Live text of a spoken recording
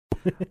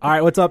All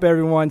right, what's up,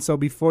 everyone? So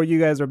before you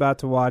guys are about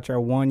to watch our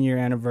 1-year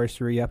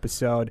anniversary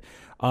episode,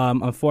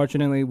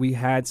 unfortunately, we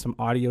had some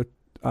audio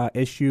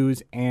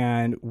issues,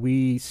 and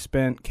we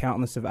spent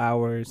countless of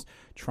hours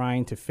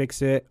trying to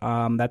fix it.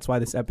 That's why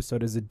this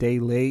episode is a day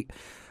late.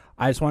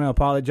 I just want to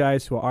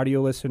apologize to our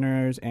audio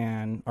listeners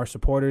and our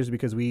supporters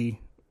because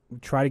we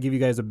try to give you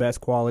guys the best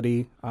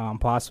quality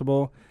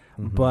possible.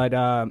 Mm-hmm.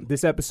 But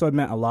this episode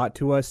meant a lot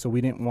to us, so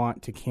we didn't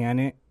want to can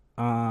it.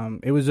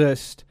 It was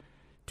just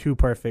too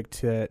perfect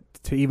to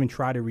even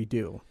try to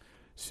redo.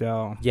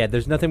 So yeah,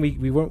 there's nothing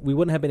we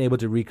wouldn't have been able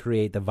to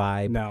recreate the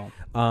vibe. No.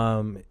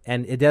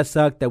 And it does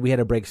suck that we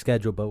had a break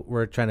schedule, but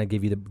we're trying to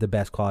give you the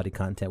best quality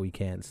content we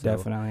can. So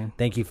definitely.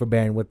 Thank you for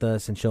bearing with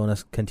us and showing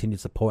us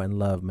continued support and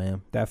love,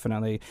 man.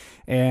 Definitely.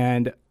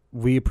 And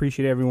we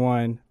appreciate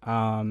everyone.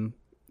 1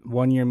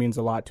 year means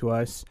a lot to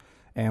us,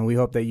 and we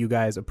hope that you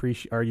guys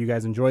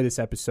enjoy this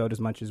episode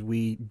as much as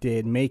we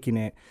did making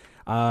it.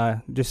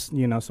 Just,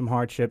 some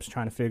hardships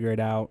trying to figure it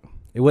out.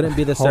 It wouldn't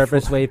be the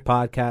Surface Wave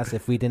podcast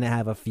if we didn't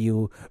have a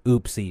few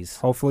oopsies.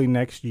 Hopefully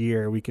next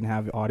year we can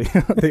have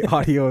the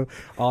audio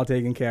all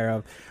taken care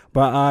of.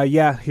 But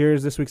yeah,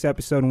 here's this week's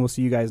episode, and we'll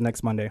see you guys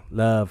next Monday.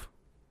 Love.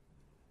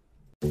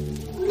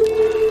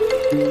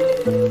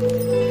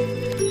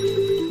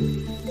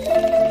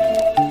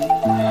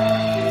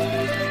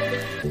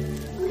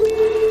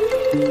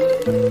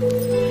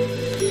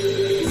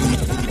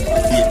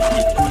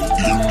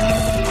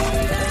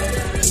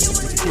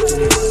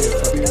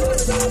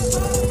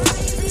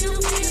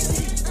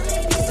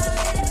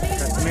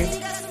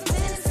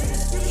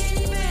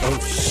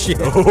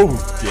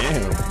 Oh,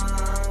 damn.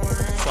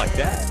 It's like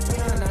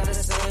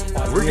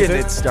that. We're getting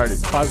it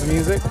started. Pause the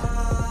music.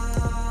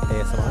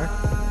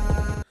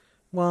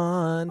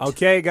 ASMR.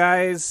 Okay,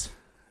 guys.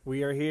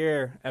 We are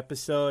here.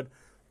 Episode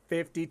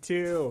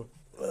 52.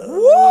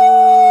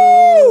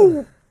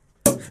 Woo!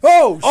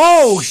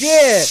 Oh,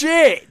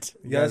 shit.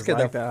 You guys get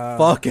like the that,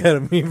 fuck out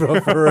of me,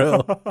 bro, for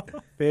real.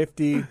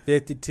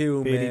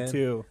 52, man.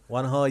 52.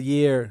 1 whole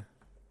year.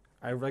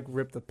 I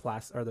ripped the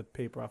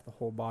paper off the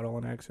whole bottle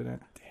on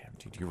accident. Damn,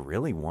 dude, you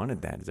really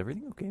wanted that. Is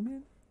everything okay,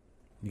 man?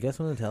 You guys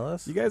want to tell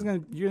us? You're gonna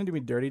do me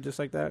dirty just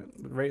like that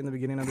right in the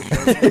beginning of the show?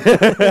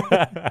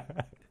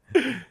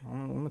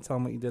 I'm gonna tell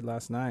him what you did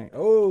last night.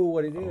 Oh,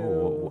 what did he do?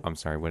 Oh, I'm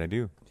sorry. What'd I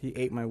do? He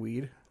ate my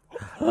weed.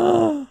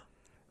 Not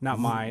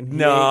mine.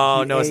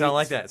 No, it's not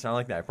like that. It's not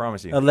like that. I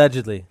promise you.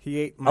 Allegedly. He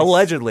ate my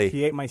Allegedly.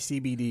 He ate my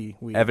CBD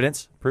weed.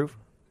 Evidence? Proof?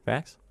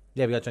 Facts?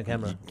 Yeah, we got you on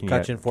camera. Can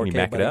Got you in 4K. Can you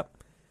back it up?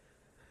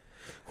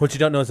 What you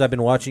don't know is I've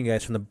been watching you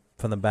guys from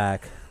the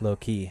back, low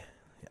key.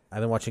 I've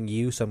been watching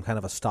you, so I'm kind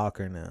of a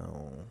stalker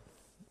now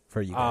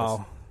for you guys.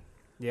 Oh,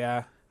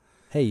 yeah.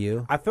 Hey,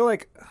 you. I feel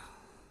like.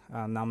 No,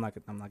 I'm not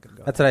gonna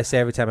go. That's what I say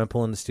every time I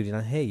pull in the studio.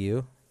 Now, hey,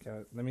 you.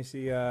 Okay, let me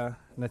see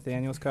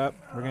Nathaniel's cup.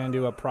 We're gonna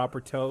do a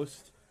proper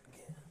toast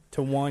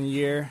to 1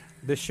 year.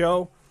 The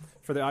show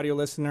for the audio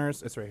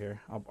listeners. It's right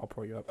here. I'll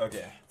pour you up.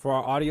 Okay. For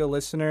our audio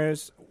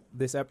listeners,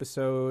 this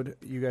episode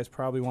you guys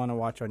probably want to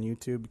watch on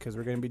YouTube because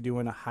we're gonna be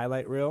doing a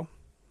highlight reel.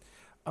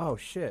 Oh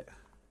shit.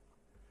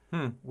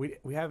 We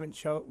didn't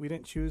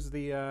choose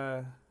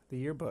the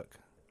yearbook.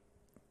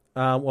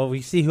 Well,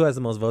 we see who has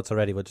the most votes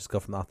already. We'll just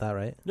go from off that,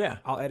 right? Yeah.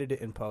 I'll edit it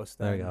in post.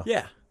 Then. There we go.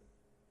 Yeah.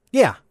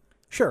 Yeah.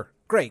 Sure.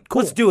 Great.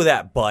 Cool. Let's do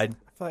that, bud.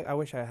 I feel like I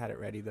wish I had it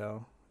ready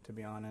though, to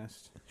be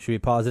honest. Should we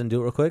pause it and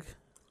do it real quick?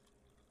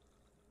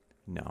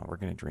 No, we're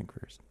gonna drink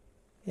first.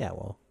 Yeah.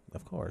 Well,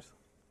 of course.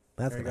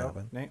 That's there gonna you go,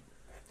 happen. Nate.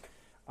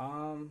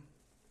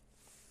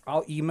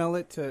 I'll email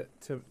it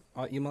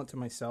to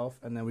myself,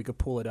 and then we could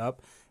pull it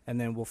up, and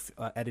then we'll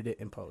edit it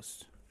in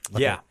post.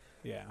 Okay. Yeah.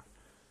 Yeah.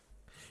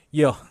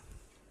 Yo.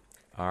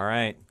 All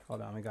right.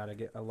 Hold on, we gotta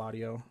get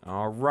Eladio.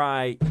 All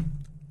right.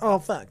 Oh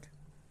fuck.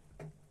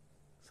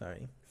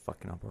 Sorry.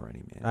 Fucking up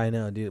already, man. I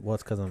know, dude. Well,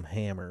 it's because I'm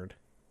hammered.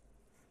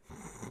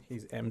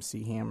 He's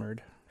MC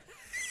hammered.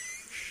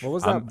 What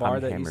was that bar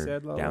I'm that you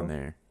said, Lolo? down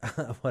there?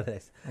 What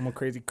is? I'm a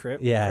crazy crip.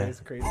 Yeah.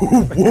 Crazy.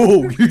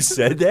 Whoa, you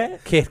said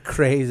that? Kid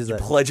crazy is a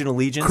Pledge an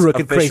allegiance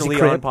crooked, crazy officially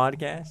crip. on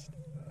podcast?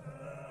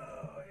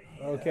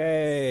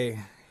 Okay,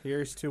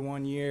 here's to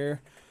 1 year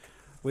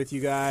with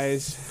you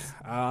guys.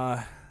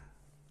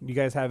 You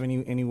guys have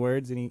any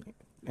words,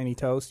 any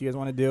toast you guys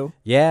want to do?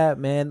 Yeah,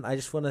 man. I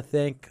just want to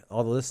thank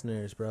all the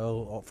listeners,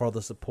 bro, for all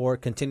the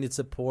support, continued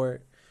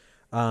support,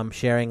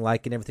 sharing,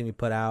 liking everything we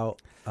put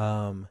out.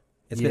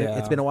 It's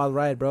been a wild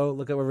ride, bro.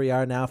 Look at where we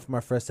are now from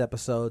our first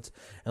episodes,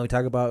 and we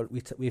talk about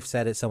we've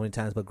said it so many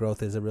times, but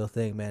growth is a real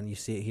thing, man. You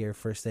see it here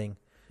first thing.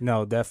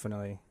 No,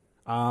 definitely.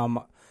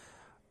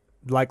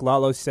 Like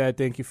Lalo said,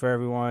 thank you for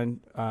everyone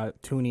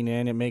tuning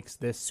in. It makes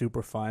this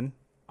super fun.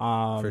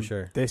 For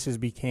sure. This has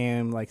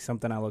become like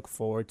something I look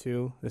forward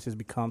to. This has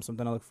become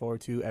something I look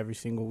forward to every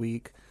single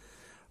week.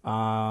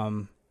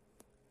 In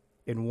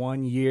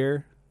 1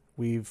 year,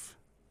 we've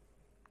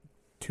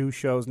 2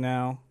 shows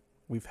now.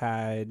 We've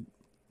had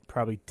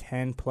probably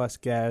 10 plus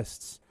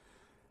guests,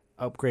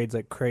 upgrades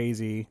like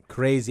crazy.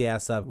 Crazy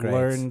ass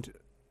upgrades.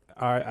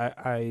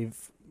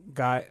 I've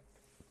got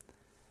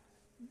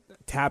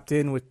tapped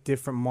in with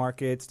different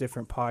markets,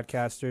 different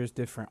podcasters,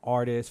 different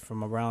artists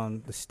from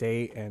around the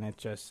state, and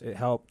it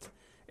helped.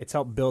 It's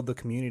helped build the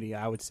community,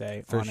 I would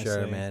say. For honestly.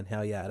 sure, man.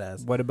 Hell yeah, it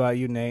has. What about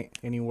you, Nate?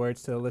 Any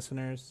words to the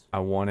listeners? I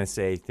want to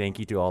say thank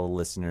you to all the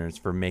listeners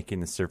for making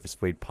the Surface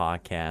Wave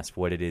podcast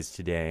what it is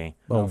today.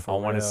 Oh, I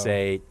want to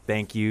say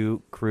thank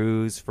you,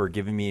 Cruz, for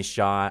giving me a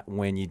shot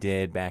when you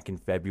did back in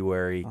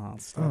February. Oh,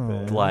 stop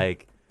it.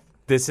 Like,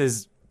 this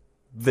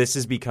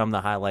has become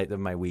the highlight of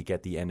my week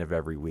at the end of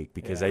every week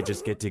because I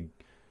just get to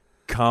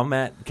come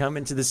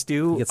into the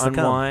stew,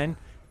 unwind,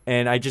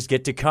 and I just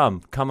get to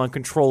come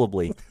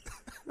uncontrollably.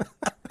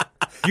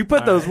 You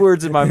put those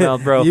words in my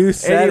mouth, bro. You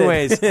said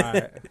Anyways,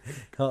 it.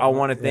 I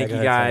want to thank go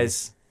you ahead,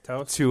 guys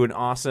to an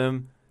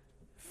awesome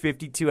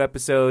 52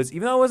 episodes.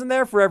 Even though I wasn't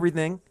there for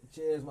everything.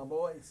 Cheers, my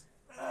boys.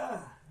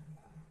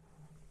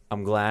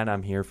 I'm glad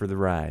I'm here for the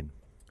ride.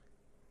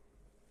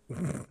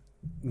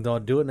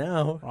 Don't do it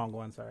now. Wrong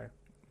one, sorry.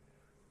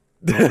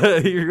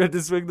 You're going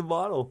to swing the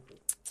bottle.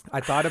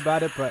 I thought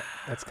about it, but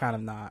that's kind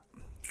of not.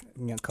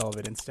 You got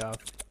COVID and stuff.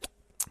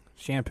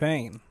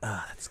 Champagne.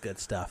 Ah, that's good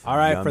stuff. All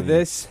right, for Yummy.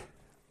 this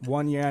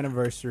 1 year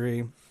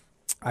anniversary,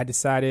 I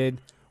decided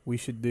we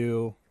should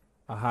do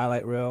a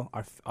highlight reel,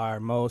 our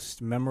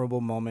most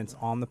memorable moments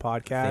on the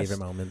podcast. Favorite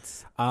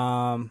moments.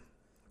 Oh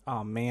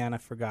man, I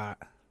forgot.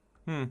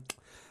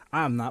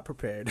 I'm not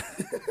prepared.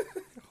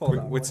 Hold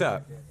on. What's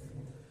up?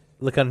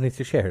 Look underneath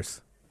your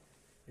chairs.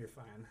 You're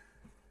fine.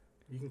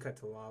 You can cut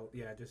to law.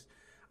 Yeah, just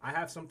I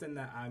have something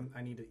that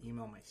I need to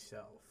email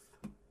myself.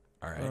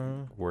 All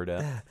right. Word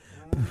up.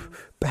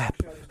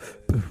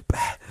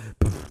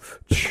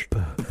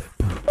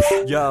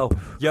 Yo.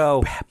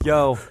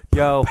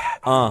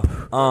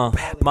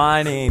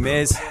 My name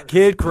is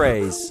Kid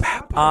Craze.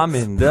 I'm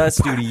in the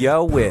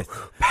studio with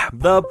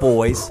the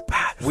boys.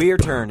 We're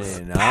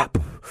turning up.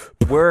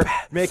 We're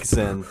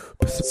mixing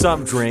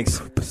some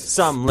drinks,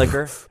 some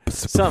liquor,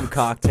 some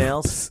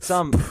cocktails,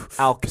 some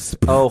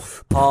alcohol.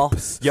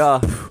 Yeah.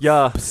 Flowers.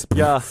 Yeah.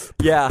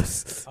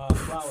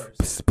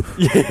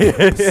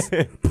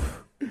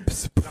 No,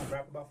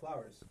 rap about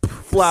flowers.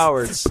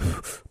 Flowers,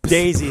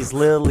 daisies,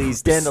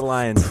 lilies,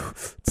 dandelions.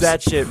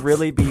 That shit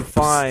really be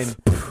fine.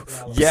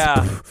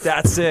 Yeah,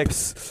 that's sick.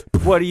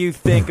 What do you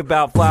think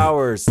about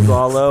flowers,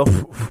 Lalo?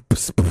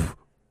 Flowers.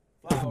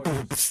 Oh,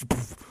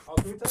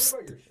 can we talk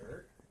about your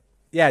shirt?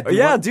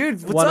 Yeah,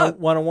 Dude, what's up?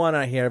 101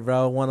 out here,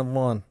 bro.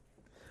 101.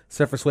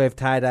 Surface Wave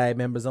tie-dye,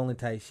 members only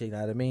type shit, you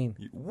know what I mean?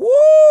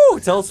 Woo!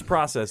 Tell us the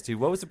process, dude.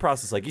 What was the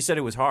process like? You said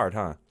it was hard,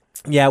 huh?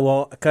 Yeah,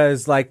 well,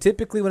 because, like,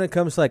 typically when it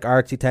comes to, like,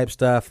 artsy type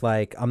stuff,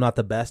 like, I'm not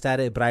the best at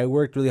it, but I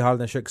worked really hard on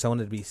the shirt because I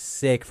wanted to be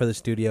sick for the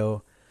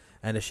studio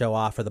and to show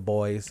off for the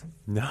boys.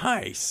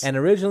 Nice. And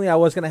originally I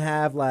was going to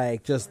have,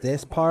 like, just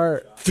this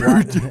part.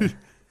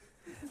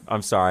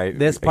 I'm sorry.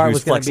 This part He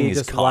was going to flexing be his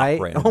just cock white.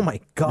 right now. Oh,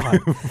 my God.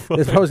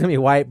 This part was going to be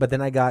white, but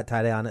then I got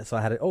tie-dye on it, so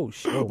I had it. Oh,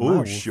 shit.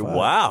 Oh, shit.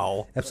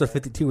 Wow. Episode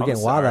 52, we're I'm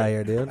getting wild sorry. out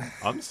here, dude.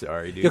 I'm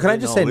sorry, dude. Yo, can I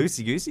Getting just all say,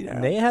 loosey-goosey now.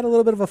 Nate had a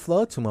little bit of a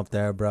flow to him up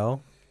there, bro.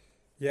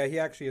 Yeah, he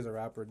actually is a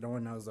rapper. No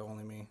one knows,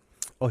 only me.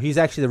 Oh, he's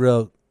actually the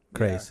real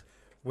Craze.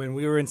 When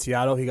we were in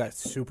Seattle, he got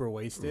super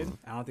wasted.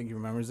 I don't think he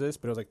remembers this,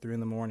 but it was like 3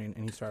 in the morning,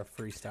 and he started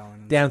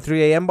freestyling. Damn,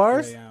 3 a.m.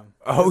 bars? 3 a.m.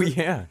 Oh,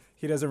 yeah.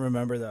 He doesn't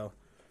remember, though,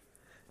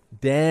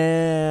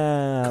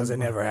 Damn. because it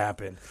never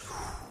happened.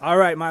 All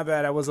right, my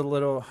bad. I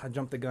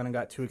jumped the gun and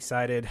got too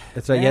excited.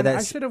 That's right. Man, Yeah,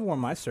 I should have worn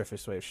my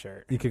Surface Wave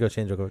shirt. You could go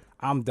change real quick.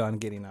 I'm done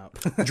getting up.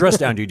 Dress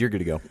down, dude. You're good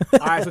to go.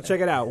 All right, so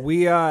check it out.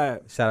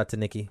 Shout out to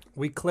Nikki.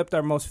 We clipped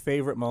our most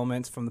favorite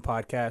moments from the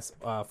podcast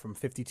from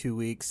 52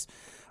 weeks.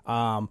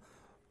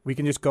 We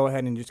can just go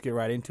ahead and just get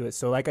right into it.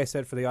 So like I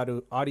said, for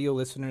the audio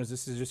listeners,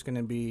 this is just going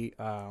to be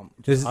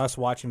just us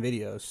watching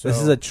videos. So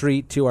This is a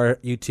treat to our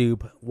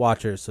YouTube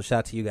watchers, so shout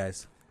out to you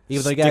guys.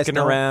 Even though you guys Sticking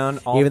don't, around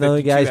all even though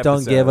you 52 guys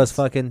don't give us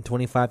episodes. fucking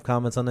 25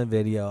 comments on the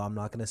video, I'm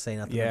not going to say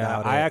nothing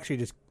about I it. actually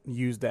just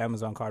used the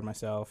Amazon card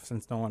myself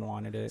since no one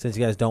wanted it. Since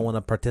you guys don't want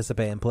to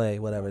participate and play,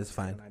 whatever, it's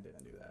fine. And I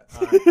didn't do that.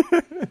 All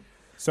right.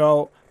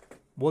 So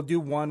we'll do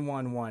 1,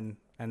 1, 1,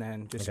 and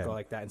then just Okay. go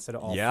like that instead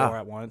of all Yeah. 4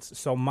 at once.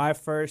 So my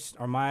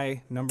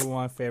number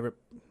one favorite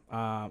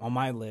on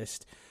my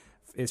list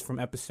is from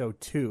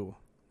episode 2.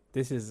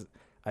 This is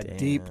a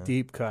Damn.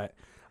 deep cut.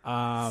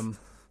 You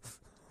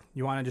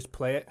want to just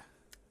play it?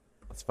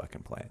 Let's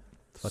fucking play it.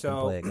 Fucking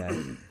play it,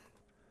 guys.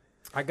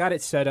 I got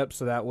it set up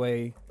so that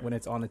way when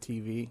it's on the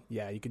TV,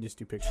 yeah, you can just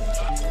do pictures.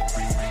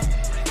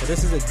 So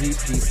this is a deep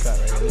cut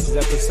right here. This is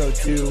episode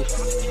 2.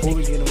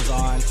 Hooligan was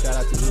on. Shout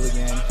out to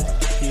Hooligan.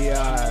 He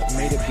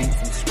made a beat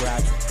from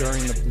scratch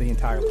during the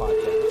entire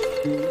podcast.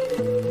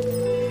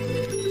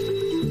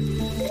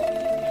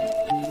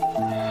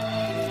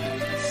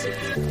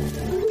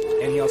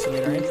 And he also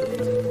made our intro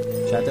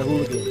music. Shout out to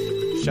Hooligan.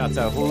 Shouts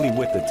out Hooli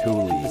with the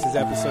Toolie. This is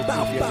episode 2.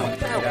 If you guys want to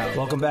check it out.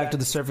 Welcome back to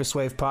the Surface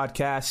Wave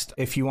Podcast.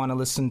 If you want to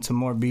listen to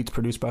more beats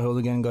produced by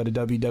Hooligan, go to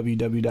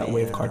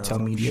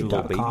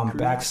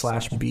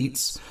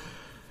www.wavecartelmedia.com/beats.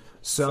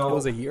 So it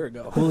was a year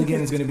ago. Hooligan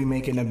is going to be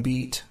making a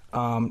beat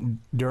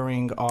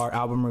during our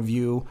album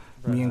review,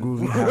 me and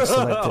Groovy have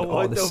selected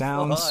all the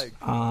sounds.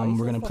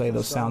 We're going to play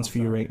those sounds for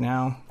you right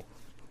now.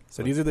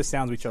 So these are the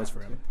sounds we chose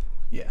for him.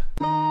 Yeah.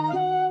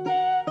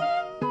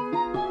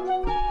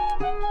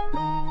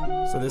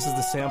 So this is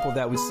the sample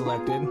that we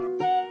selected.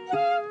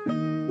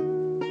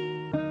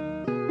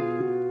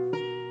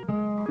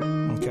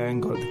 Okay,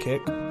 and go to the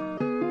kick.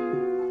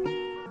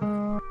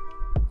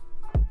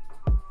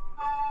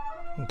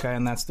 Okay,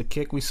 and that's the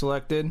kick we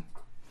selected.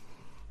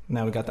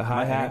 Now we got the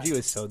hi-hat. My energy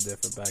was so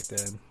different back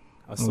then.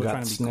 I was still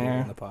trying to be snare.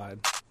 cool in the pod.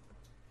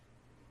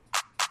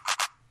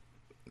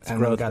 And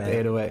growth, we got man. the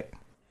 808.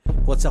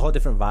 What's a whole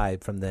different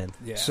vibe from then?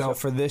 Yeah. So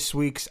for this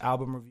week's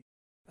album review,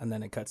 And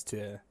then it cuts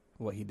to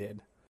what he did.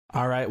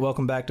 all right,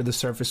 welcome back to the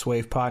Surface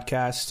Wave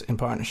podcast in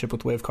partnership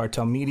with Wave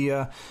Cartel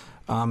Media.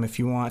 If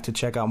you want to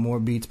check out more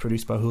beats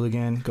produced by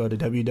Hooligan, go to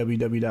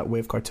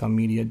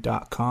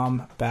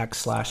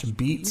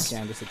www.wavecartelmedia.com/beats. You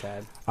can just a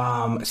tad.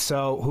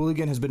 So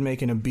Hooligan has been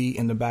making a beat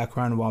in the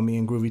background while me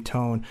and Groovy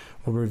Tone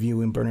were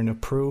reviewing Burning of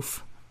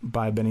Proof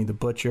by Benny the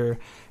Butcher,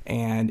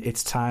 and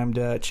it's time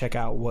to check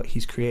out what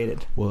he's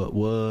created.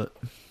 What?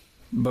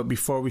 But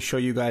before we show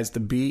you guys the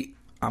beat,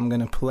 I'm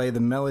going to play the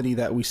melody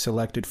that we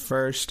selected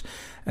first,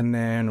 and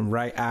then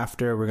right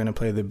after, we're going to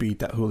play the beat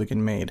that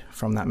Hooligan made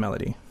from that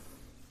melody.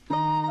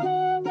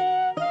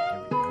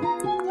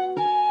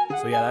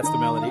 So yeah, that's the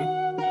melody.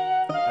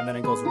 And then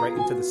it goes right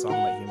into the song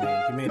that he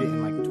made. He made it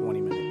in like 20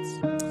 minutes.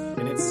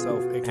 And it's so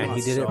it came And out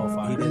he did so it.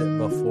 fire. He did it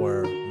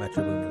before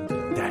Metro Boomin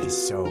too. That is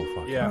so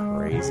fucking Yeah.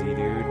 crazy,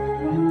 dude.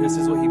 This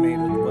is what he made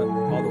with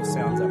all those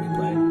sounds that we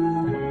played.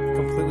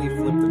 Completely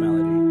flipped the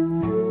melody.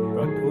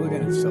 Bro,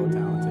 Hooligan is so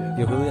talented.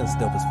 Yo, Julian's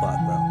dope as fuck,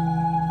 bro.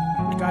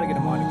 You gotta get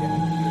him on again.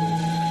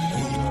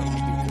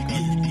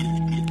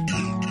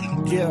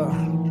 Yeah.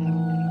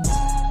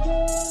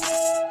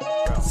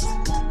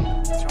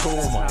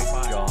 Oh my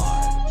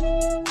god.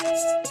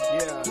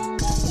 Yeah.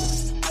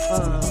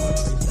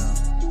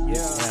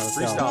 Yeah, let's go.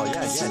 Freestyle,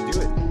 yeah, do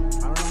it. I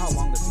don't know how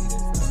long the beat is,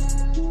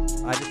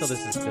 though. I just know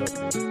this is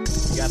filthy.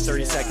 You got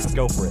 30 seconds,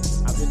 go for it.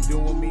 I've been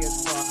doing me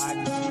as far I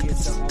can see.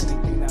 It's the only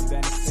thing that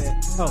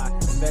benefits. I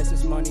invest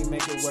this money,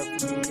 make it work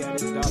for me. Get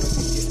this dollar, be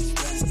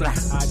getting spent.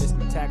 I just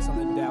tax on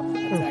the doubt, I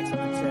tax on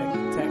the check,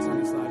 tax on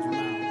the slide your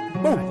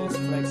mouth. I just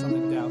flex on the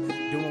doubt,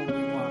 doing what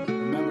we want.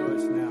 Remember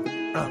us now.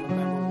 I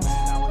remember when I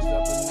was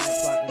up in night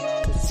plotting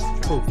all this,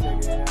 trying to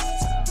figure it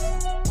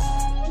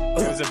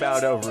out. It was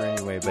about over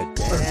anyway, but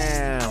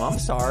damn, I'm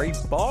sorry.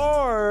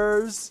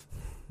 Bars.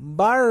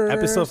 Bars.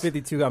 Episode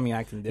 52 got me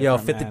acting different. Yo,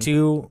 man.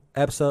 52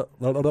 episode.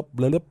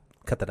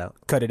 Cut that out.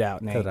 Cut it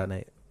out, Nate. Cut it out,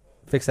 Nate.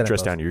 Fix that. in Dress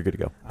post. down, you're good to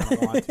go. I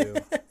don't want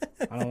to.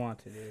 I don't want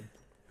to, dude.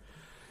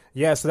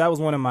 Yeah, so that was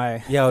one of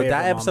my Yo, favorite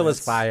that episode was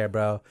moments. fire,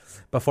 bro.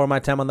 Before my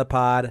time on the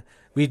pod,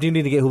 we do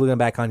need to get Hooligan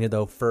back on here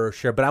though, for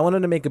sure. But I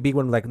wanted to make a big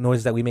one like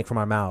noises that we make from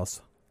our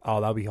mouths,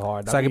 Oh, that'd be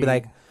hard. so I could be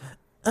like,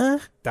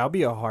 that'd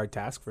be a hard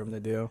task for him to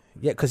do.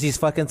 yeah, because he's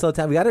fucking so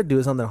talented. We got to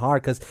do something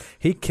hard because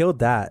he killed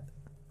that.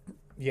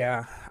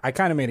 Yeah, I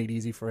kind of made it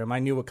easy for him. I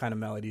knew what kind of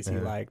melodies he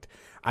liked.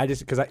 I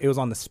just because it was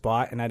on the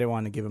spot and I didn't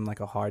want to give him like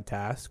a hard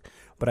task.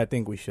 But I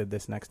think we should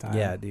this next time.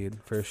 Yeah, dude,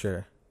 for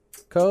sure.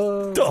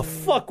 Cool. The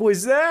fuck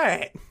was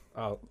that?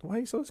 Oh, why are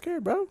you so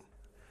scared, bro?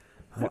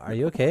 Are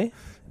you okay?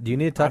 Do you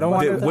need to talk I don't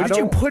about wanna- it? What did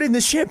you put in the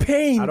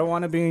champagne? I don't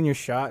want to be in your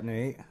shot,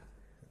 Nate.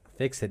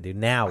 Fix it, dude.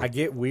 Now. I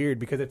get weird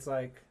because it's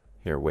like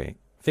Here, wait.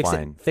 Fix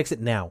Fine. it. Fix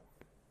it now.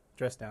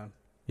 dress down.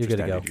 You're Dress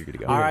good to down, go. dude, you're good to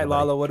go. All right, buddy.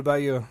 Lalo, what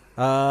about you?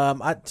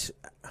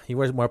 He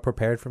was more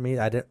prepared for me.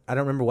 I don't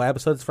remember what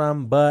episode it's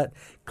from, but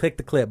click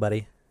the clip,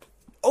 buddy.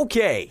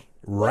 Okay.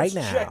 Right Let's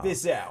now. check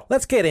this out.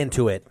 Let's get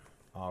into it.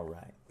 All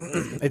right.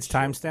 It's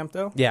timestamped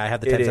though. Yeah, I have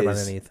the It timestamp is.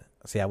 underneath.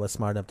 See, I was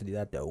smart enough to do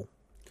that, though.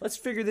 Let's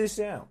figure this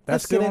out.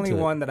 That's Let's the get only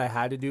into it. one that I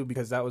had to do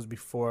because that was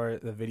before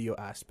the video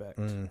aspect.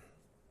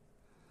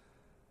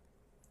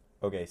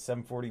 Okay,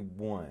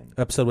 741.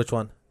 Episode which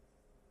one?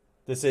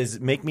 This is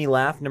Make Me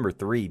Laugh number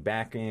 3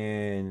 back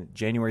in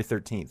January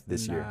 13th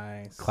this year.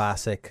 Nice.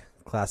 Classic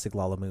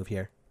Lala move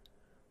here.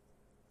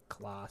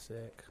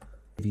 Classic.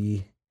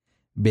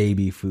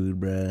 Baby food,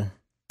 bruh.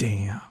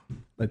 Damn.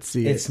 Let's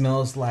see It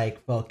smells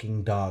like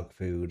fucking dog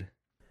food.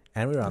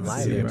 And we were on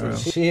live see here, it, bro.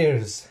 too.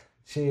 Cheers.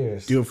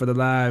 Cheers. Do it for the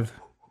live.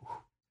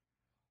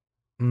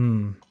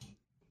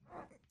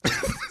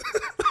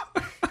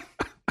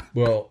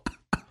 Well,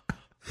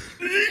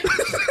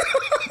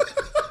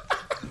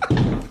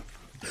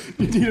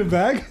 You need a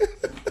bag?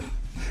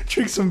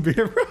 Drink some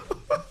beer, bro.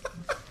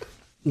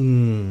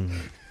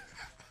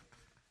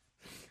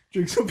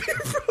 Drink some beer,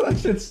 bro. That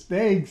shit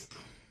stinks.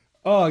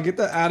 Oh, get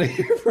that out of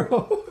here,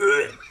 bro.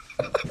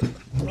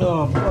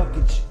 oh,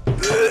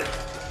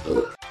 fucking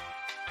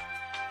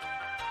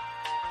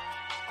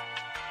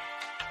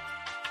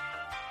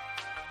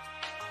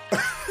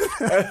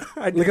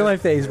Look at my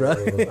face, bro.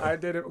 I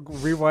did it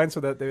rewind so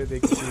that they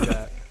could see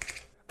that.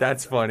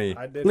 That's funny.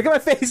 I did. Look at my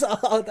face.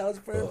 Oh, that was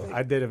perfect.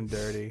 I did him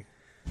dirty.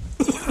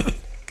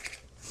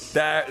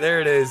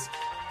 There it is.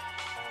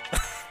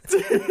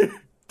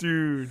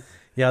 Dude.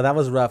 Yeah, that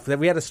was rough.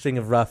 We had a string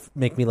of rough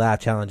make me laugh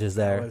challenges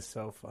That there. was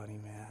so funny,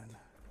 man.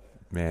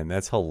 Man,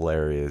 that's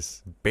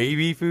hilarious.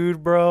 Baby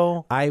food,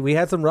 bro. We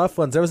had some rough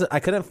ones. I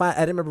couldn't find.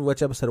 I didn't remember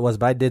which episode it was,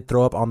 but I did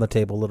throw up on the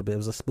table a little bit. It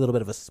was a little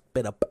bit of a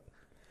spit up.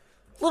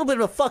 A little bit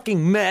of a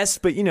fucking mess,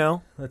 but you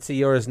know. Let's see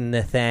yours,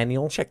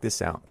 Nathaniel. Check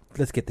this out.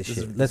 Let's get this This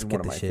shit. is Let's one get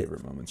of this my shit.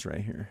 favorite moments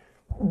right here.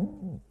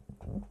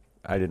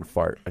 I didn't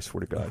fart. I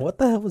swear to God. What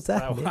the hell was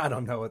that? I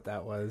don't know what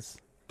that was.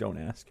 Don't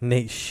ask.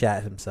 Nate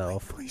shat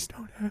himself. Please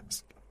don't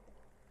ask.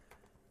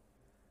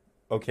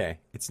 Okay,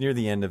 it's near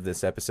the end of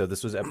this episode.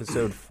 This was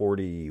episode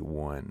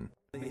 41.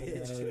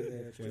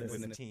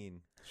 With the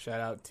teen. Shout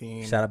out,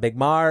 team. Shout out Big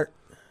Mart.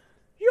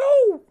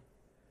 Yo!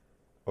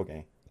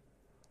 Okay.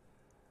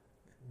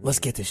 Let's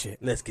get this shit.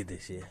 Let's get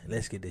this shit.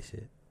 Let's get this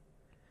shit.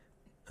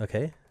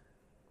 Okay.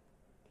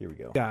 Here we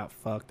go. Got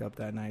fucked up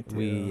that night, too.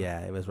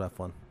 Yeah, it was a rough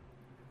one.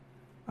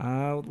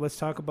 Let's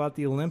talk about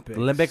the Olympics.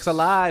 Olympics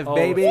alive, Oh,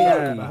 baby.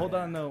 yeah, but hold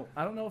on, though.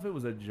 I don't know if it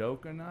was a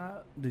joke or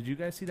not. Did you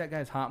guys see that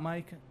guy's hot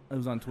mic? It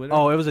was on Twitter.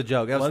 Oh, it was a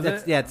joke. Was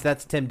That's, it? Yeah,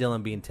 that's Tim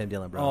Dillon being Tim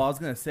Dillon, bro. Oh, I was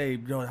gonna say,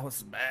 bro, that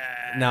was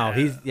bad. No,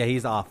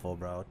 he's awful,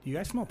 bro. Do you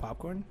guys smell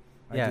popcorn?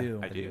 Yeah, I do.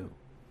 I do.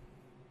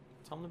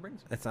 Tell him to bring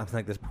some. It sounds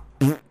like this.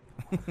 I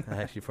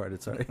actually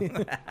farted.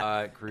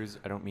 Sorry. Cruz,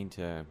 I don't mean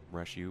to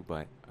rush you,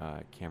 but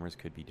cameras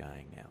could be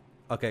dying now.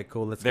 Okay,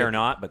 cool. They're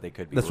not, but they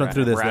could be. Let's We're run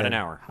through this We're at then. an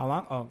hour. How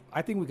long? Oh,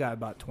 I think we got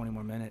about 20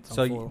 more minutes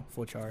So on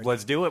full charge.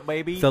 Let's do it,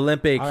 baby. The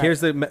Olympic. All right.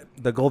 Here's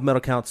the gold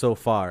medal count so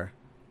far,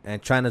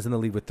 and China's in the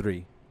lead with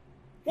 3.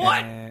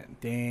 What?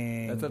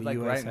 Dang. That's the like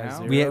US right has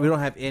now? zero. We don't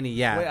have any.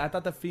 Yeah. Wait, I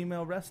thought the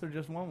female wrestler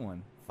just won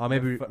one. Oh,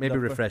 maybe the- maybe the-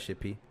 refresh it,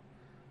 P.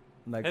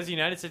 Like, Has the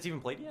United States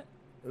even played yet?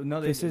 no,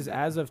 This is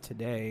as of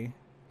today.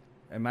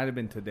 It might have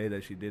been today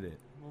that she did it.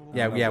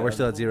 Yeah, No, yeah, but- we're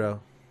still at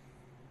 0.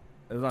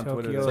 It was on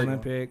Twitter. Tokyo It's like-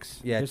 Olympics.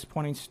 Yeah.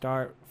 Disappointing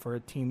start for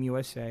Team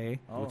USA.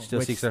 Oh. Which still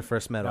Which- seeks their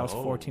first That medal. was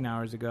 14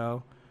 hours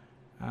ago.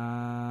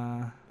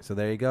 So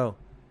there you go.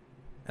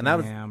 And that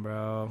was Damn,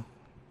 bro.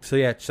 so.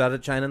 Yeah, shout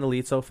out China in the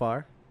lead so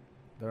far.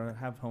 They don't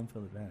have home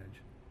field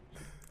advantage.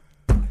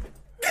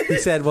 He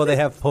said, "Well, they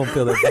have home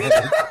field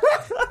advantage."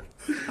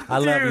 I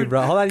love you,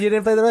 bro. Hold on, you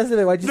didn't play the rest of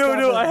it. Why'd you? stop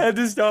it? I had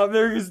to stop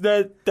there because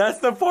that's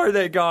the part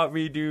that got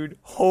me, dude.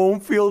 Home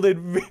field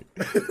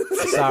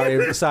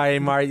advantage. Sorry,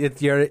 Mari.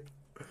 It's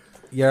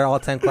your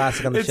all-time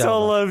classic on the It's show.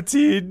 all bro. love,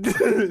 teen.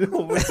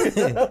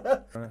 They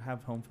don't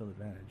have home field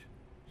advantage.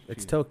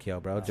 It's Tokyo,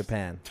 bro.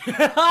 Japan.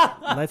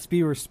 Let's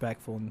be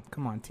respectful.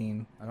 Come on,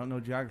 team. I don't know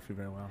geography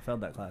very well. I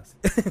failed that class.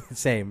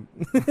 Same.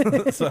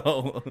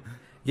 So,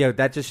 Yo,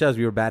 that just shows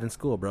we were bad in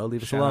school, bro.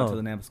 Leave us shout out to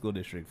the alone. Nampa School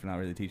District for not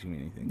really teaching me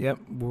anything. Yep,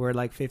 we're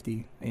like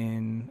 50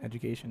 in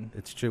education.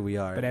 It's true, we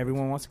are. But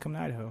everyone wants to come to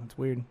Idaho. It's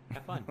weird.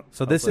 Have fun.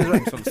 So this Also,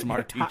 is some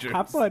smart teachers.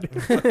 Have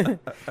fun.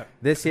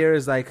 this here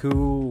is like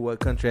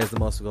what country has the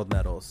most gold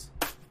medals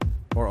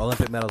or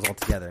Olympic medals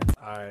altogether.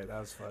 All right, that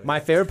was funny. My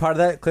favorite part of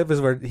that clip is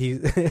where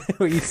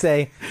where you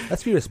say,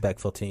 "Let's be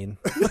respectful, teen."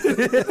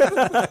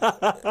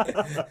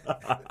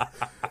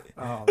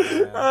 Oh,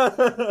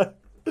 man.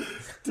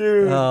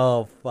 Dude.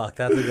 Oh fuck,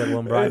 that's a good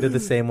one, bro. I did the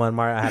same one,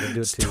 Mario. I had to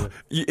do it too.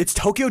 It's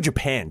Tokyo,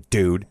 Japan,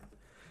 dude.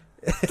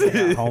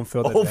 Yeah, home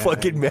field Oh, advantage.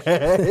 fucking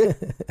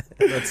man.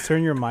 Let's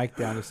turn your mic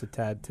down just a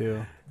tad,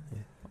 too.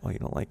 Oh, you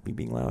don't like me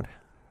being loud?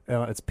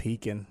 Oh, it's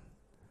peaking.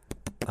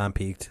 I'm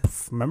peaked.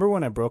 Remember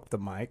when I broke the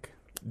mic?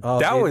 Oh,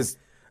 that dude. was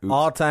oops.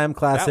 all-time That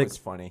classic was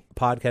funny.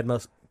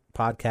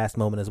 podcast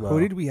moment as well. Who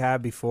did we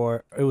have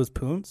before? It was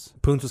Poons.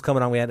 Poons was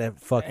coming on. We had a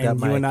fucked up And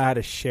you mic. and I had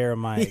to share a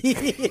mic.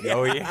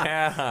 Oh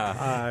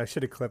yeah. I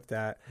should have clipped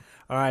that.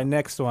 All right,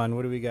 next one.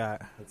 What do we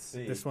got? Let's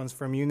see. This one's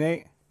from you,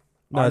 Nate?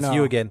 no, Oh, it's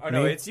you again. Oh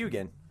no, Me? it's you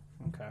again.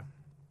 Okay.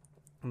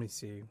 Let me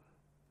see.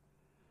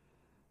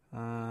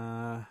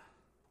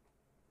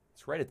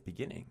 It's right at the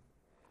beginning.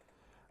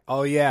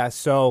 Oh, yeah.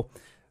 So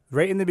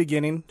right in the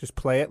beginning, just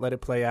play it, let it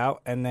play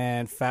out, and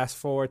then fast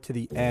forward to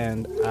the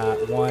end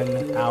at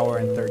 1 hour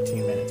and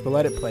 13 minutes. But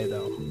let it play,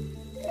 though.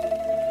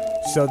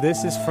 So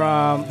this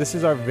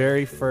is our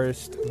very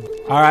first,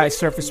 all right,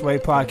 Surface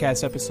Wave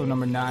Podcast, episode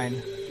number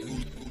 9.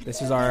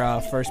 This is our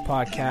first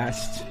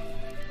podcast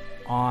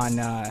on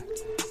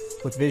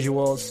with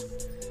visuals.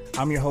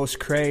 I'm your host,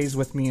 Craze.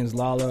 With me is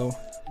Lalo.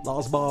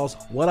 Lost balls.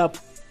 What up?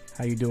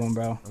 How you doing,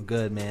 bro? I'm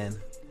good, man.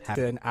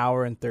 Happy. An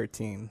hour and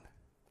 13.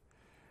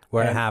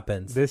 Where it And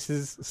happens. This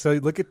is so.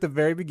 Look at the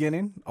very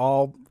beginning,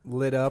 all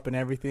lit up and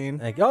everything.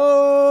 Like,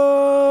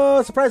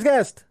 oh, surprise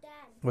guest.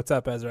 What's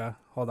up, Ezra?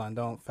 Hold on,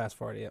 don't fast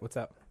forward yet. What's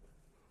up?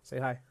 Say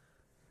hi.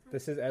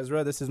 This is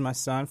Ezra. This is my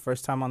son.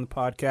 First time on the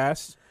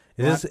podcast.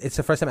 It's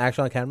the first time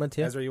actually on camera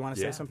too. Ezra, you want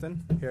to Yeah. say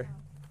something? Here.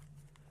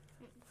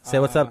 Say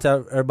what's up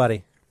to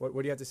everybody. What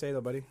do you have to say,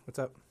 though, buddy? What's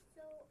up?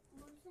 So,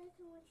 Mom said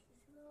to watch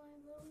the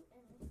living room,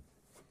 and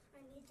I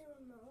need the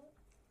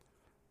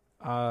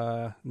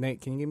remote. Nate,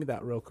 can you give me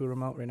that Roku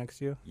remote right next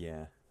to you?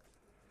 Yeah.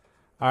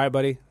 All right,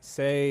 buddy.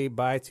 Say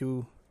bye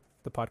to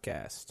the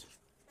podcast.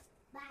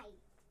 Bye.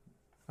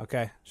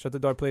 Okay. Shut the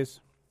door, please.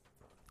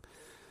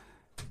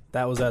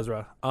 That was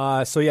Ezra.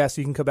 So you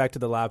can come back to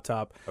the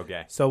laptop.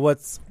 Okay. So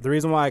the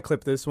reason why I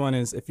clipped this one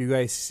is if you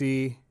guys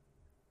see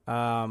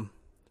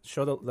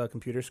Show the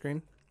computer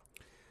screen.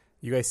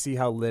 You guys see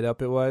how lit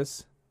up it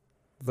was?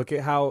 Look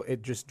at how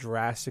it just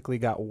drastically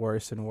got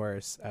worse and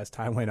worse as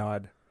time went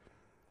on.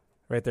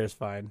 Right there's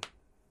fine.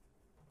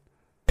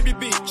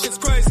 Shit's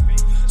crazy.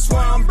 Swear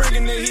I'm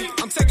bringing the heat.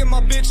 I'm taking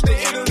my bitch to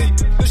Italy.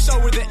 The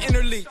show with the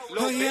interleague.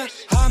 Oh yeah,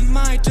 I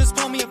might just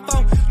pull me a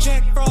phone.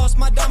 Jack Frost,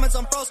 my diamonds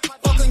I'm frost.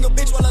 Fucking your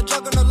bitch while I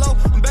jug on the low.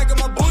 I'm back in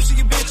my bullshit,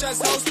 you bitch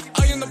ass host.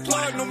 I in the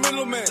plug, no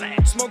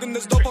middleman. Smoking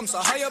this dope, I'm so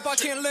high up I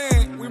can't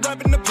land. We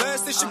rapping the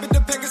plastic, shit with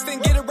the biggest thing,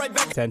 get it right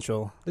back.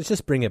 Potential. Let's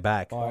just bring it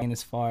back. And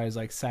as far as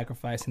like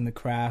sacrificing the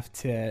craft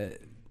to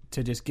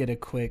just get a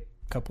quick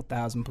couple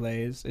thousand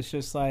plays, it's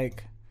just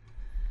like,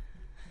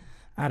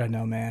 I don't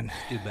know, man.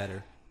 Do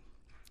better.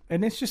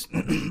 And it's just,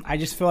 I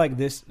just feel like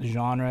this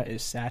genre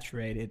is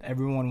saturated.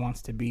 Everyone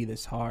wants to be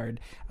this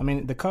hard. I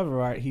mean, the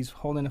cover art, he's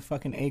holding a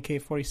fucking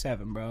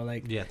AK-47, bro.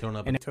 Like, Yeah, thrown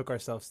up. and it took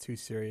ourselves too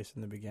serious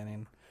in the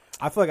beginning.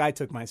 I feel like I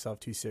took myself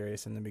too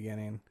serious in the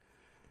beginning.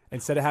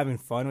 Instead of having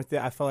fun with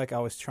it, I felt like I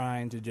was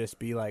trying to just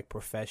be like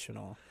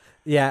professional.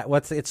 Yeah,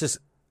 it's just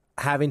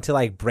having to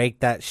like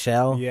break that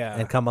shell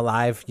and come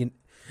alive.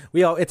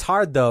 It's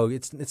hard though.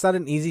 It's not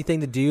an easy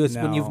thing to do. It's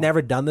when you've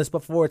never done this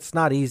before. It's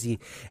not easy.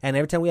 And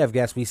every time we have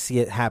guests, we see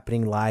it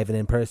happening live and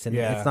in person.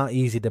 Yeah. It's not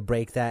easy to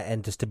break that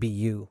and just to be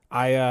you.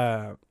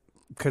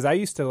 Because I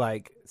used to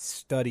like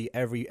study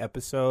every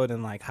episode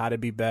and like how to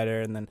be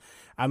better. And then,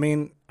 I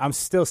mean, I'm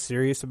still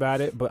serious about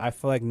it, but I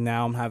feel like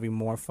now I'm having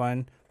more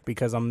fun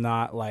because I'm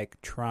not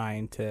like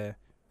trying to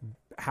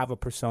have a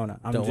persona.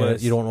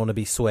 You don't want to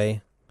be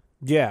sway.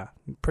 Yeah,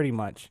 pretty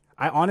much.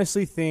 I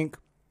honestly think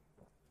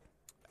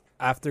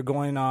after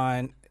going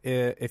on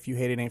If You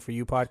Hate It Ain't For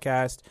You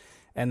podcast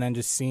and then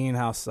just seeing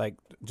how like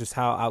just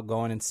how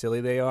outgoing and silly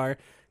they are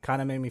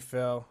kind of made me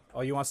feel,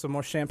 oh, you want some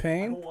more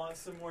champagne? I want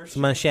some more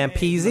Some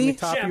champagne. Let me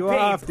top you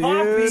off,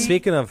 dude.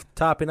 Speaking of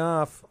topping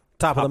off,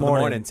 top of the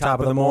morning, top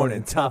of the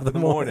morning, top of the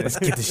morning. Let's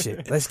get the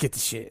shit. Let's get the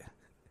shit.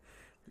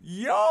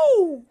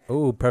 Yo!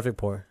 Ooh, perfect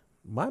pour.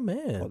 My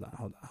man. Hold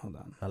on. Hold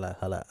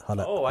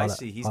up. Oh, I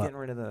see. He's getting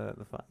rid of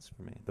the fuzz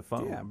for me. The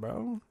phone. Yeah,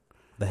 bro.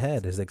 The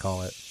head, as they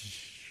call it.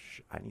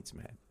 Shh, I need some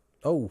head.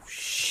 Oh,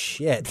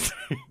 shit.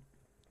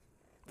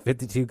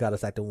 52 got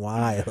us acting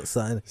wild,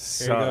 son.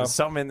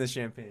 Something in the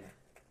champagne.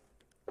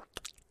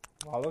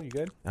 Wallow, you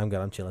good? I'm good.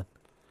 I'm chilling.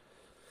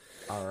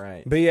 All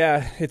right. But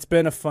yeah, it's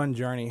been a fun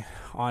journey,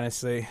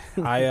 honestly.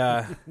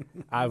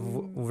 I've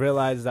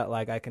realized that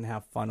like I can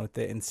have fun with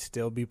it and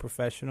still be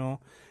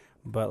professional,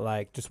 but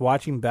like just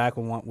watching back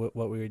on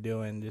what we were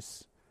doing,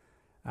 just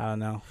I don't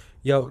know.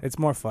 Yo, it's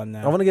more fun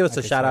now. I want to give us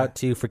a shout out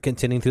to you for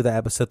continuing through the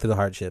episode through the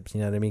hardships.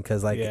 You know what I mean?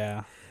 Because like,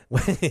 yeah,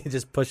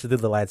 just push it through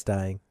the lights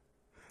dying.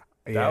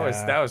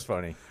 That was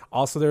funny.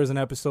 Also, there was an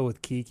episode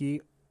with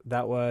Kiki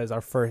that was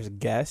our first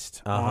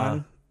guest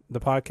on the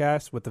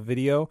podcast with the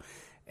video.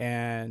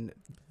 And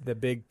the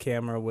big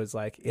camera was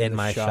like in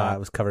my shot. It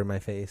Was covering my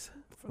face.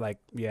 Like,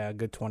 yeah, a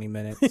good 20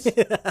 minutes.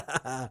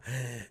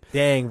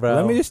 Dang, bro.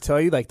 Let me just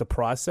tell you, like, the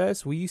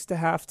process. We used to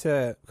have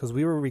to, because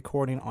we were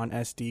recording on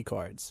SD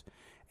cards,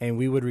 and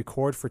we would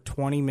record for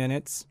 20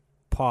 minutes,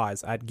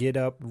 pause. I'd get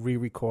up,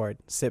 re-record,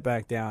 sit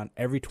back down.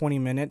 Every 20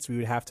 minutes, we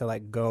would have to,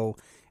 like, go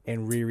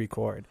and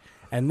re-record.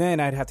 And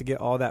then I'd have to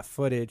get all that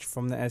footage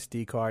from the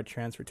SD card,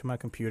 transfer to my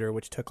computer,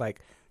 which took,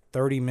 like,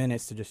 30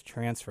 minutes to just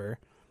transfer.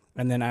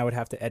 And then I would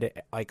have to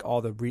edit like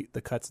all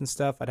the cuts and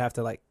stuff. I'd have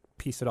to like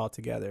piece it all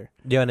together.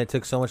 Yeah, and it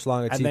took so much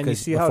longer too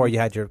because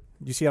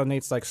you see how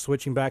Nate's like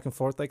switching back and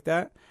forth like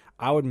that.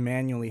 I would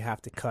manually have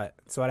to cut,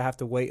 so I'd have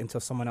to wait until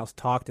someone else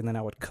talked, and then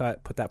I would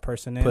put that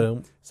person in.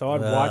 Boom. So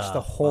I'd watch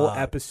the whole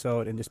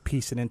episode and just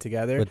piece it in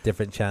together with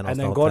different channels, and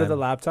then go to the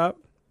laptop.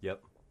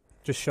 Yep.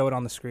 Just show it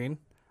on the screen.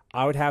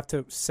 I would have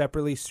to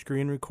separately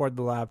screen record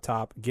the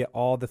laptop, get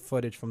all the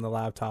footage from the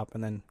laptop,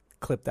 and then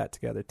clip that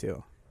together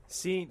too.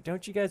 See,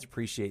 don't you guys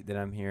appreciate that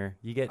I'm here?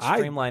 You get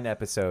streamlined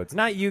episodes.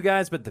 Not you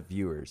guys, but the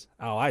viewers.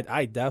 Oh,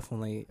 I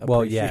definitely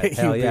appreciate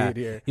hell you yeah.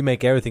 being here. You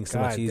make everything so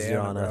much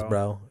easier on us,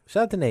 bro.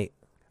 Shout out to Nate.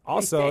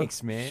 Also, hey,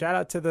 thanks, man. Shout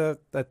out to the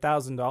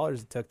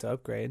 $1,000 it took to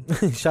upgrade.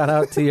 shout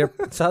out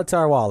to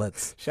our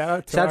wallets.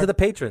 Shout out to the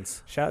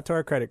patrons. Shout out to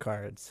our credit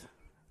cards.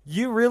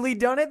 You really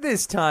done it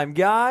this time,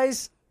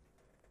 guys.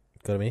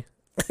 Go to me.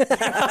 All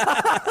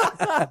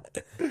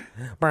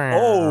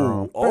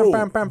right,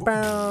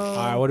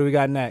 what do we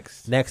got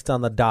next? Next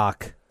on the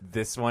dock.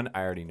 This one,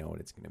 I already know what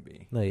it's going to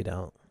be. No, you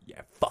don't. Yeah,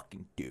 I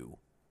fucking do.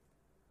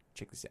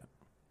 Check this out.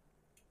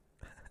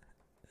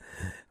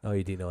 Oh,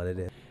 you do know what it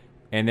is.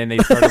 And then they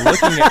started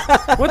looking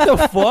at... What the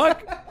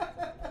fuck?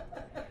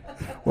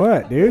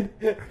 What, dude?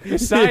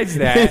 Besides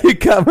that... You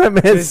caught my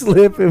man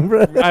slipping,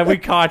 bro. We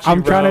caught you,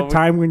 I'm bro. trying to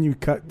time when you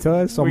cut to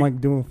us, so I'm like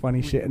doing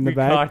funny shit in the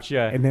back. We caught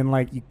ya. And then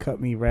like you cut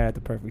me right at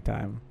the perfect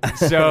time.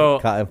 So...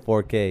 Caught in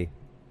 4K.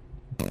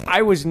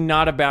 I was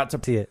not about to...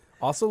 See it.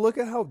 Also, look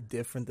at how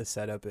different the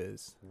setup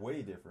is.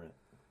 Way different.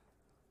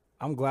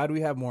 I'm glad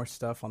we have more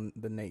stuff on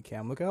the Nate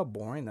cam. Look at how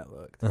boring that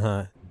looked.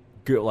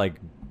 Good, like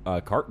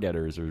cart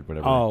getters or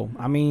whatever. Oh,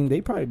 I mean,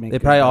 they probably make. They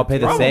good probably all money,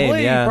 pay the too. same.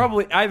 yeah.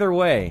 Probably either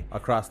way.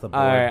 Across the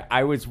board.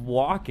 I was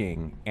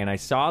walking and I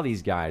saw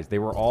these guys. They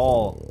were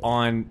all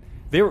on.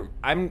 They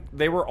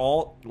were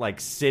all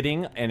like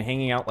sitting and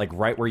hanging out like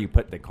right where you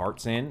put the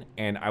carts in.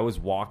 And I was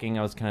walking.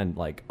 I was kind of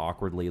like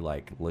awkwardly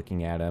like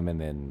looking at them,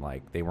 and then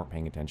like they weren't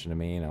paying attention to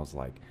me. And I was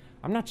like,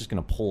 I'm not just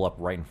gonna pull up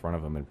right in front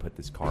of them and put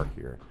this cart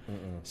here.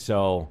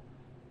 So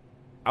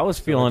I was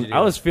feeling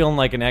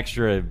like an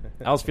extra.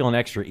 I was feeling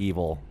extra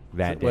evil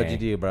that day. What'd you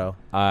do, bro?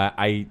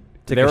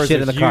 Took There a was shit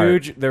a in the cart.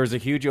 huge. There was a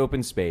huge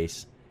open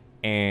space,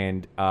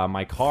 and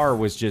my car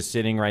was just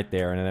sitting right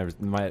there, and there was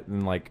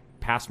like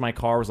past my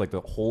car was like the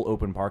whole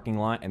open parking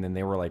lot, and then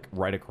they were like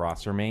right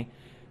across from me,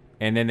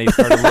 and then they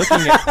started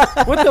looking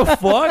at what the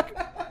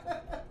fuck.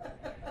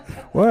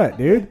 What,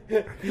 dude?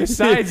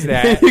 Besides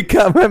that, You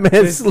caught my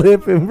man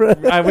slipping, bro.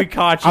 we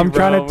caught you. I'm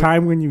trying bro. to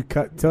time when you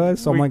cut to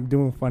us, so I'm We- like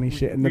doing funny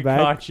shit in the we back,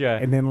 caught ya.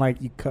 and then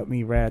like you cut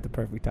me right at the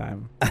perfect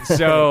time.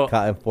 So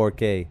Caught in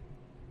 4K.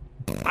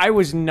 I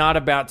was not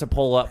about to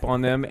pull up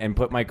on them and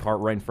put my cart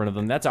right in front of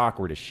them. That's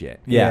awkward as shit.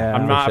 Yeah,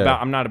 I'm for not sure.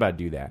 about. I'm not about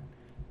to do that.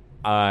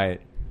 I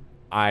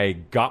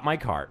got my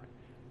cart.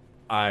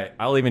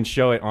 I'll even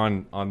show it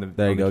on the.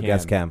 There you on the go,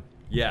 guest cam.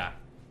 Yeah.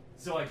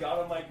 So I got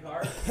on my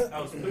cart.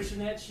 I was pushing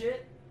that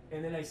shit,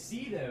 and then I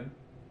see them.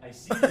 I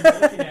see them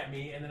looking at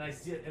me, and then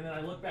I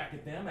look back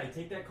at them. I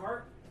take that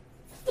cart.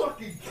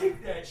 Fucking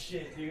kick that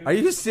shit, dude. Are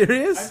you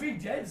serious? I'm being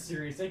dead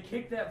serious. I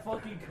kicked that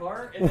fucking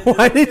cart. And then they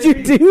Why looked did at you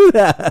me. do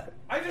that?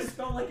 I just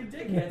felt like a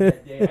dickhead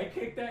that day. I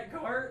kicked that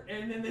cart,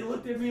 and then they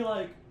looked at me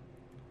like,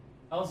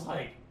 I was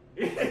like,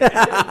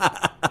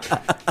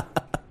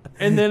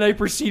 and then I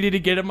proceeded to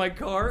get in my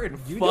car and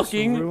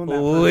fucking ruined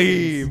that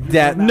leave.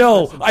 That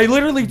No, I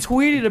literally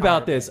tweeted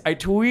about this. I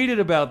tweeted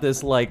about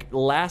this like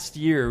last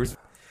year.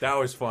 That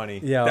was funny.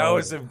 Yo. that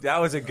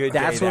was a good.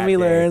 That's day when that we day.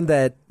 learned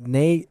that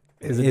Nate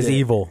is a dick.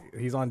 evil.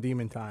 He's on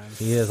demon time.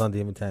 He is on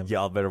demon time.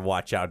 Y'all better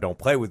watch out. Don't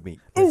play with me.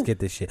 Let's get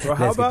this shit. Well,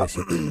 how Let's get about this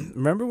shit.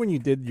 remember when you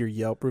did your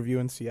Yelp review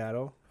in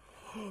Seattle?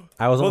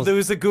 I was Well, almost, there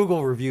was a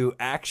Google review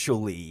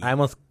actually. I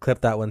almost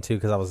clipped that one too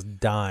because I was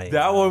dying.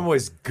 That one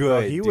was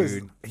good, he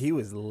dude.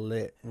 was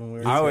lit when we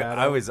were in I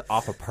Seattle. was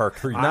off a perk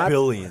 3 Not-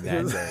 billion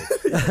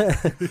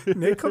that day.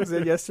 Nick comes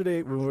in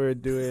yesterday when we were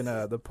doing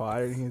the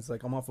pod, and he's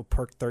like, "I'm off a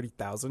perk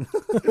 30,000."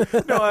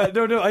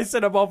 No. I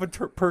said I'm off a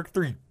perk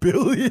 3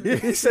 billion.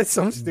 He said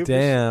some stupid.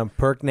 Damn,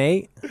 Perk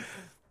Nate.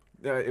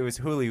 It was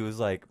Hooli who was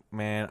like,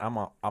 "Man, I'm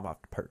off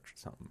the perk or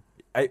something."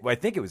 I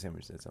think it was him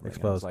who said something. I was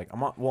Exposed. like,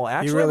 "I'm off." Well,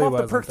 actually, really I'm off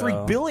the wasn't, perk 3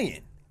 though.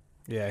 billion.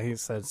 Yeah, he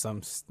said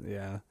some.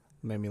 Yeah,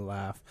 made me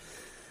laugh.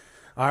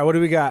 All right, what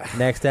do we got?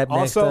 Next up.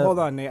 Also, hold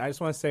on, Nate. I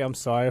just want to say I'm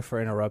sorry for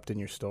interrupting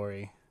your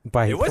story.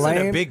 By It wasn't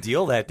Playing- a big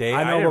deal that day.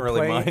 I, know, didn't but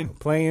really mind.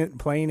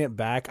 playing it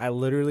back. I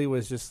literally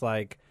was just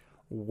like,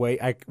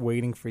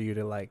 waiting for you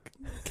to like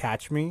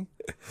catch me,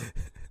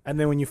 and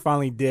then when you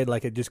finally did,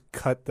 like it just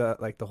cut the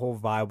whole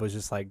vibe was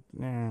just like,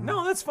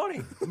 No, that's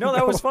funny. No,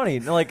 that was funny.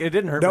 No, like it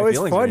didn't hurt No, my it's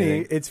feelings. or funny.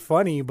 anything. It's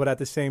funny, but at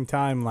the same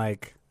time,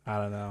 like I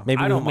don't know.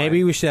 maybe I don't maybe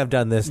mind. we should have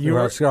done this. You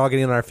We're were- all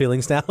getting in our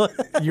feelings now.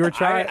 You were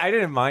trying. I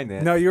didn't mind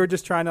that. No, you were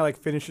just trying to like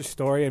finish your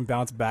story and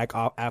bounce back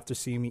after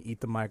seeing me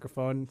eat the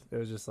microphone. It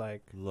was just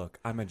like, Look,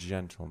 I'm a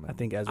gentleman. I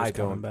think Ezra's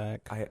coming don't.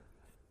 back. I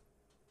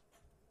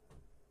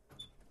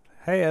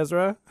Hey,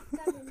 Ezra,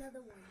 Got another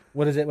one.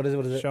 What is it? What is it?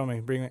 What is it? show me.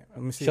 Bring it.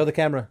 Let me see. Show the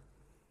camera.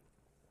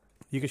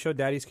 You can show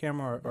Daddy's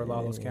camera or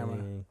Lalo's camera.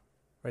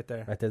 Right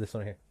there. Right there. This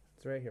one here.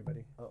 It's right here,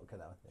 buddy. Oh, okay,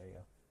 that one. There you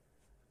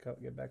go.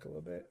 Get back a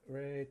little bit.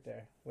 Right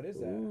there. What is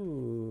that?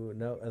 Ooh,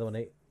 no, other one,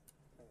 Nate.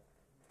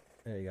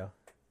 There you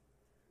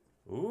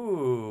go.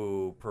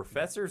 Ooh,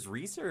 professor's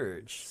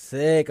research.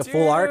 Sick, a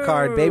full art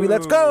card, baby.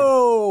 Let's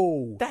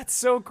go. That's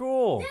so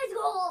cool. Let's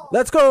go.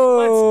 Let's go.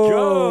 Let's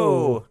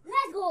go.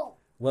 Let's go.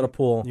 What a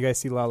pool. You guys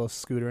see Lalo's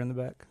scooter in the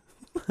back?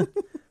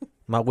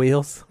 My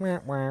wheels.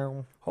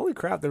 Holy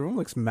crap! The room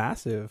looks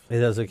massive. It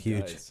does look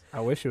huge. I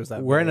wish it was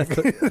that. We're in a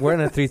big. we're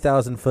in a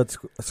 3,000 foot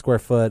square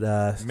foot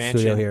Mansion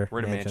studio here. We're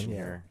in a mansion yeah.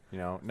 here. You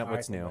know, no, All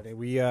what's right, new? buddy.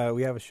 We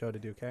have a show to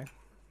do. Okay.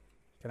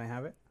 Can I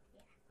have it?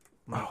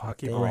 I'll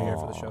keep it right here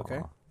for the show.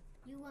 Okay.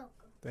 You're welcome.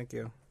 Thank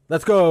you.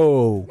 Let's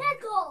go.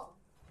 Let's go.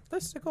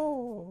 Let's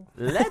go.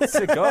 Let's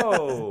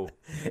go.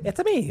 It's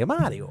a me,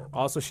 Mario.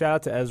 Also, shout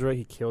out to Ezra.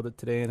 He killed it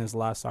today in his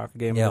last soccer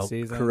game of the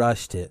season.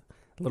 Crushed it.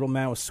 Little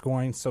man was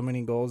scoring so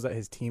many goals that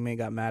his teammate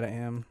got mad at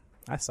him.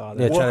 I saw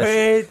Yeah, that.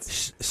 trying to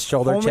What?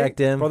 shoulder Homie- checked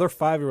him. Brother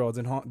 5-year-olds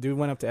and dude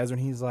went up to Ezra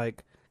and he's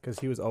like, because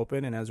he was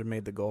open and Ezra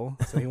made the goal,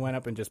 so he went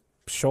up and just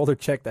shoulder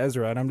checked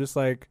Ezra, and I'm just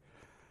like,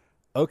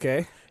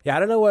 okay. Yeah, I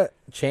don't know what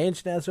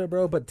changed in Ezra,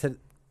 bro, but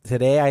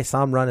today I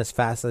saw him run as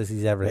fast as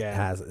he's ever Yeah.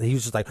 has. He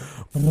was just like,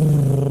 He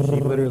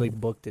literally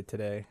booked it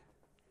today.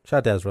 shout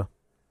out to Ezra.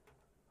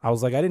 I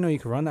was like, I didn't know you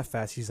could run that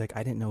fast. He's like,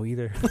 I didn't know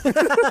either.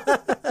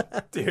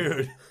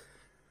 Dude.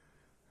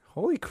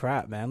 Holy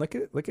crap, man! Look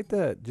at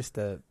the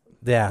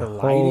Yeah, The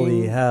holy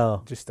lighting.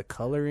 hell. just the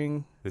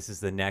coloring. This is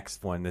the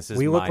next one. This is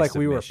We look my like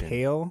we were submission.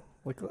 pale.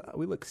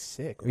 We look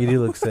sick. You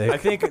do look I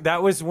sick. think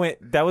that was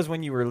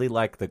when you really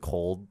like the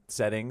cold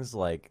settings,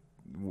 like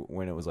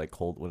when it was like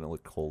cold, when it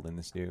looked cold in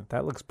the stew.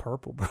 That looks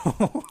purple,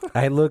 bro.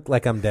 I look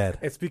like I'm dead.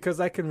 It's because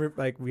I can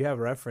we have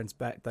reference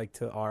back like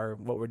to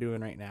what we're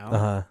doing right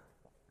now.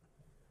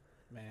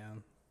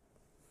 Man,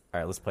 All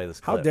right, let's play this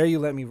how clip. dare you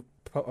let me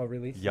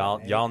release that,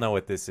 Y'all know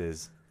what this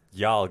is.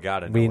 Y'all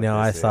gotta know. We what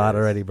know, this I saw it is.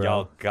 already, bro.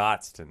 Y'all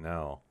gots to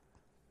know.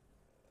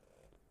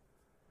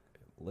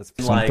 Let's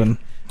Something.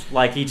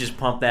 Like he just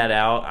pumped that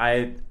out.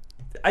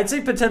 I'd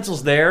say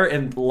potential's there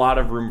and a lot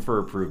of room for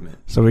improvement.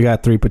 So we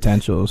got 3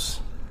 potentials.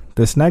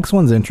 This next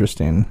one's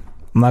interesting.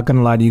 I'm not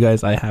gonna lie to you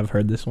guys. I have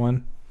heard this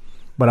one,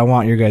 but I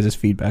want your guys'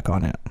 feedback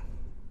on it.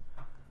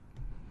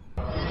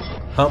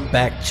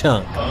 Humpback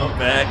chunk.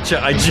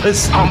 I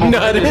just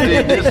nutted.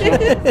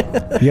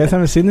 You guys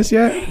haven't seen this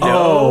yet?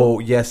 Oh,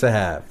 yes, I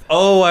have.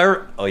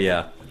 Oh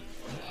yeah.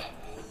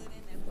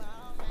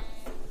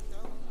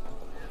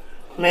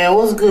 Man,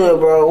 what's good,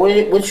 bro?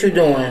 What you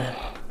doing?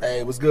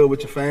 Hey, what's good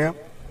with your fam?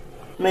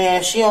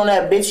 Man, she on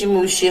that bitchy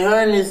move shit.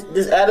 Her and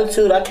this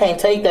attitude, I can't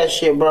take that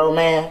shit, bro,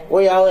 man.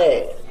 Where y'all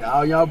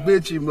at? Y'all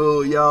bitchy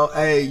mood, y'all.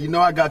 Hey, you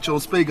know I got you on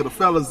speaker. The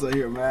fellas are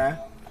here, man.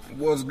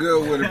 What's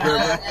good with it, baby?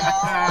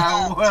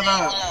 What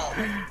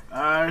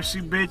up? She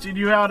bitching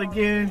you out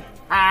again?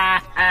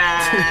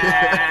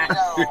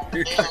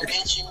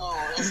 Bitchy move.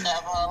 Let's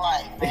have her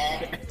life,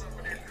 man.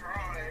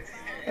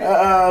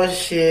 Oh,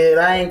 shit.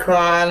 I ain't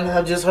crying.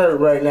 I just hurt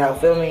right now.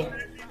 Feel me?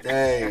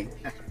 Hey,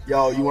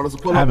 yo, you want us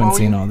to pull I up haven't on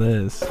seen you? all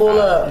this. Pull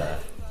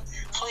up.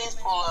 Please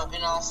pull up, you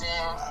know what I'm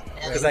saying?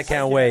 Because I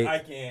can't wait.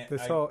 can't.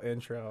 This whole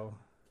intro.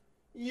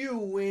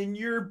 You in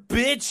your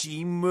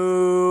bitchy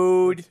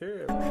mood.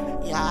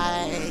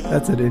 Yikes.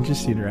 That's an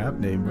interesting rap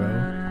name, bro.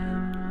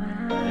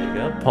 There you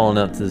go. Pulling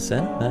up to the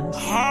set. Nice.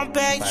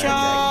 Humpback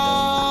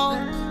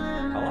chunk. I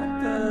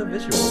like the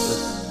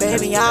visuals.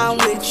 Baby, I'm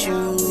with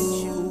you.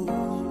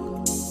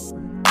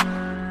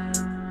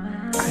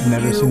 I've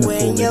never seen the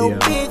full video.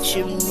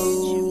 Bitchy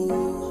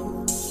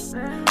move.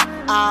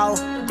 Oh,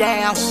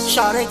 damn.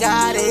 Shawty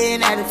got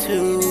an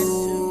attitude.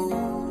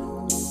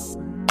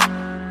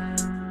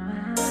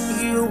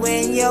 You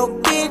and your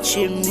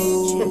bitchy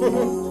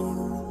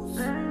move.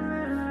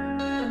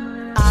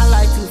 I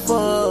like to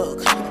fuck.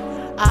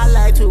 I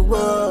like to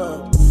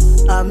rub.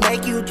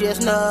 Make you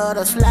just nut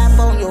or slap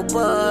on your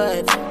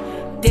butt.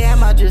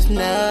 Damn, I just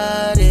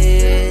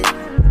nutted.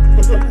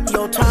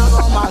 Your tongue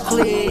on my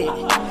clit.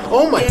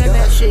 Oh my Yeah, God.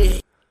 that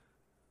shit.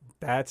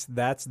 That's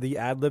the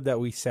ad lib that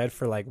we said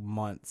for like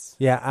months.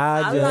 Yeah,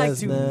 I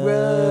just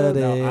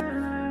nutted.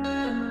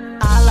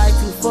 I like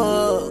to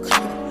fuck.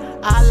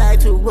 I like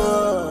to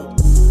rub.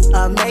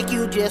 Make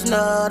you just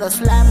nut or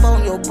slap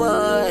on your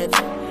butt.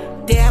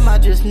 Damn, I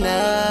just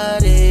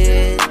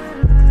nutted.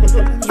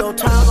 Your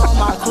tongue on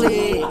my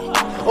clit.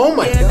 Oh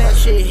my Yeah, God. that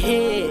shit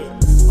hit.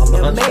 On the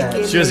And hunchback.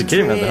 make it She wasn't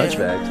kidding about the look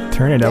hunchback.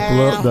 Turn it up a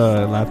little,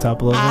 the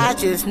laptop a little I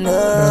bit. just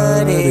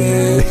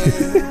nutted.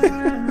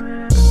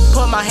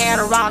 Put my hand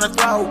around her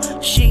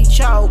throat. She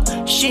choke.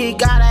 She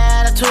got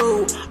an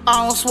attitude.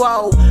 On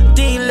swole.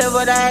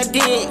 Deliver that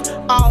dick.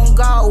 On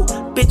go.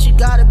 Bitch, you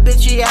got a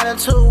bitchy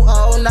attitude.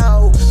 Oh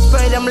no.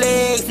 Spray them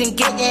legs and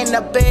get in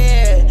the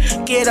bed.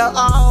 Get her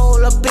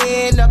all up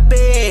in the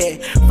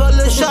bed. Full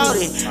of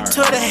shorty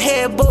to the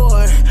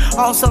headboard.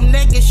 On some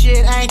nigga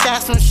shit. Ain't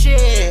that some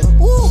shit?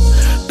 Woo.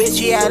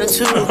 Bitchy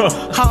attitude.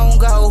 Home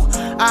go.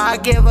 I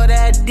give her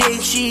that dick.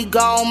 She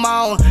gone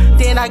moan.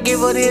 Then I give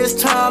her this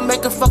tongue.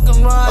 Make her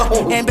fucking run.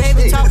 And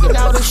baby talking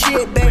all the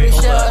shit. Baby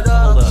shut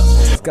up.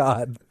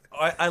 God.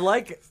 I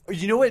like.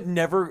 You know what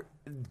never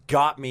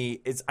got me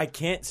is I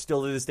can't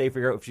still to this day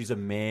figure out if she's a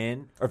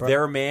man or if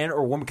they're a man or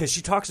a woman because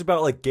she talks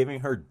about like giving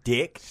her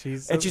dick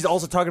and she's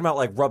also talking about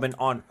like rubbing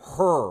on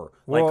her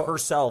like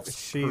herself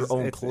her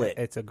own clit.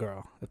 It's a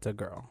girl. It's a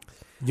girl.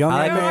 Young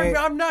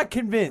I'm not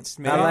convinced,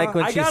 man. I like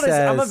when she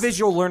says, I'm a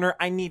visual learner.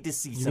 I need to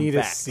see some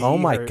facts. Oh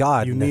my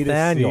God, You need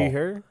Nathaniel. to see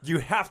her. You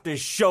have to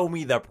show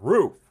me the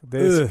proof.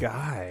 This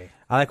guy.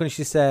 I like when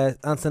she says,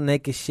 on some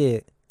naked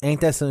shit. Ain't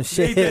that some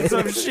shit? Ain't that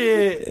some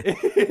shit?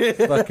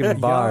 Fucking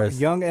bars.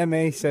 Young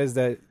MA says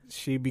that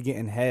she be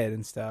getting head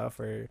and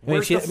stuff. Or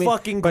Where's the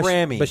fucking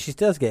Grammy? But she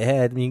does get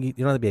head. I mean, you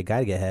don't have to be a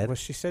guy to get head. well,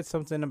 she said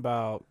something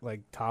about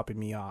like topping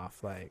me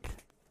off, like.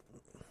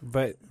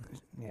 But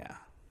yeah,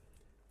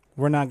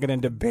 we're not gonna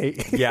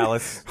debate. Yeah,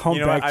 let's. You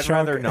know what? Humpback I'd chunk.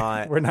 rather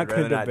not. We're not I'd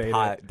rather gonna debate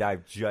not it.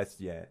 dive just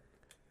yet.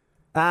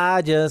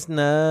 I just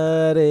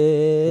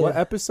nutted. What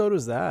episode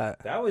was that?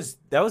 That was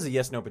a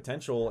yes no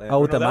potential. And,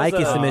 Oh, with no, the that was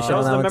Mikey a- submission That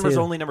was on that the one, members too.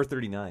 only number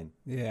 39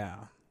 Yeah,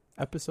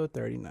 episode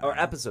 39 or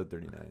episode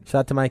 39. Shout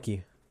out to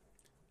Mikey.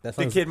 That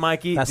The Kid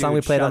Mikey. That song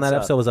dude, we played on shuts that up.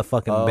 episode was a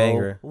fucking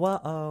banger.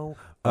 Whoa,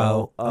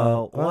 oh.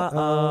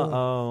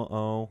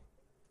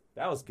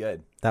 That was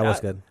good. That was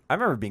good. I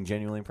remember being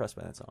genuinely impressed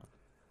by that song.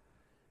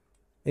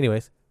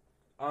 Anyways,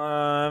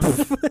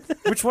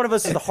 Which one of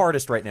us is the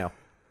hardest right now?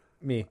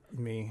 me.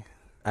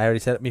 I already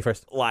said it. Me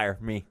first. Liar,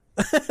 me.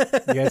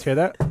 You guys hear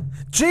that?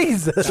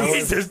 Jesus.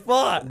 Jesus,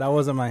 fuck. That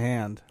wasn't my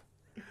hand.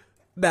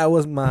 That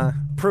was my.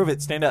 Prove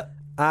it. Stand up.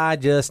 I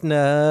just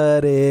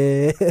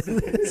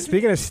nutted.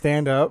 Speaking of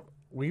stand up,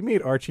 We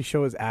made Archie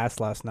show his ass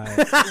last night.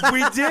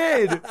 We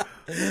did.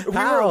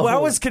 I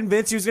was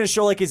convinced he was going to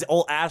show like his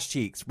old ass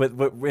cheeks, but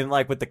in,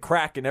 like with the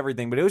crack and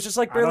everything. But it was just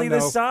like barely the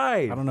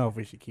side. I don't know if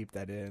we should keep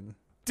that in.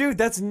 Dude,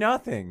 that's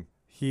nothing.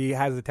 He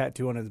has a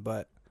tattoo on his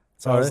butt.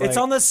 So it's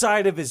on the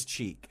side of his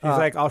cheek. He's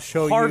like, I'll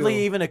show you.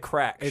 Hardly even a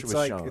crack. It's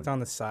like it's on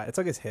the side. It's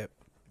like his hip.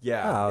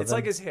 Yeah, it's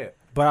like his hip.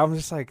 But I'm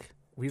just like,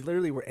 we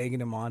literally were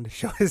egging him on to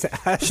show his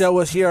ass. Show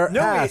us your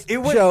ass.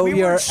 Show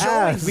your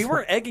ass. We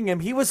weren't egging him.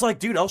 He was like,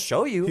 dude, I'll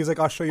show you. He's like,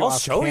 I'll show you. I'll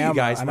show camera. you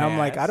guys. And I'm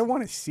like, I don't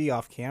want to see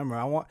off camera.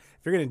 I want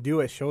if you're gonna do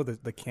it, show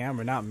the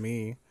camera, not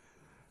me.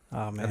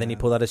 Oh man. And then he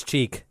pulled out his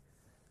cheek.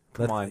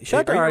 Come on.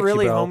 Shout Are you Archie,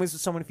 really bro. homies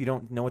with someone if you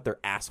don't know what their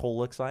asshole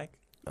looks like?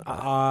 I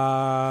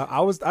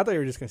thought you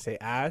were just gonna say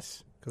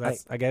ass because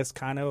that's I guess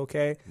kind of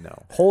okay.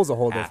 No, hole's a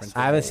whole different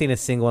thing. I haven't seen a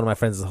single one of my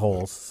friends'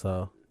 holes,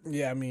 so.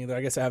 Yeah, me either.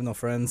 I guess I have no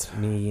friends.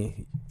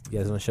 Me, you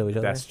guys want to show each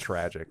other? That's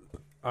tragic.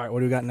 All right, what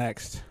do we got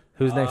next?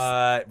 Who's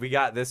next? We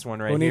got this one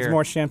right Who here. needs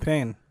more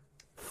champagne?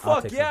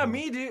 Fuck yeah,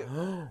 me, dude.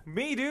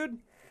 Me, dude.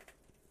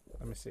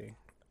 Let me see.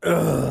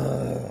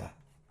 How?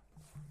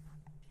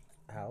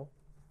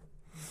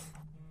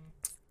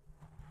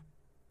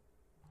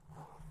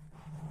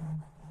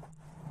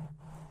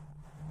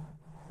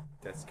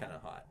 That's kind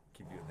of hot.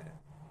 Keep doing that.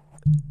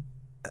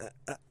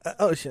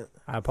 Oh shit!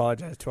 I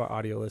apologize to our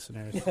audio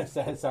listeners.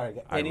 Sorry.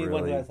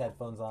 Anyone who has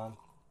headphones on.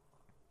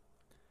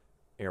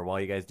 Here, while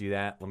you guys do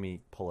that, let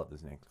me pull up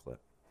this next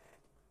clip.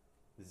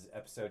 This is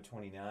episode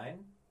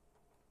 29.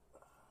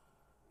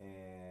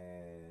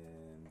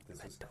 And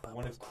this is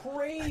one of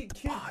Kid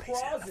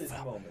Croz's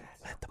moments.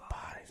 Let the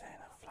bodies hit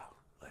the floor.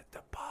 Let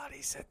the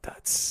bodies hit the.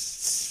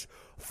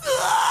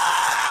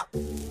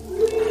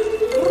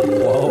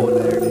 Whoa,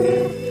 there it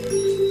is.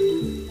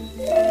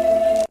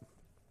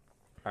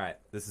 All right,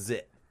 this is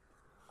it.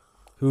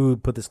 Who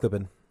put this clip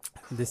in?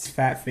 This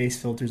fat face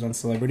filters on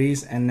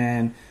celebrities, and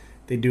then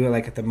they do it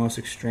like at the most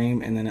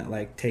extreme, and then it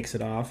like takes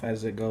it off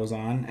as it goes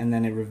on, and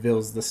then it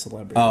reveals the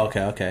celebrity. Oh,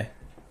 okay.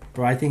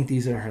 Bro, I think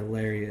these are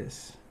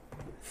hilarious.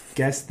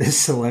 Guess this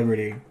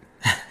celebrity.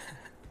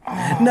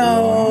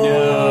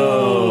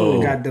 No.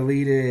 It got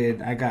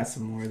deleted. I got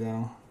some more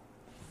though.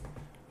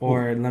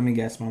 Or let me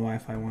guess, my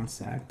Wi-Fi wants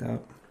to act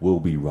up. We'll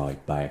be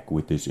right back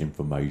with this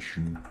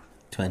information.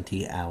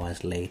 20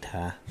 hours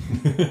later.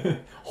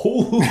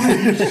 Holy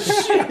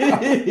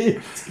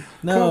shit!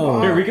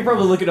 No. Here, we could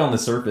probably look it on the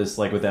surface,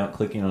 like without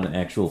clicking on an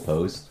actual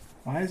post.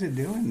 Why is it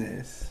doing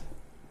this?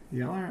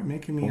 Y'all are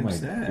making me Oh my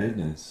upset.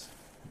 goodness.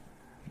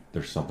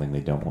 There's something they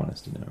don't want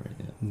us to know right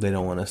now. They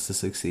don't want us to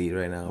succeed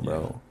right now,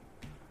 bro.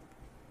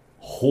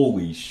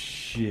 Holy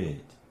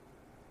shit.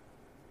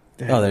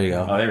 Oh, there you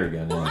go. Oh, there we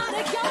go.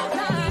 Nice.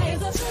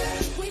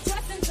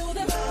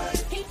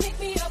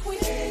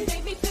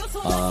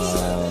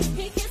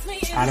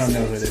 I don't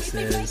know who this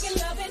is.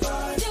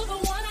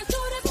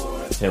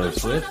 Taylor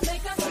Swift?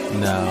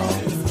 No.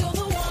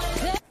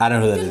 I don't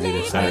know who that is either.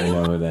 I Sorry. don't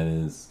know who that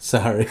is.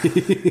 Sorry.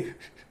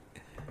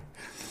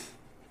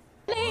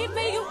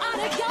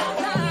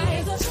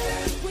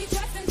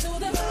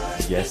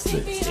 Yes, the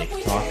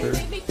TikToker.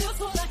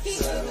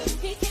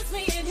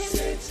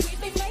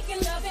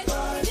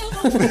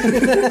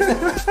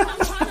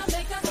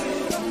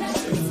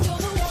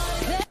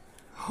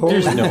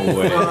 There's no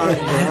way.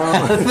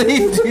 They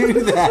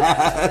do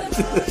that.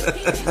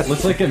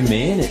 Looks like a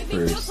man at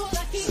first.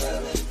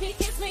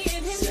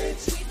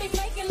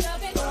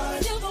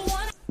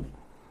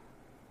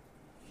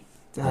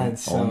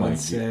 That's so oh my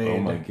insane. Oh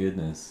my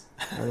goodness.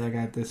 I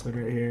got this one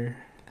right here.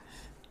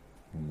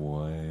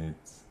 What?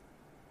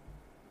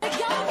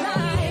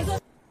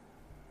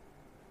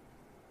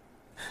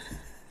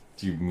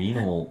 Dude, mean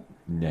old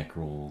neck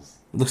rolls.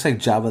 Looks like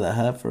Jabba the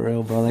Hutt for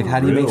real, bro. Like, how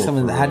do you make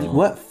something?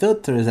 What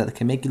filter is that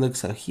can make you look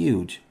so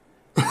huge?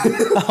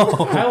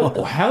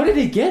 How did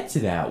it get to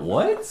that?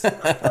 What?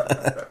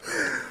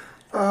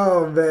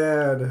 Oh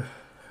man.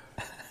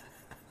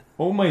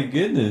 Oh my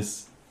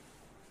goodness.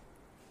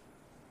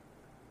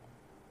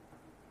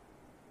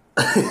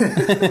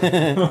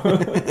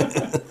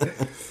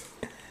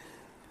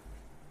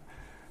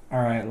 All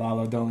right,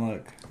 Lalo, don't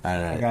look.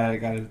 All right. I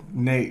got it.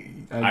 Nate.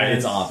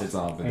 It's off. It's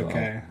off. It's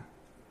Okay.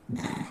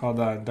 Hold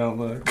on. Don't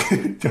look.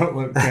 Don't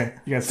look. Okay.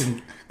 You guys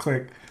can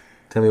click.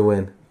 Tell me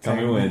when. Tell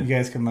me when. You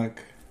guys can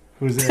look.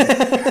 Who's it?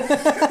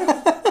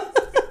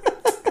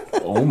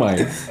 Oh my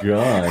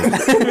god.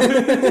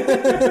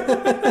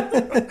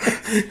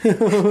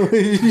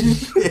 Holy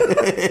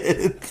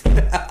shit.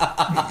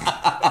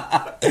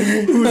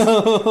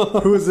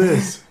 Who's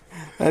this?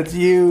 That's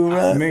you,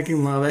 bro.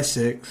 Making love at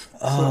 6.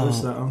 Oh.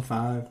 So I'm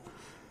 5,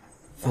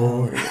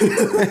 4,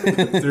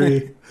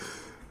 3.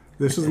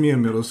 This was me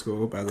in middle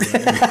school, by the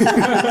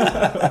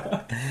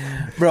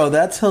way. Bro,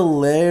 that's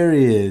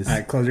hilarious. All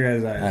right, close your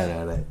guys' eyes.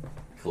 All right.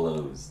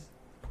 Closed.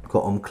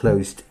 Got them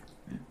closed.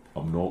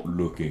 I'm not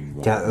looking.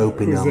 Right Can't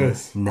open Who's them.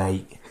 this?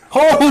 Night.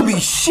 Holy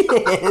shit!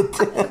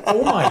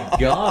 Oh my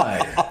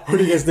god. Who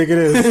do you guys think it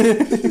is?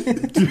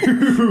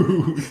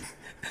 Dude.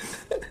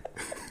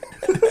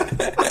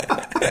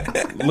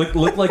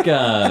 Look like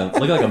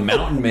a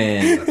mountain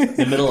man in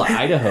the middle of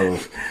Idaho.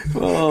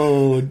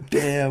 Oh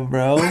damn,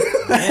 bro!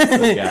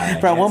 Handsome guy.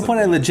 Bro, at one point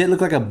I legit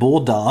looked like a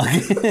bulldog.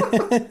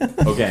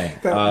 Okay.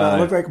 That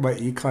looked like my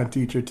econ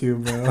teacher too,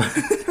 bro.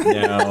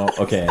 No.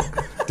 Okay.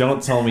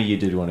 Don't tell me you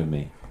did one of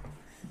me.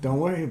 Don't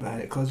worry about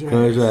it. Close your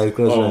Close your eyes.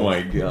 Close your Oh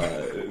eyes. my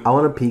god. I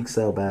want to peek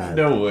so bad.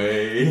 No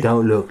way.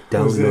 Don't look.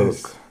 Don't Who's look.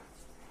 this?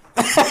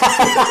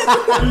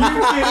 Are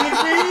you kidding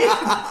me?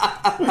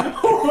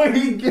 Oh my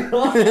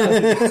god.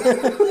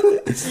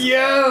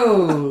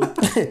 Yo.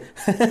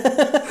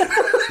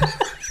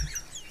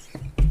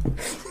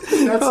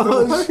 That's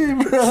the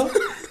shit, bro.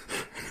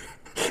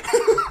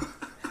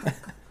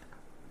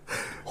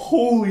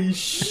 Holy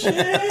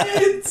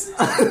shit.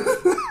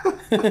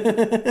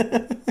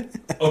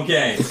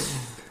 Okay.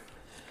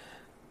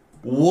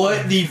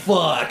 What the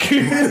fuck?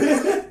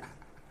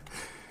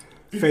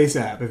 Face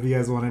app. If you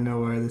guys want to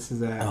know where this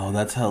is at. Oh,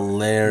 that's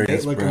hilarious,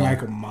 Nate's looking bro.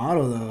 like a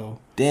model though.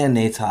 Damn,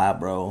 Nate's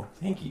hot, bro.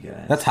 Thank you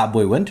guys. That's hot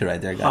boy winter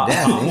right there.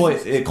 Goddamn. hot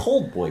Nate. boy,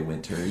 cold boy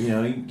winter. You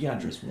know, you gotta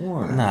dress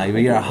warm. Nah,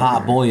 you're a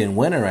hot boy in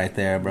winter right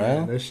there, bro.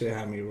 Yeah, this shit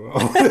had me roll.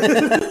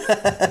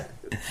 That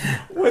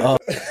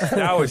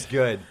was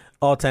good.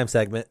 All-time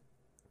segment.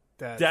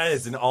 That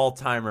is an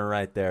all-timer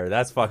right there.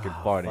 That's fucking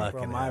funny.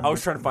 fucking I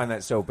was trying to find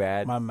that so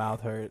bad. My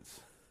mouth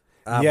hurts.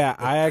 I'm yeah, I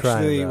crying,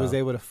 actually bro. was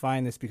able to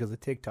find this because of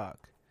TikTok.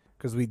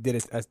 Because we did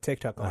it as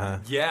TikTok.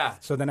 Yeah.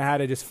 So then I had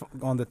to just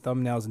go on the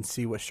thumbnails and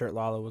see what shirt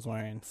Lala was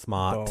wearing.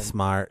 Smart. Boom.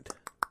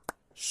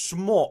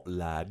 Smart,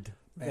 lad.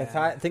 That's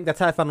how, I think that's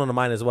how I found one of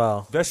mine as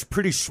well. That's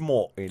pretty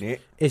smart, ain't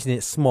it? Isn't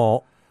it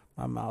small?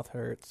 My mouth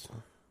hurts.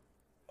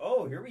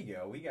 Oh, here we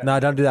go. We got. No,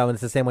 don't do that one.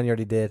 It's the same one you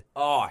already did.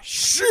 Oh,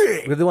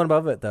 shit. We're the one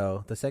above it,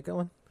 though. The second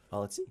one? Oh,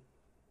 let's see.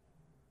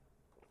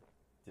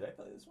 Did I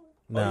play this one?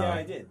 No. Oh, yeah,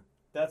 I did.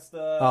 That's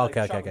the Oh,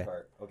 okay, shopping okay.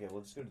 cart. Okay,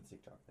 we'll just go to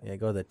TikTok. Yeah,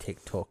 go to the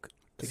TikTok.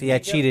 See, I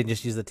cheated and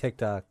just used the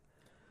TikTok.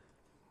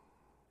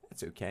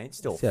 That's okay. It's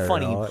still It's all a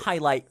funny right.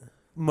 highlight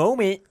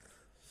moment.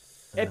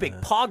 Epic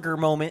pogger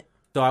moment.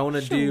 So I want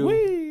to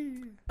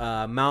do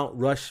Mount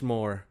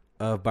Rushmore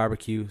of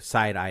barbecue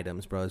side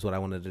items, bro, is what I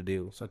wanted to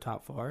do. So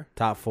top 4.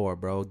 Top 4,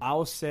 bro.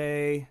 I'll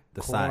say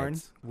The corn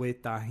sides.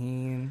 with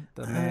tahini,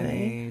 the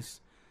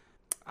mayonnaise.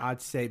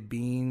 I'd say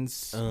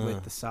beans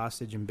with the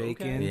sausage and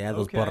bacon. Yeah,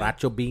 those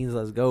borracho beans.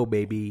 Let's go,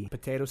 baby.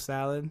 Potato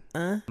salad.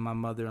 My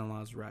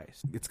mother-in-law's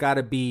rice. It's got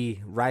to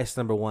be rice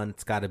number 1.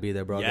 It's got to be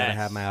there, bro. Yes. Gotta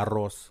have my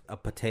arroz, a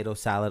potato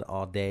salad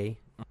all day.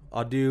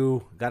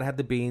 Gotta have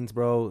the beans,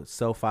 bro.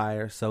 So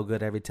fire, so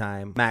good every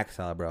time. Mac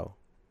salad, bro.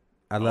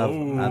 I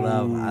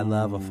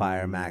love a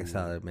fire Mac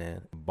salad,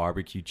 man.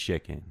 Barbecue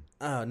chicken.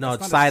 Oh no,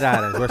 it's side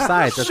items. We're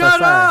sides. That's Shut our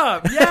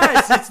side. up!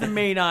 Yes, it's the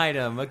main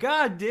item.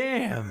 God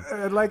damn.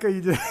 I like how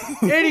you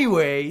just...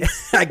 Anyways,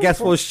 I guess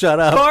we'll shut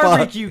up.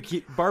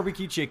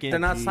 barbecue chicken. They're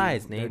not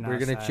sides, They're Nate. not We're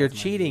gonna. sides, You're my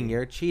cheating. dude.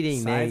 You're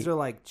cheating, Sides Nate. are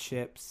like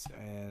chips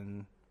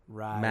and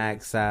rice.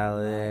 Mac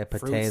salad, fruit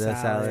potato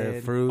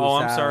salad, fruit. Oh,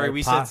 I'm salad, sorry.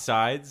 We said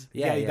sides.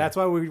 Yeah, that's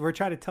why we're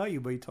trying to tell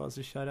you, but you told us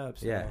to shut up.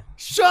 So. Yeah.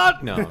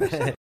 Shut no.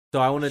 So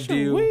I want to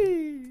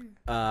do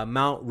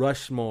Mount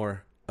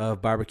Rushmore of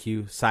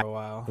barbecue side. For a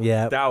while.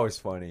 Yeah, That was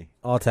funny.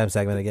 all-time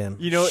segment again.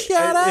 You know,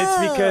 Shut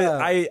it's because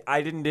up!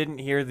 I didn't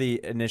hear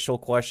the initial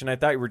question. I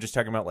thought you were just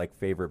talking about like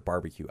favorite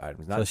barbecue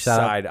items, not So shout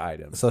out- side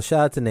items. So shout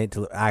out to Nate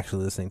to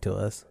actually listening to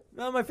us.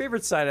 No, my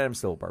favorite side item is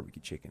still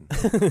barbecue chicken.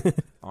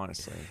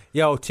 Honestly.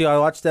 Yo, T, I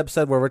watched the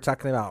episode where we're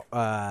talking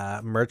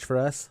about merch for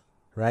us,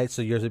 right?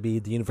 So yours would be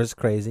The Universe is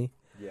Crazy.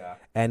 Yeah.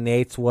 And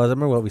Nate's was, I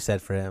remember what we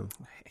said for him.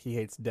 He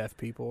hates deaf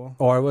people.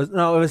 Or it was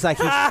like,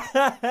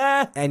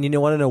 and you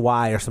want to know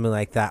why or something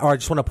like that. Or I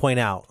just want to point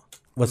out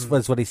was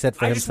what he said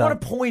for I just himself.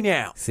 want to point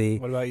out. See?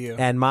 What about you?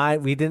 And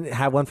we didn't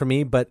have one for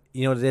me, but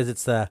you know what it is?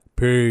 It's the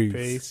peace.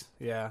 Peace.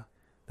 Yeah.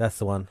 That's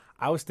the one.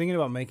 I was thinking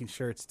about making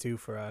shirts too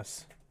for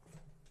us.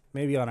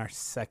 Maybe on our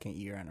 2nd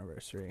year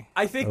anniversary.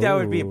 I think that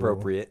would be Ooh.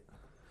 appropriate.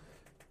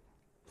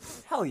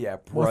 Hell yeah,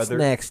 What's brother.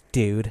 next,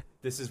 dude?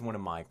 This is one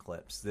of my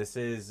clips. This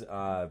is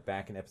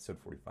back in episode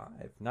 45.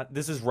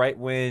 This is right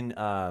when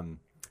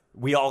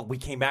we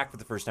came back for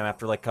the first time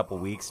after like a couple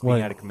weeks being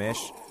When? out of commish.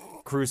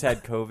 Cruz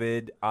had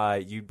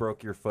COVID. You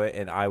broke your foot,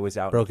 and I was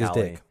out. Broke in his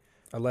Cali. dick.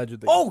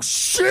 Allegedly. Oh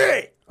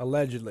shit!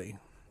 Allegedly.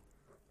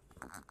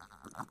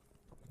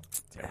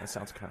 Damn, that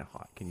sounds kind of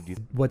hot. Can you do?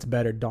 What's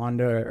better,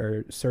 Donda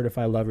or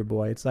Certified Lover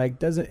Boy? It's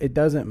like it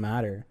doesn't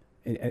matter.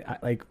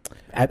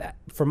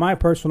 For my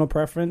personal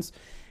preference,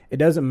 it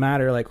doesn't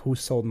matter like who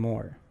sold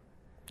more.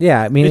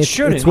 Yeah, I mean, It it's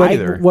shouldn't what,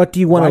 either. what do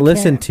you want to Why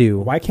listen can't- to?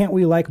 Why can't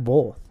we like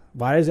both?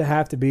 Why does it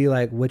have to be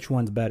like which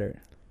one's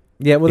better?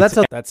 Yeah, well,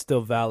 That's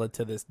still valid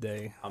to this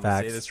day. I'm gonna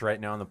say Facts. this right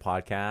now on the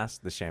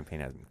podcast. The champagne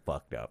has me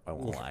fucked up. I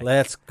won't lie.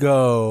 Let's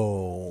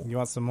go. You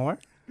want some more?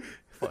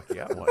 Fuck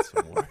yeah, I want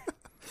some more.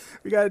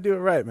 We got to do it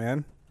right,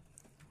 man.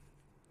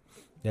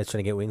 You guys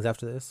trying to get wings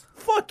after this?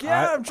 Fuck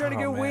yeah, I'm trying to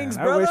get man. wings,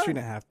 I brother. wish we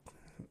didn't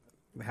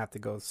have to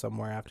go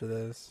somewhere after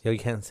this. Yo, you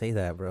can't say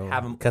that, bro.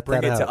 Have 'em Cut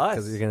bring that it to out us.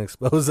 because you're gonna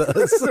expose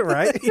us,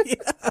 Right?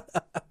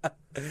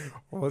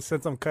 Well,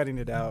 since I'm cutting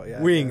it out,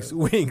 yeah. Wings.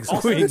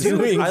 Also,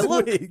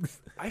 dude,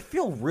 I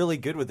feel really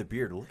good with the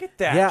beard. Look at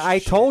that. Yeah, I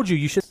shit. told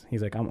you should.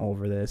 He's like, I'm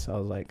over this. I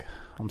was like,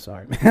 I'm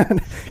sorry, man,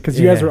 because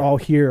you guys were all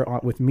here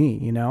with me,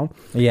 you know.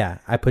 Yeah,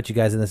 I put you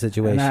guys in the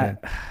situation.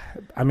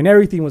 I mean,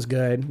 everything was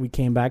good. We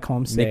came back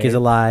home safe. Nick is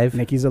alive.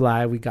 Nikki's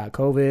alive. We got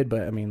COVID,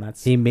 but I mean,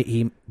 that's he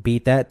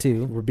beat that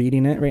too. We're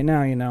beating it right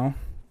now, you know.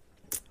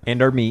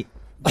 And our meat.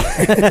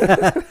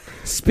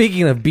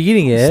 Speaking of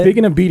beating it.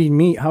 Speaking of beating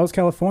meat, how's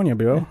California,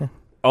 bro?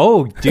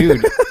 Oh,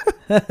 dude.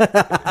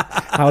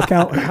 how's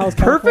California?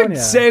 Perfect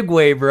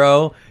segue,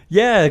 bro.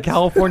 Yeah,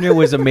 California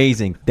was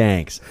amazing.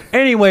 Thanks.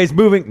 Anyways,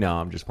 moving. No,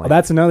 I'm just playing. Well,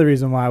 that's another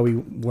reason why we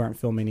weren't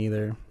filming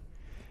either.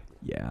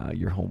 Yeah,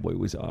 your homeboy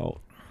was out.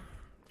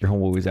 Your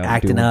homeboy was out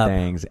acting doing up.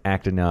 things,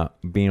 acting up,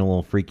 being a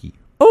little freaky.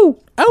 Oh,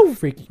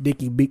 freaky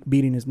Dicky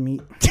beating his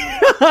meat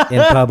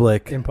in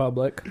public. In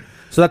public.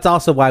 So that's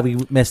also why we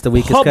missed the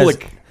week.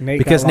 Public.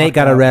 Because Nate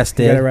got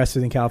arrested. He got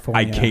arrested in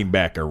California. I came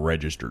back a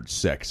registered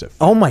sex offender.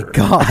 Oh my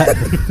god!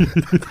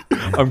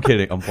 I'm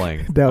kidding. I'm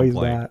playing. No, he's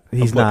not.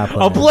 He's not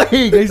playing. I'm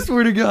playing. I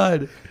swear to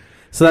God.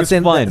 So that's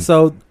fun.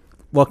 So,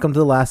 welcome to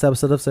the last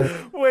episode of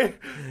Sir. Wait.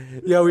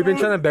 Yo, we've been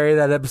trying to bury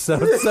that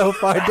episode so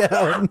far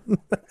down.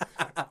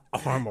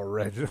 I'm a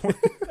registered.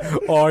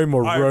 I'm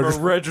a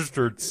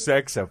registered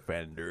sex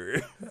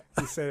offender.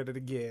 He said it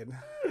again.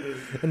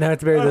 And now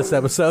it's bury this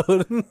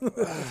episode.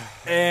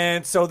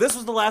 And so this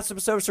was the last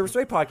episode of Service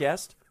Way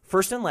Podcast.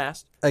 First and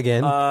last.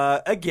 Again.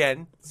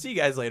 Again. See you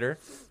guys later.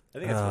 I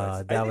think that's what I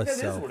said. that I think was that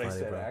is so what I funny,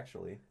 said, bro.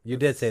 actually. You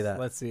did say that.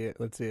 Let's see it.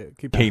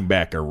 Came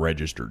back a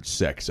registered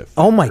sex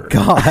offender. Oh my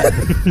god!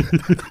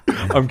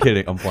 I'm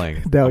kidding. I'm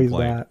playing. No, I'm he's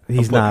playing. not.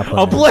 He's not playing.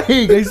 I'm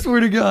playing. I swear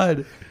to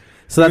God.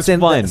 So that's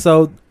fun.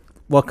 So,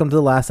 welcome to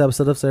the last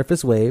episode of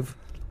Surface Wave.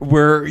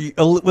 We're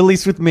at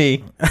least with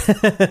me. You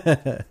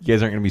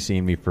guys aren't going to be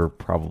seeing me for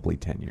probably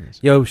 10 years.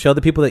 Yo, show the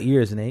people the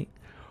ears, Nate.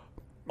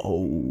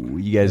 Oh,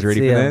 you guys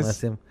ready for this? Let's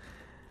see him.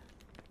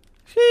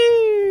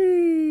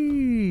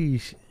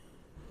 Sheesh.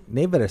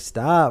 Nate better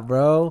stop,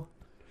 bro.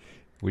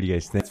 What do you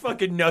guys think? It's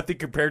fucking nothing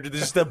compared to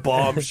just the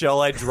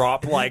bombshell I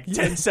dropped like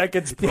 10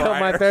 seconds prior. Yo,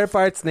 my favorite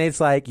part's Nate's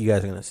like, you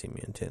guys are going to see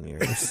me in 10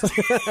 years.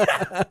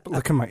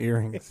 Look at my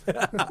earrings.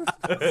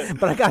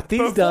 But I got these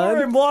Before done.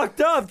 I'm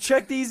locked up.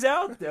 Check these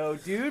out, though,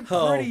 dude.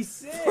 Pretty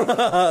sick.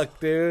 Fuck,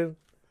 dude.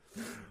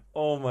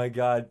 Oh, my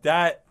God.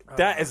 That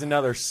is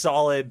another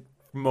solid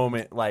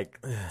moment, like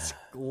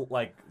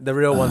the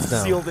real ones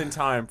know. Sealed in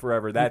time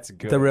forever. That's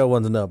good. The real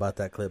ones know about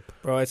that clip.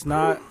 Bro, it's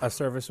not a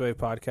Service Wave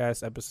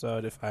podcast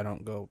episode if I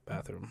don't go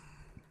bathroom.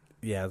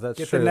 Yeah, that's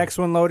Get true. the next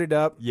one loaded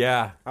up.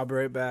 Yeah. I'll be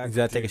right back. You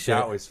gotta take a shit.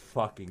 That was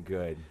fucking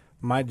good.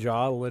 My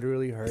jaw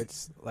literally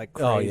hurts like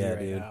crazy Oh, yeah, right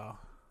dude. now.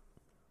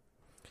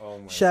 Oh,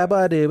 my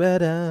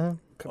Shabba-doo-ba-da.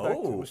 Come back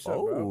to what's up,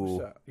 bro?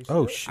 What's up? You see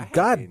Oh, that?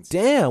 god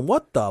damn.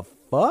 What the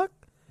fuck?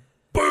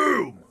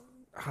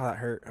 Oh, that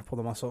hurt. I pulled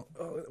a muscle.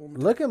 Oh,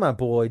 Look at my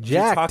boy, You're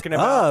Jack. talking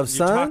about, Up,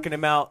 son. You're talking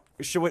about,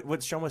 show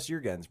us your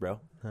guns,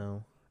 bro.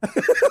 No.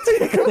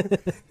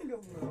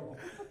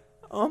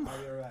 Um,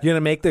 You're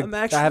gonna make the. I'm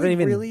actually I haven't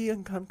even. really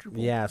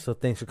uncomfortable. Yeah, so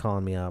thanks for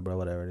calling me out, bro.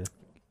 Whatever, dude.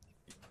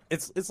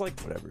 It's like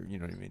whatever, you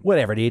know what I mean?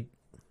 Whatever, dude.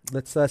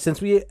 Let's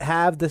since we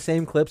have the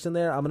same clips in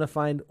there, I'm gonna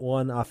find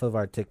one off of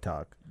our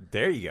TikTok.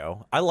 There you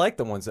go. I like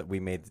the ones that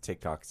we made the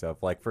TikToks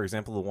of. Like, for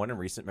example, the one in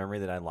recent memory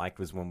that I liked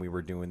was when we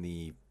were doing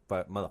the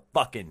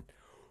motherfucking.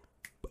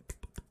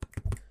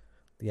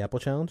 The Apple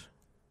Challenge.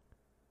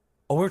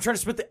 Oh, we were trying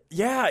to spit the.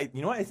 Yeah,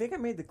 you know what? I think I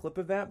made the clip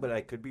of that, but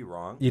I could be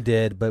wrong. You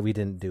did, but we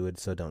didn't do it,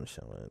 so don't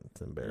show it.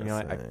 It's embarrassing. You know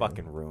what? I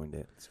fucking ruined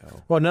it.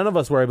 So. Well, none of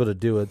us were able to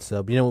do it,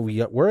 so but you know what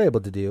we were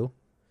able to do?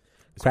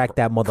 Crack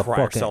that Crack motherfucking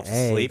ourselves to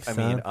egg, sleep. I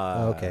mean,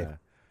 son. Okay.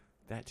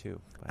 That too.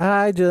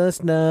 I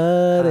just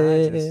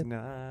nutted. I just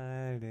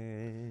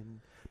nutted.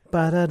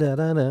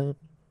 Ba-da-da-da-da.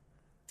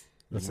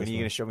 When are you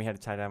going to show me how to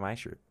tie-dye my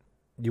shirt?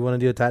 You want to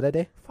do a tie-dye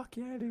day? Fuck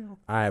yeah, I do.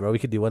 All right, bro. We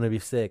could do one. It'd be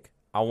sick.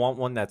 I want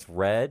one that's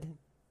red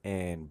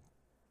and...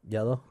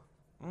 Yellow?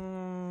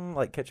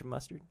 Like ketchup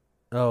mustard.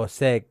 Oh,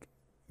 sick.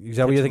 Is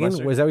that what you're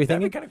thinking? Was that what you're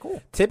That'd thinking? be kind of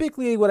cool.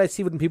 Typically, what I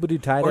see when people do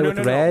tie-dye Or no, with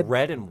no, red... no,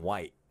 red and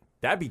white.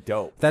 That'd be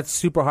dope. That's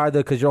super hard,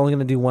 though, because you're only going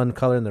to do one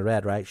color in the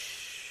red, right?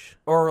 Shh.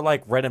 Or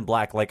like red and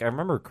black. Like I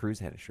remember Cruz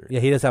had a shirt. Yeah,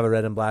 he does have a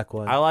red and black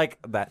one. I like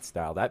that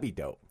style. That'd be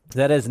dope.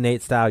 That is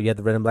Nate's style. You have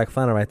the red and black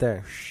flannel right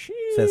there.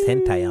 Says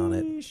hentai on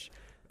it.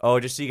 Oh,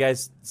 just so you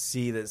guys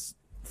see this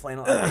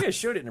flannel. I think I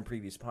showed it in a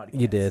previous podcast.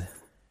 You did.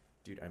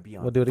 Dude, I'm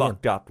beyond We'll do it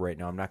fucked up right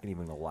now. I'm not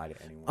even gonna lie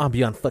to anyone. I'm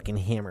beyond fucking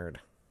hammered.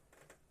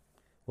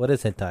 What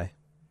is hentai?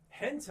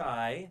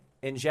 Hentai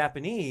in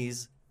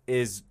Japanese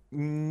is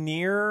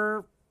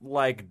near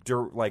like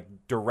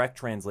direct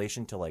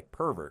translation to like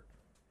pervert.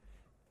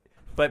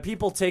 But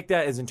people take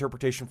that as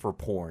interpretation for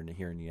porn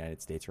here in the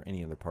United States or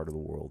any other part of the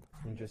world.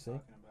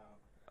 Interesting.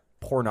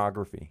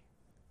 Pornography.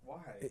 Why?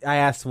 I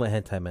asked him what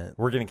hentai meant.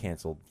 We're getting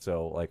canceled,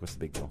 so like, what's the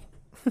big deal?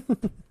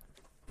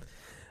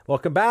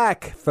 Welcome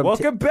back.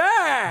 Welcome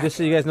back. Just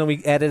so you guys know,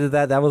 we edited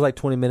that. That was like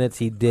 20 minutes.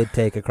 He did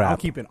take a crap. I'm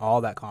keeping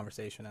all that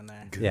conversation in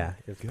there. Yeah,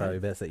 it's probably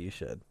best that you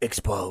should.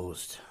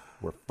 Exposed.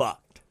 We're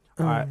fucked.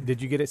 All right,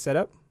 did you get it set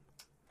up?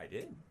 I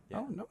did. Yeah.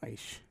 Oh,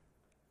 nice.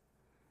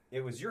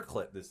 It was your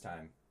clip this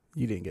time.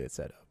 You didn't get it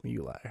set up.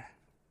 You liar.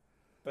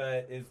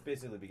 But it's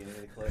basically the beginning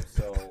of the clip,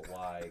 so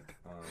like...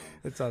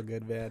 It's all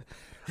good, man.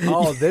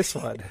 Oh, this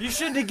one. You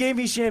shouldn't have gave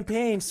me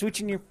champagne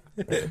switching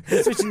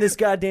this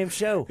goddamn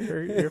show.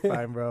 You're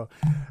fine, bro.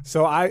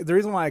 So the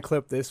reason why I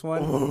clipped this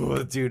one...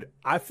 Oh, dude.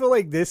 I feel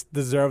like this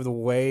deserved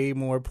way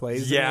more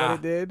plays than what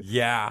it did.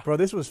 Yeah. Bro,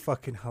 this was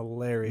fucking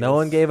hilarious. No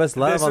one gave us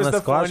love on the This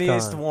was the SquatchCon.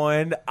 funniest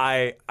one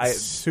I've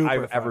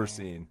Super ever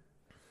funny. seen.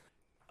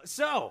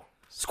 So...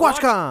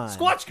 SquatchCon!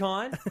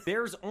 SquatchCon.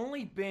 There's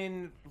only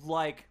been,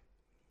 like...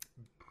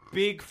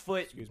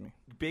 Bigfoot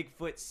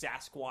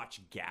Sasquatch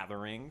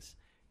gatherings,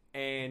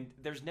 and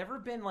there's never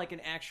been like an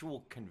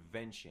actual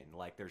convention.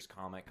 Like there's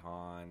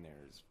Comic-Con,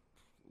 there's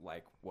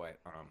like what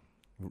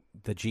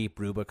the Jeep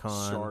Rubicon,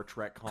 Star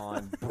Trek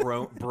Con,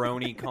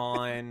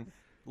 BronyCon,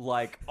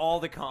 like all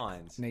the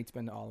cons. Nate's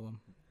been to all of them.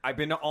 I've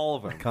been to all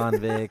of them.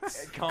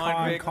 Convicts.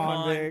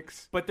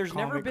 Convicts. But there's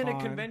never been a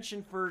Comic-Con.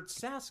 convention for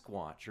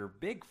Sasquatch or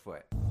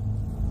Bigfoot.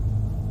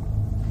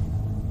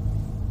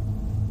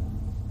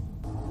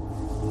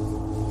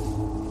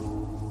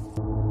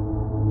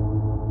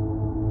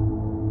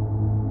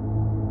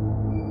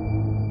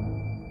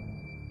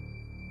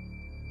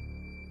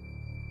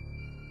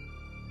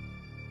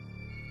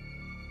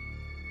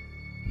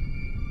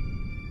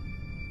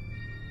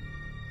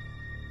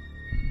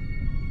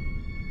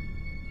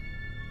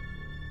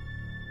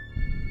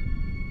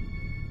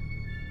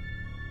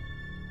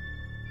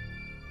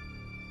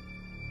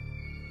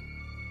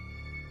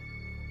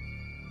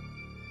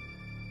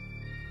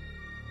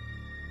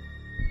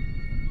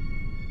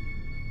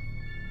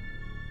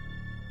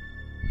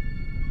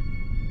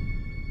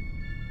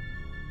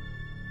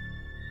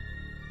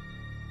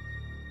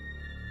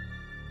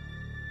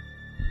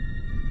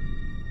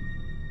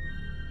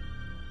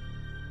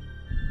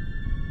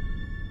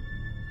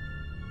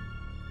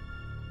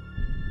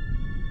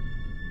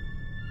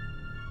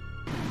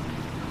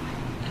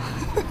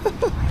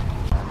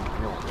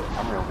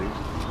 I'm real, dude.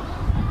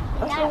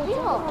 Yeah,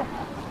 real.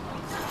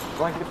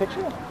 Want to get a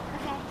picture?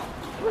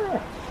 Okay.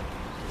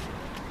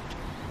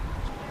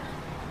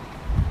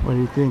 What do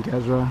you think,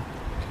 Ezra?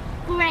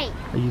 Great.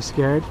 Are you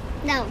scared?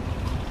 No.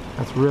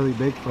 That's really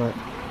Bigfoot.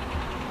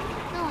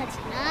 No, it's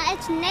not.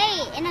 It's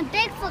Nate in a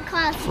Bigfoot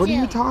costume. What are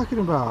you talking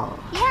about?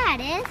 Yeah,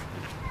 it is.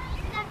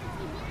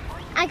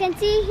 I can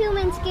see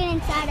human skin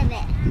inside of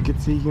it. You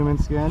could see human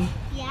skin?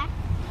 Yeah.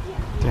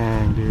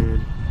 Dang,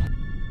 dude.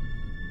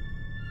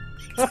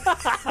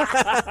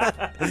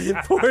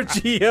 Poor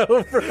Gio,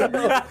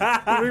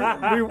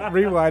 bro.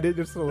 Rewind it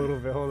just a little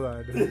bit. Hold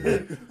on.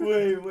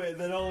 Wait,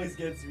 that always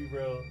gets me,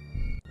 bro.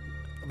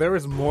 There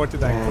was more to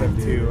that clip,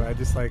 too. I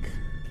just like...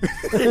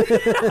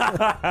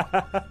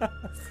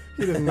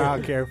 He does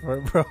not care for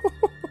it, bro.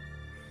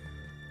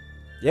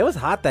 Yeah, it was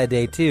hot that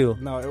day, too.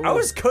 No, it was, I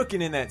was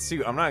cooking in that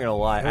suit. I'm not gonna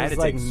lie. I had to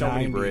like take so 90.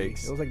 many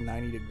breaks. It was like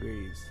 90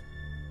 degrees.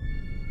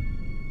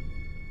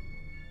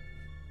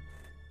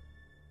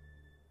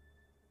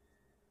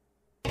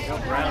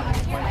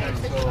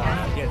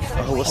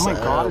 Oh, what's my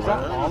God, is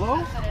that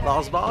Paulo?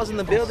 Lost Balls in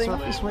the building.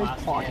 Surface Wave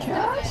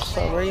Podcast.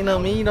 So, bro, you know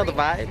me, you know the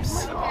vibes.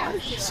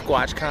 Is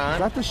SquatchCon.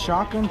 that the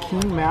Shotgun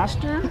King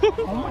Master?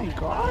 Oh my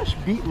gosh.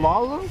 Beat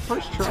Lalo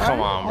first try?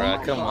 Come on, bro.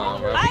 Come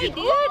on, bro. Hi, dude.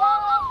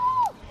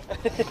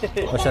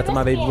 Oh, shout out to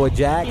my baby boy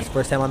Jax.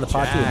 First time on the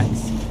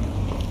podcast.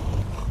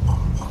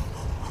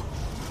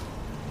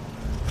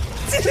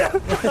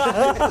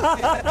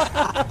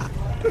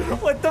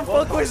 What the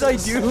fuck was I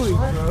doing?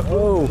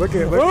 Oh, look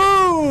at look.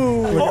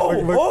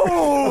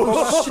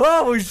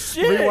 Oh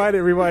shit! Rewind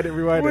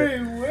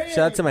it. Shout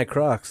out to my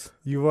Crocs.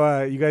 You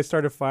guys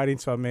started fighting,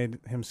 so I made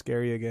him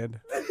scary again.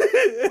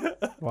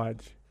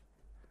 Watch.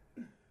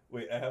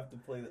 Wait, I have to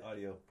play the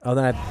audio. Oh,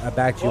 then I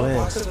backed you in.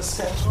 Watch.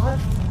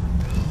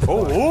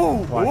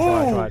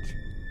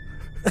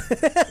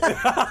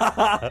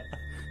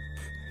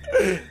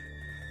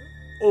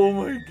 Oh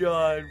my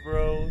god,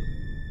 bro.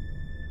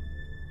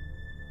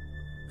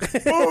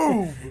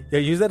 Yeah,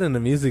 use that in a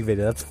music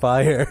video. That's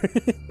fire.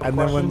 And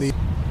then when the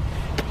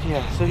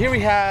Yeah, so here we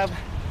have.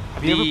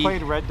 Have you ever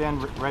played Red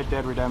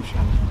Dead Redemption?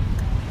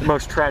 The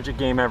most tragic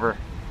game ever.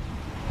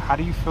 How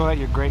do you feel that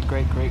your great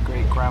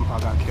grandpa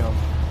got killed?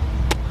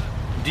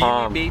 Do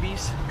you eat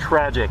babies?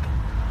 Tragic.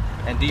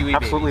 And do you eat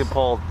Absolutely babies?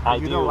 appalled. Are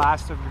you the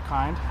last of your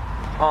kind?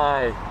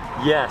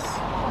 Yes.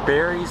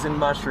 Berries and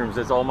mushrooms.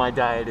 That's all my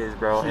diet is,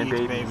 bro. He and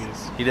eats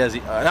babies. He does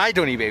eat. I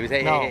don't eat babies.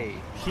 Hey, No. hey.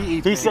 He eats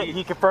He babies. said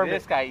he confirmed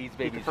This it. guy eats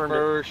He babies confirmed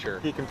for it. sure.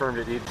 He confirmed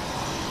it, dude.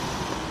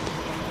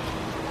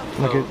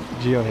 Look at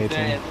Gio hates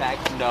There me. in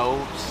fact no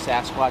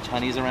Sasquatch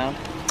honeys around?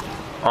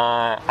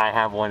 I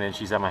have one and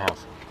she's at my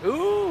house.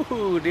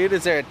 Ooh, dude,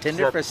 is there a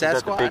Tinder for She's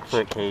at the Sasquatch?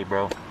 Bigfoot cave,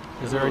 bro.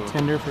 Is there a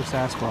Tinder for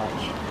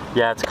Sasquatch?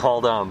 Yeah, it's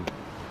called Bumble.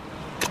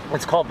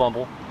 It's called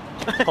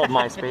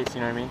MySpace,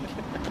 you know what I mean?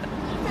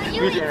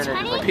 You Use eat the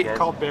internet just like honey? you guys.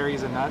 Called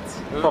Berries and Nuts.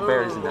 It's called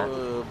Berries and Nuts.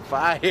 Ooh,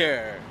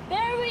 fire.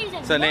 Berries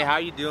and So, Nate, nuts. how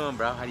you doing,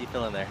 bro? How you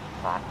feeling there?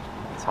 Hot.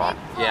 It's hot.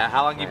 Yeah,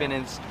 how long you been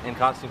in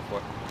costume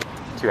for?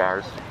 2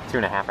 hours,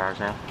 2.5 hours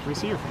now. Can we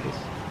see your face?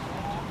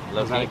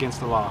 Low Is that key. against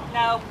the law?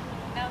 No.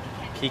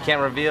 He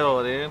can't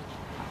reveal, dude.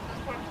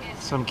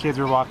 Some kids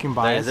were walking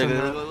by us and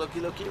Loki.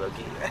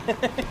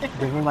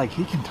 they were like,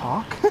 he can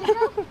talk? There's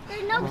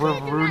no We're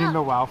kids ruining around.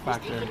 the wow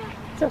factor.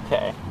 It's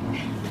okay.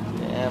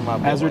 Yeah, my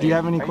boy. Ezra, do you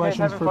have any Are you guys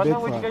questions having for fun though?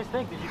 What do you Bigfoot? guys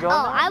think? Did you go Oh,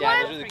 in there? I Yeah, want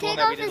it was really to cool take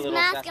that we off did his the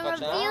little mask and Sasquatch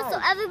reveal so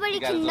challenge. everybody You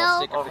got can his know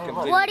little sticker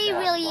completed. what he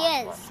really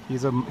is.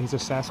 He's a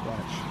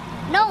Sasquatch.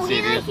 No, See,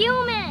 he's a dude.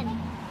 human.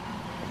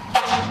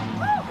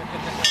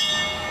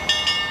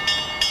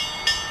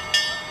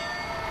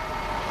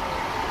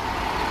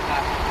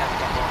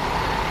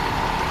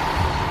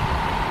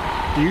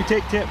 Do you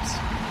take tips?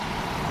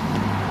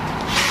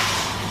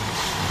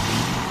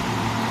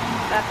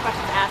 That's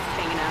Sasquatch's ass is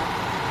hanging out.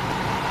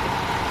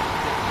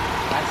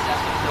 That's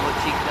still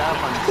cheeked up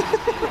on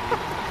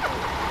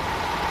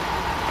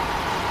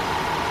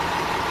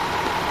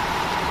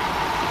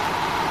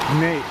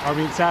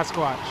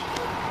Sasquatch.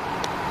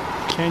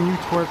 Can you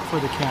twerk for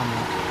the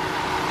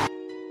camera?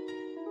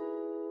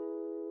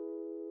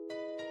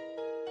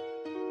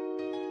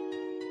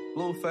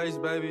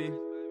 Blueface, baby.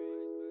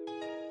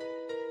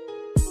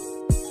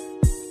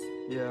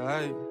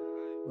 Yeah, aight.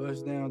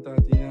 Bust down,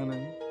 Tatiana.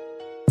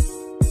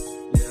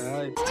 Yeah,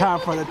 aight. It's time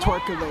for the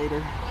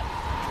twerkulator.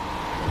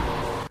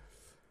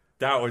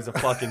 That was a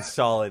fucking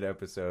solid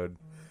episode.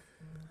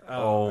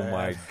 Oh man.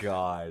 my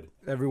god.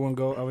 Everyone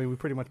go. I mean, we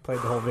pretty much played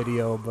the whole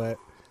video, but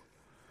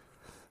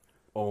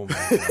Oh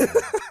my god.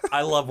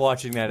 I love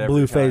watching that every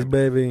Blueface, time.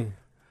 baby.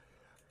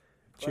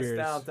 cheers.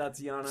 Down,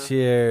 Tatiana.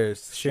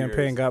 Cheers.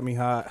 Champagne got me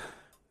hot.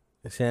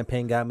 The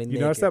champagne got me You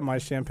naked. notice that my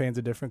champagne's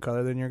a different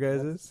color than your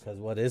guys's? Because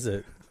what is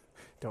it?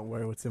 Don't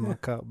worry what's in my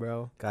cup,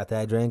 bro. Got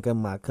that drink in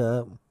my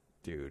cup.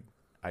 Dude,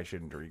 I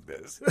shouldn't drink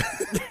this.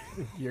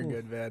 You're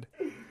good, man.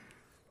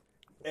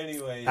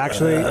 Anyway.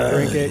 Actually,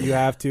 drink it. You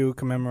have to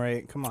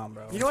commemorate. Come on,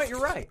 bro. You know what? You're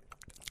right.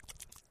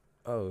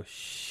 Oh,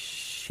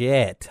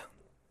 shit.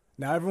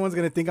 Now everyone's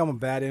going to think I'm a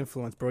bad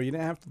influence, bro. You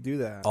didn't have to do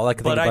that. All I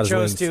can But think about I is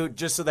chose wings. to,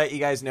 just so that you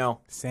guys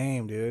know.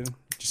 Same, dude.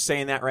 Just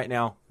saying that right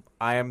now.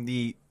 I am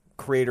the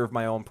creator of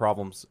my own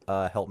problems.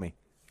 Help me.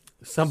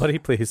 Somebody,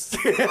 please.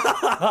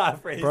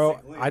 Bro,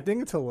 I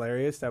think it's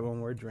hilarious that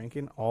when we're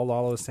drinking, all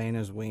Lalo is saying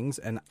is wings,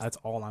 and that's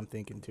all I'm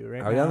thinking too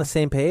right now. Are we on the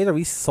same page? Are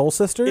we soul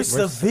sisters? It's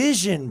the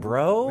vision,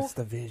 bro. It's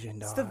the vision,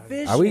 dog. It's the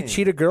vision. Are we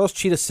cheetah girls,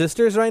 cheetah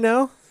sisters right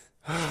now?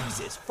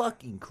 Jesus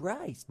fucking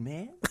Christ,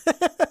 man.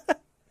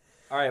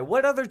 All right,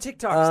 what other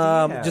TikToks do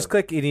you have? Just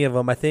click any of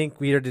them. I think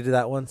we already did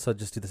that one, so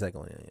just do the second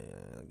one.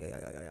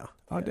 Yeah.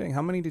 Oh, dang.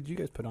 How many did you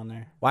guys put on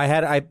there?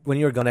 Well, when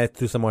you were going, I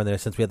threw some more in there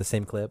since we had the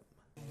same clip.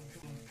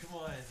 Come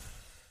on.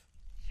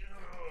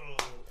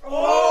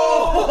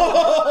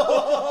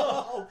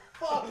 Oh!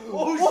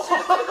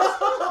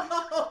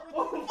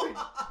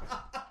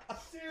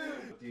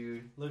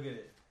 Dude, look at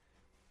it.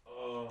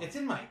 Oh. It's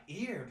in my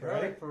ear,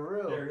 Right? For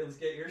real. Here, let's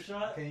get your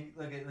shot. Can you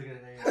look at it?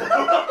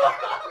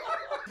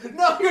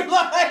 No, you're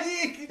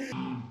lying!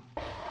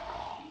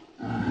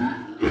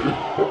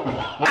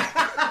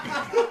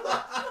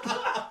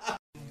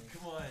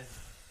 Come on.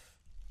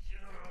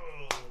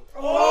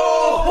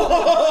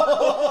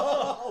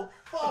 Oh!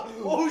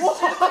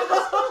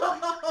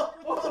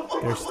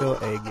 There's still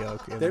egg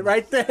yolk. In They're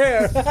right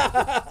there.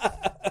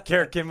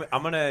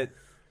 I'm gonna.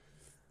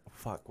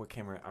 Fuck, what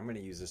camera? I'm gonna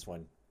use this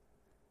one.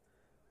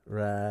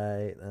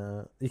 Right.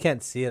 You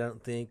can't see it, I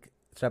don't think.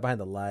 It's right behind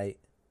the light.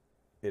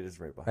 It is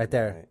right behind. Right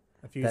there. Right?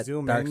 If you That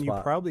zoom dark in, spot.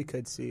 you probably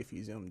could see if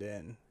you zoomed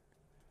in.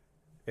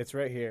 It's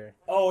right here.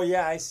 Oh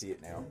yeah, I see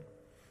it now.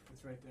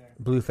 It's right there.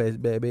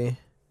 Blueface, baby.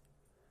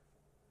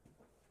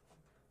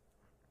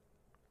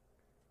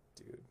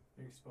 Dude.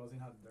 You're exposing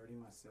how dirty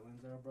my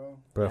ceilings are, bro.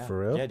 Bro, Yeah. for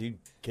real? Yeah, dude,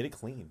 get it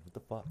clean. What the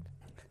fuck?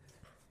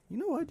 You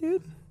know what,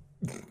 dude?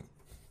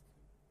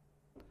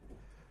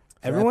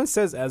 Everyone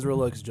says Ezra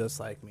looks just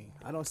like me.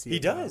 I don't see He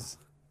it, though. does.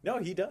 No,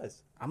 he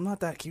does. I'm not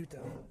that cute,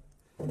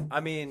 though.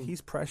 I mean,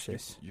 He's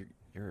precious.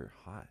 you're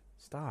hot.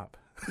 Stop.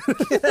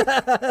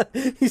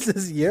 He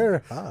says you're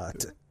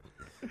hot.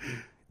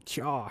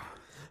 Cha.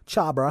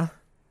 Cha, bruh.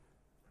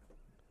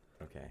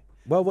 Okay.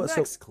 Well, what?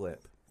 Next So,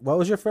 clip. what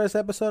was your first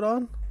episode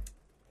on?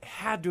 It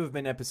had to have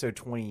been episode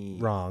 20.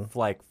 Wrong.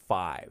 Like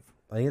 5.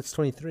 I think it's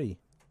 23.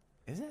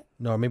 Is it?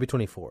 No, maybe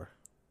 24.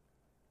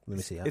 Let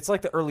me see. It's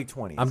like the early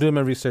 20s. I'm doing my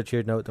research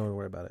here. No, don't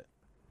worry about it.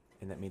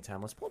 In that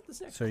meantime, let's pull up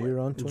this next So clip. you're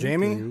on 23.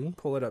 Jamie,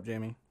 pull it up,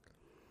 Jamie.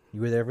 You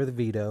were there for the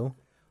veto.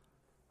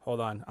 Hold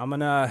on. I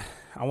want to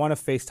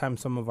FaceTime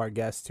some of our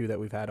guests, too, that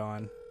we've had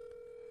on.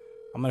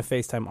 I'm going to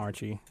FaceTime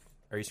Archie.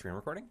 Are you screen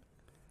recording?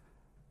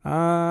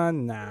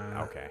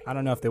 Nah. Okay. I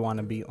don't know if they want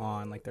to be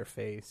on, like, their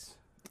face.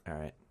 All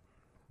right.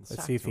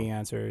 Let's see if he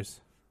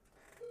answers.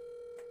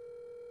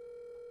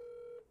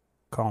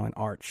 Calling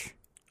Arch.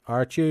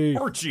 Archie.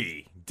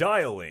 Archie,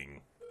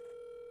 dialing.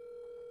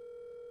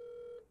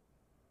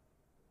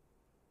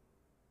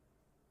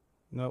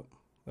 Nope.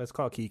 Let's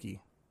call Kiki.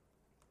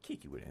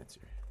 Kiki would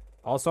answer.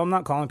 Also, I'm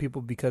not calling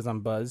people because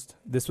I'm buzzed.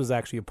 This was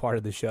actually a part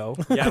of the show.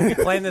 Yeah, we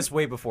planned this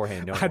way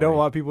beforehand. I don't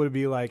want people to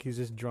be like, he's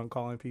just drunk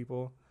calling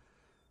people.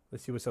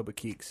 Let's see what's up with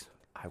Keeks.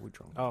 I would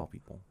drunk call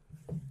people.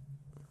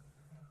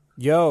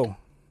 Yo.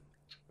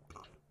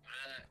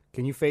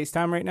 Can you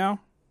FaceTime right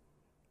now?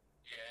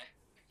 Yeah.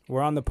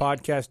 We're on the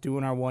podcast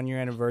doing our 1 year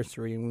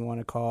anniversary, and we want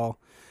to call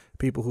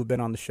people who've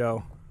been on the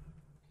show.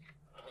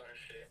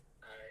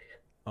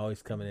 Oh,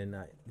 he's coming in.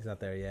 He's not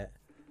there yet.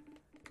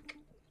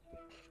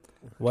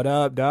 What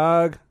up,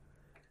 dog?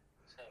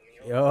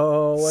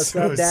 Yo, what's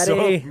up, daddy?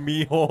 What's up,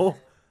 mijo?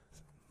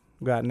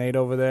 Got Nate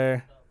over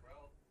there.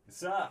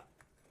 What's up?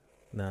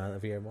 No,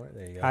 if you hear more,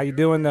 there you go. How you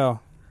doing, though?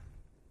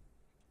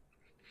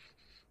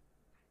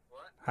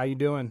 How you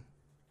doing?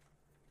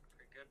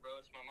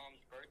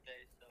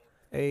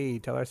 Hey,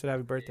 tell her I said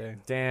happy birthday.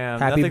 Damn.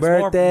 Happy nothing's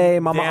birthday,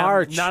 more, Mama damn,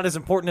 Arch. Not as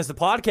important as the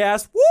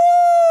podcast.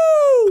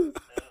 Woo!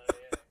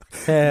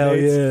 Hell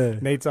yeah.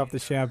 Nate's off the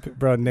champagne.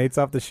 Bro, Nate's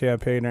off the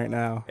champagne right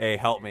now. Hey,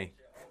 help me.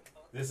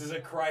 This is a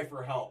cry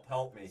for help.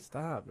 Help me.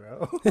 Stop,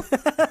 bro.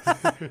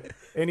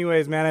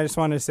 Anyways, man, I just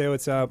wanted to say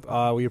what's up.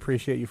 We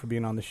appreciate you for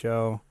being on the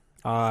show.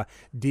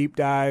 Deep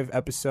Dive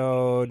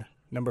episode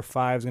number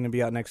 5 is going to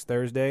be out next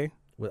Thursday.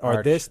 With or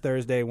Arch. this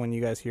Thursday when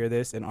you guys hear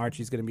this, and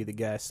Archie's going to be the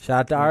guest. Shout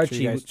out to Make Archie.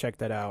 sure you guys check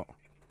that out.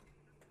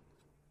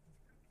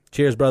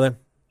 Cheers, brother.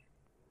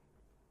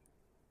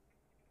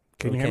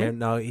 Can you hear me?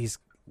 No, you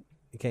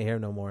can't hear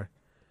him no more.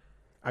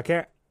 I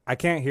can't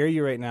hear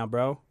you right now,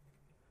 bro.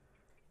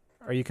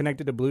 Are you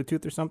connected to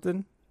Bluetooth or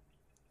something?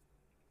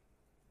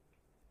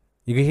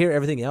 You can hear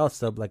everything else,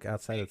 though, like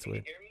outside. It's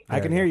weird. I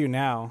can hear you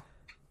now.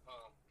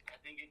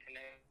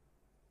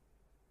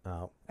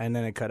 Oh. And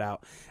then it cut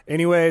out.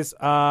 Anyways,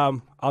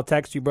 I'll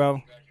text you, bro.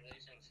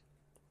 Congratulations.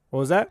 What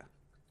was that?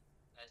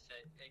 I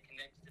said it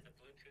connects to the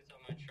Bluetooth on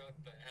my truck,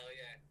 but hell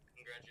yeah.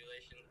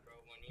 Congratulations, bro.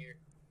 1 year.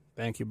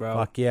 Thank you, bro.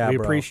 Fuck yeah, we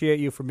bro. appreciate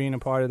you for being a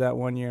part of that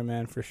 1 year,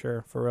 man, for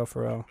sure. For real,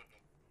 for real.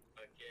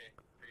 Fuck yeah.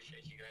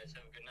 Appreciate you guys.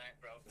 Have a good night,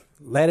 bro.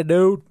 Later,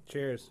 dude.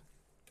 Cheers.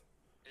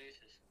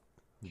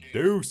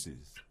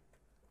 Deuces.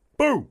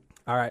 Boom.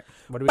 All right.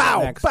 What do we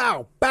got next?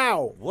 Bow,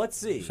 bow. Let's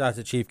see. Shout out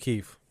to Chief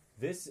Keef.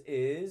 This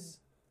is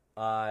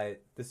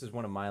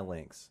one of my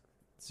links.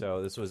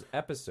 So this was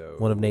episode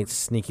One of Nate's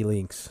sneaky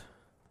links.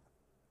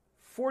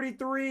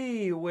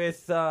 43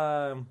 with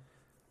I'm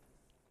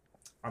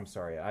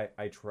sorry, I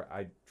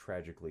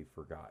tragically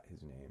forgot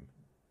his name.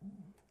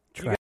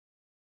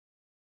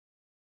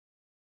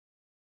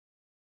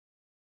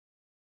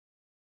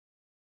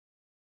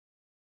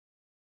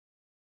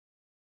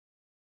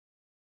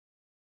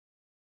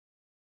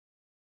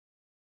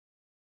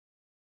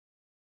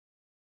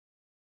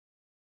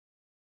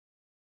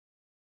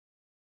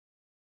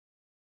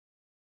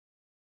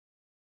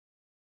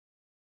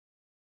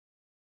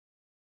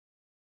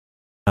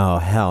 Oh,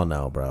 hell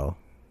no, bro.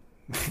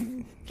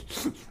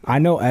 I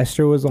know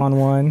Esther was on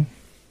one.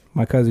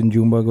 My cousin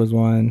Junebug was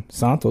one.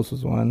 Santos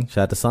was one.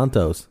 Shout out to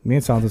Santos. Me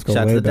and Santos go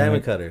Shout out way to the back.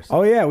 Diamond Cutters.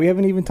 Oh, yeah. We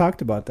haven't even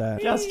talked about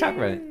that. Yeah, let's talk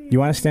about it. You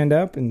want to stand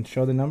up and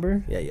show the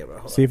number? Yeah,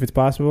 bro. See if it's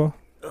possible.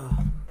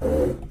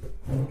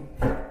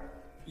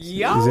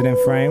 Yo. Is it in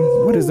frame?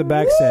 What does the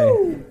back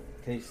say?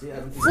 Can you see?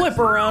 Flip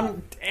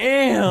around.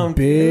 Damn.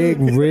 Big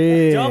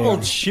rig.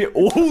 Double shit.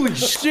 Holy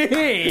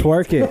shit.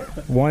 Twerk it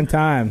one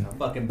time.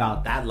 Fucking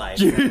about that life.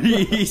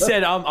 He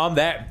said, I'm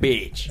that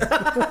bitch.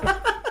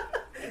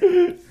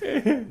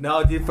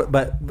 No, dude,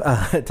 but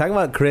talking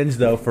about cringe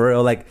though, for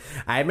real. Like,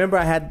 I remember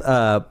I had,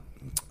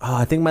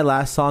 I think my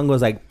last song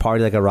was like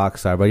 "Party Like a Rock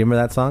Star." But you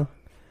remember that song?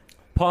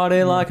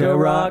 Party like a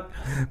rock.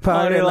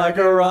 Party like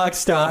a rock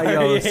star.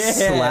 Yo, Yeah.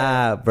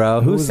 slap,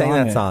 bro. Who was sang on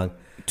that it? song?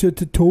 To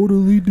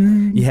totally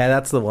do. Yeah,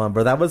 that's the one,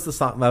 bro. That was the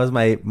song. That was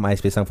my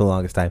MySpace song for the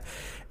longest time.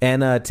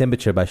 And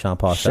 "Temperature" by Sean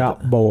Paul.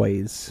 Shop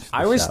Boys.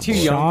 I was Shop too Boy.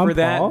 young Sean for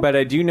that, Paul? but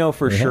I do know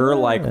for sure,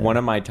 like, Yeah. one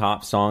of my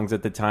top songs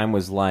at the time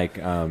was, like,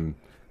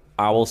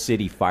 Owl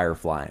City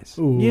Fireflies.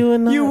 Ooh.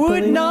 You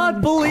would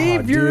not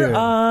believe Oh, your dude.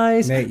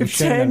 eyes Nate, you if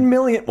shouldn't 10 have-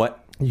 million... What?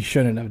 You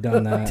shouldn't have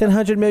done that.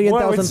 10 million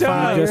What, what's thousand up?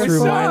 five. Just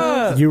What's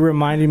up? you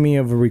reminded me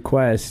of a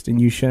request,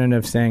 and you shouldn't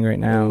have sang right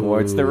now.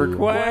 What's the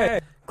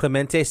request?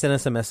 Clemente sent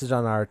us a message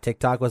on our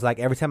TikTok. Was like,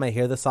 every time I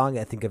hear the song,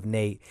 I think of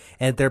Nate,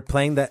 and they're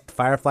playing that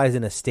Fireflies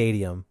in a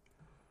stadium.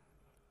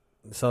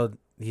 So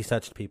he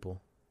touched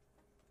people.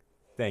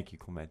 Thank you,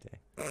 Clemente.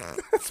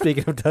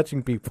 Speaking of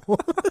touching people.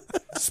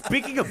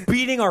 Speaking of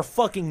beating our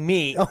fucking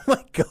meat. Oh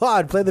my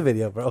God, play the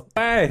video, bro.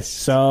 Nice.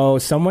 So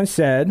someone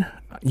said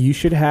you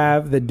should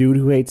have the dude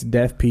who hates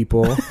deaf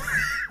people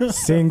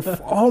sing.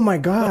 Oh my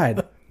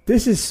God,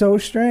 this is so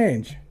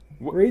strange.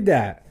 Read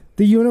that.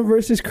 The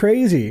universe is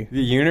crazy.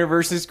 The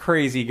universe is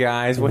crazy,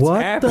 guys. What's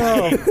What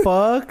happening? the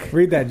fuck?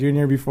 Read that,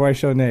 Junior, before I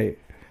show Nate.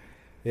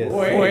 Yes.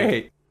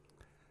 Wait.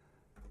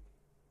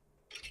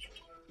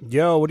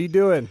 Yo, what are you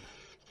doing?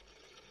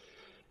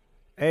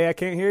 Hey, I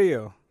can't hear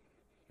you.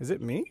 Is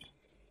it me?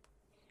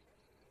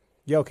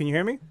 Yo, can you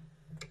hear me?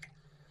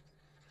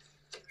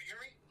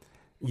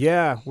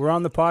 Yeah, we're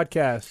on the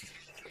podcast.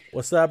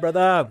 What's up,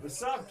 brother?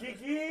 What's up,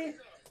 Kiki?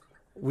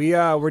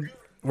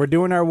 We're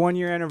doing our 1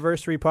 year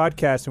anniversary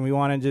podcast, and we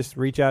want to just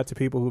reach out to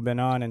people who've been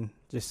on and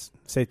just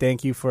say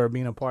thank you for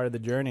being a part of the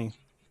journey.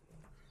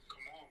 Come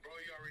on, bro.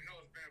 You already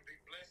know it's been a big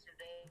blessing,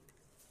 bro.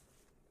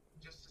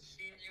 Just to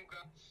see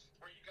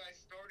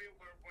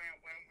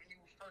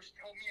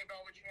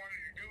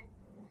wanted to do,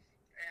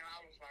 and I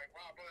was like,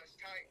 wow, bro, that's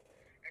tight.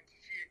 And to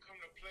see it come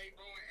to play,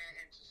 bro,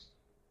 and to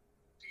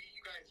see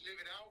you guys live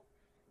it out.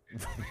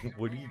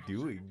 What are you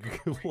doing?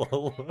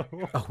 Lolo?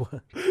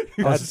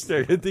 That's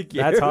staring at the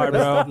camera. That's hard,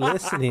 bro.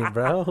 Listening,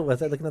 bro.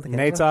 Was I looking at the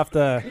camera?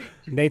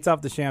 Nate's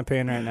off the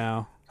champagne right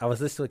now. I was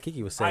listening to what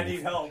Kiki was saying. I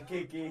need help,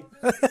 Kiki.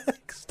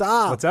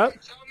 Stop. What's up?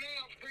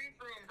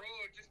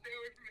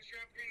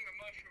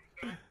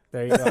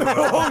 There you go.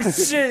 Oh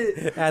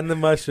shit! And the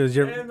mushrooms.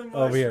 You're And the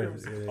over here.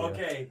 mushrooms. Yeah.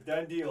 Okay,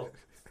 done deal.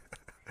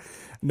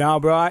 No,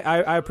 bro,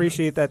 I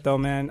appreciate that though,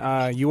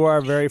 man. You are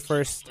our very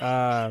first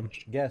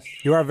guest.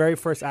 You are our very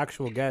first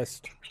actual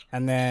guest,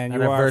 and then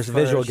And you our are first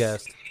visual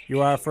guest.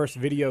 You are our first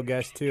video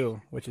guest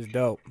too, which is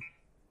dope.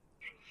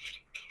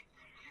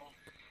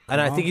 And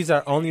I think he's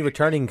our only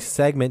returning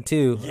segment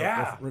too.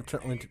 Yeah.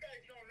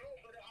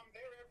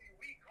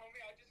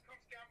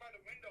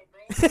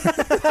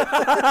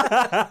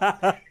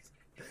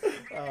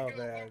 Oh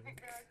man.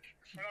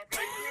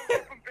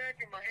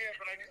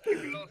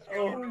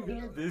 Oh,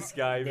 this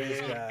guy,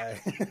 man.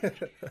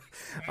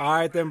 All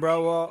right then,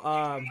 bro.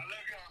 Well,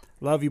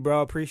 love you,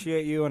 bro.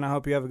 Appreciate you, and I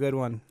hope you have a good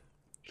one.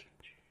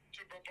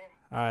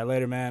 All right,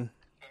 later, man.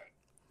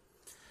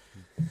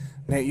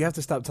 Nate, you have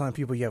to stop telling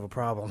people you have a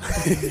problem.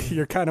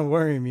 You're kind of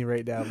worrying me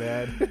right now,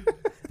 man.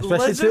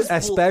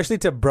 Especially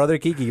to brother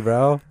Kiki,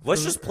 bro.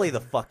 Let's just play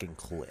the fucking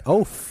clip.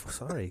 Oh,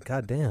 sorry.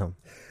 Goddamn.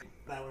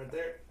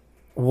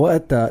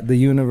 What the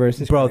universe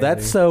is Bro, crazy.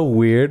 that's so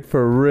weird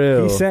for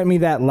real. He sent me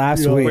that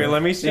last week. Wait,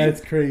 let me see.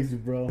 That's crazy,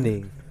 bro.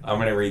 I'm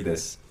gonna read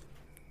this.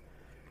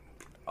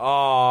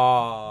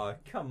 Oh,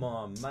 come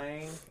on,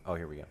 man. Oh,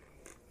 here we go.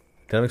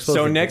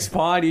 So next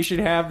pod, you should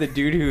have the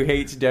dude who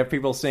hates deaf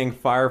people saying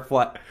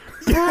Firefly.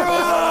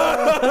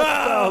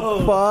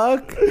 Oh,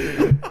 fuck.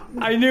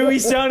 I knew he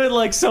sounded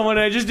like someone.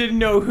 I just didn't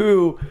know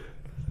who.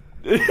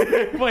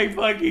 My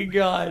fucking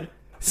God.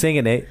 Sing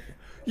it, Nate.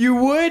 You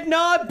would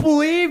not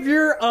believe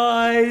your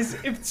eyes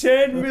if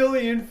 10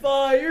 million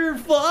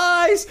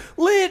fireflies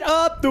lit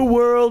up the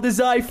world as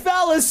I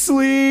fell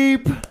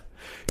asleep.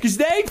 'Cause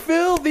they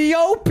fill the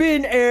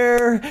open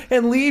air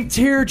and leave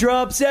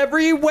teardrops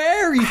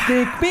everywhere. You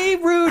think me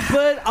rude,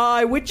 but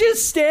I would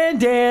just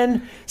stand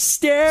and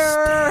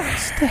stare.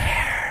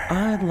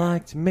 I'd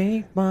like to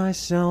make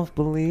myself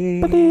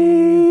believe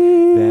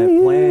that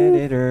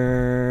planet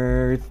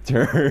Earth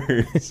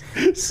turns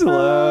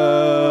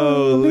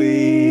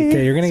slowly.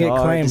 Okay, you're gonna get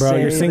claimed, bro.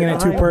 You're singing it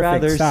too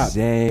perfect. Stop.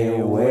 Stay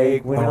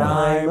awake when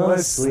I'm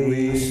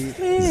asleep.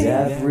 'Cause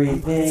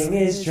everything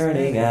is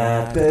turning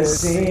at the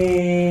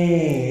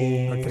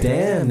seams.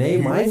 Damn,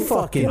 Nate, my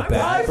fucking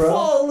bad, bro.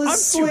 Fall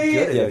asleep.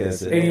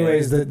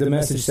 Anyways, the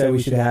message said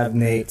we should have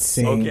Nate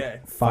sing Okay.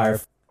 Fire.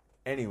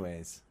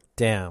 Anyways,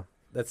 Damn.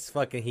 That's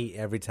fucking heat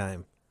every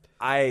time.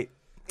 I'm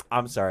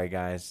sorry,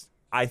 guys.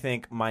 I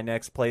think my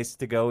next place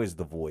to go is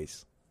The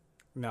Voice.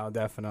 No,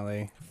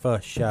 definitely.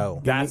 For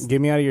sure.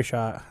 Get me out of your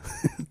shot.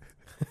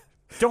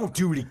 Don't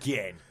do it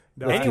again.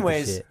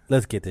 Anyways,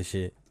 let's get this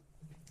shit.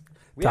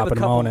 we have Top a of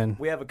the couple. morning.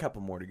 We have a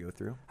couple more to go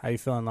through. How you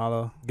feeling,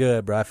 Lalo?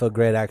 Good, bro. I feel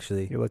great,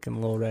 actually. You're looking a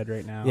little red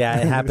right now. Yeah,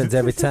 it happens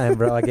every time,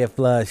 bro. I get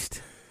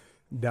flushed.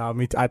 No,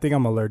 me. I think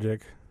I'm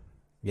allergic.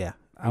 Yeah.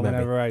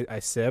 Whenever I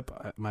sip,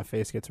 my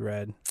face gets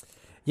red.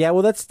 Yeah,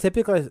 well, that's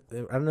typical. I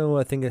don't know.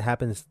 I think it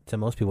happens to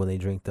most people when they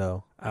drink,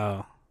 though.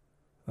 Oh.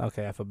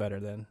 Okay, I feel better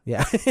then.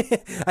 Yeah. I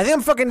think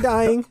I'm fucking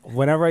dying.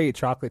 Whenever I eat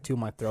chocolate, too,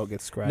 my throat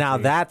gets scratchy. Now,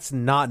 that's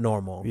not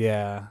normal.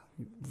 Yeah.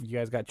 You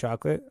guys got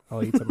chocolate?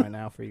 I'll eat some right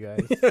now for you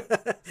guys.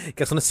 You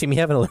guys want to see me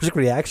have an allergic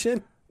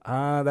reaction?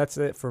 That's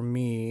it for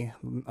me.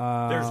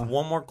 There's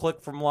one more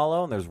clip from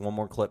Lalo, and there's one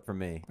more clip from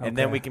me. And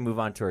then Okay. we can move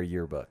on to our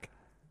yearbook.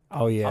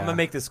 Oh, yeah. I'm going to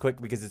make this quick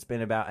because it's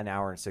been about an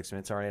hour and 6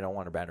 minutes already. I don't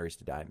want our batteries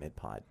to die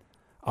mid-pod.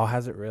 Oh,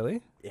 has it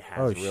really? It has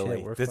Oh, really.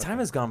 shit, we're The time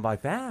has gone by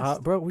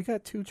fast. Bro, we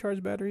got 2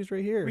 charged batteries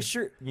right here. We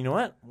sure. You know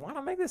what? Why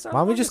not make this our Why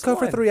don't we just go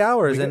for longest 3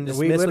 hours We and got- just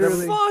we miss whatever?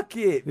 literally- Fuck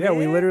it, Yeah,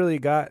 we man. literally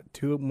got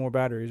 2 more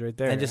batteries right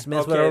there. And just miss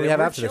Okay, whatever we then have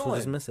we're after this. We'll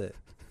just chilling. miss it.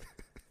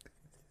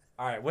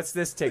 All right, what's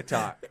this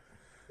TikTok?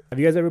 Have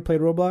you guys ever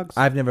played Roblox?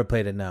 I've never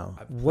played it, no.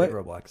 I've What-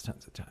 played Roblox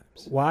tons of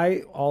times.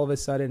 Why all of a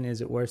sudden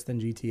is it worse than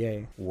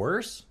GTA?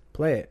 Worse?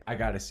 Play it. I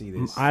gotta see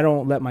this. I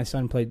don't let my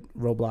son play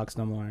Roblox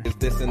no more.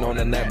 Dissing on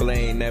the net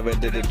blame, never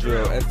did a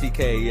drill.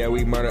 FTK, yeah,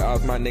 we murder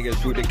off my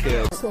niggas, shoot to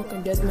kill.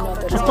 Smoking Desmond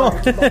out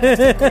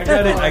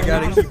the I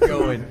gotta keep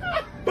going.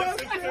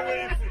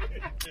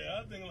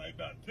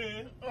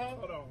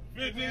 Hold on.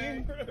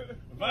 15.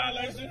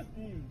 Violation.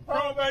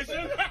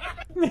 Probation.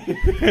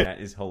 That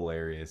is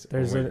hilarious.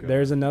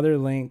 There's another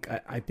link.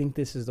 I think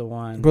this is the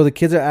one. Bro, the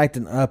kids are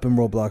acting up in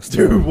Roblox,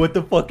 too. Dude, what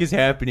the fuck is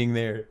happening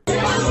there?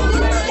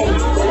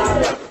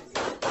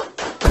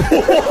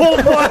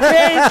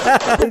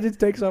 He just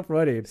takes off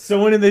running.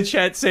 Someone in the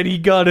chat said he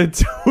got a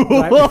tool.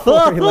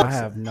 I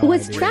have no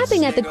was idea.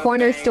 trapping at the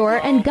corner store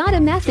and got a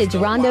message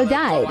Rondo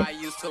died.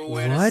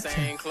 What?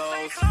 Found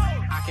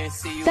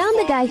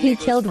the guy who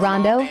killed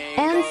Rondo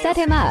and set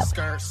him up.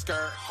 Brought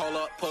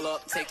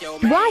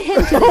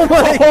him to Oh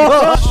my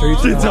God.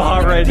 It's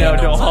hot right now.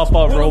 Don't hop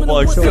on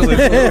Roblox till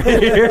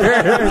it's here.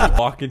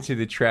 Walk into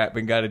the trap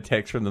and got a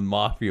text from the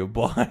mafia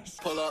boss.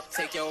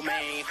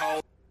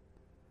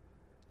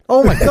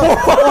 Oh my god!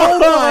 Oh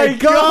my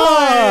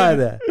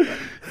god!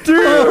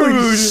 Dude!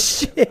 Holy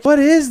shit. What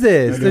is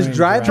this? There's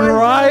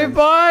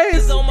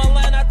drive-bys?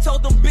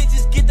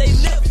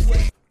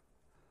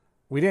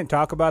 We didn't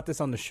talk about this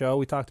on the show.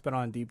 We talked about it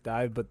on Deep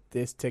Dive, but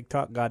this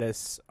TikTok got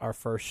us our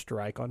first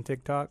strike on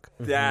TikTok.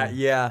 That,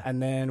 yeah.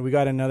 And then we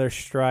got another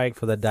strike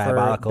for the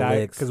diabolical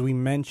licks. Because we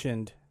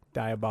mentioned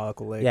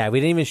diabolical licks. Yeah,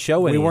 we didn't even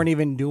show any. We weren't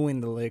even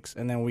doing the licks,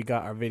 and then we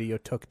got our video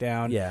took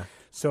down. Yeah.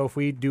 So if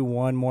we do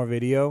one more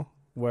video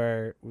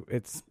where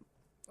it's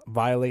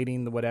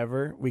violating the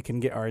whatever, we can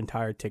get our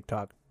entire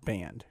TikTok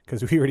banned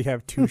because we already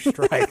have 2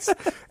 strikes.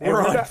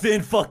 We're on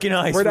thin fucking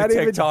ice with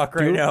TikTok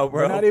right now,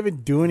 bro. We're not even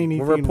doing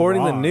anything. We're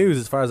reporting wrong. the news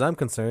as far as I'm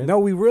concerned. No,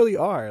 we really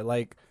are.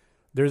 Like,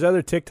 there's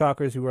other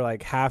TikTokers who are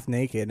like half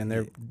naked and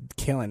they're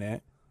killing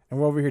it, and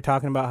we're over here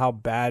talking about how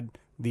bad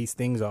these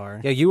things are.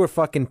 Yeah, you were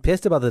fucking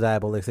pissed about the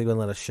diabolics. They wouldn't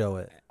let us show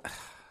it.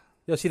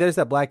 Yo, see, there's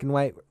that black and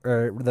white,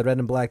 or the red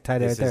and black tie right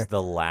This there. is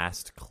the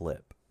last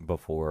clip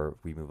before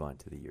we move on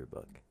to the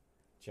yearbook.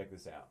 Check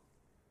this out.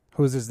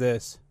 Whose is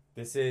this?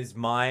 This is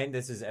mine.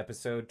 This is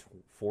episode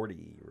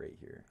 40 right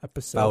here.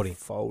 Episode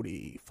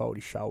 40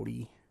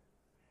 shouty.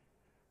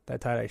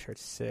 That tie-dye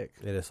shirt's sick.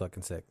 It is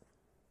fucking sick.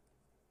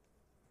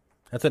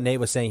 That's what Nate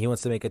was saying. He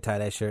wants to make a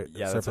tie-dye shirt.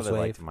 Yeah, Surface that's what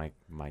I Wave. like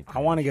my I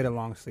want to get a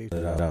long sleeve.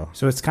 No.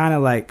 So it's kind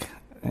of like,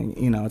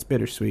 it's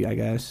bittersweet, I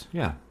guess.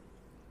 Yeah.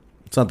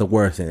 It's not the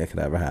worst thing that could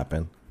ever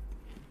happen.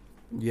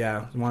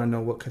 Yeah. You want to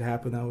know what could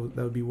happen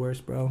that would be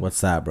worse, bro?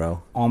 What's that,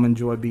 bro? Almond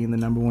Joy being the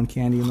 #1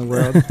 candy in the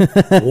world.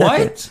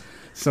 What?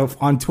 So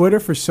on Twitter,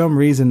 for some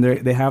reason,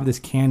 they have this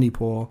candy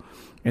poll,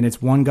 and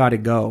it's one gotta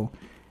go.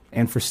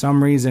 And for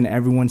some reason,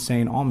 everyone's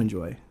saying Almond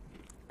Joy.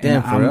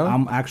 Damn, for real?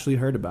 I'm actually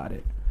heard about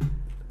it.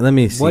 Let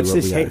me see. What's what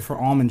this we hate got. for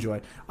Almond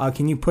Joy?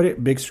 Can you put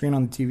it big screen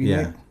on the TV?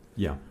 Yeah. Nate?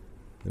 Yeah.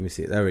 Let me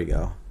see. There we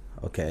go.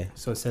 Okay.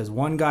 So it says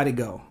one gotta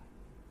go.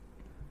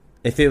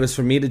 If it was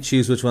for me to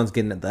choose which one's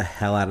getting the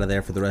hell out of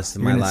there for the rest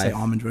of You're my gonna life. say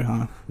Almond Joy,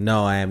 huh?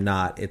 No, I am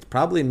not. It's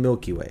probably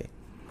Milky Way.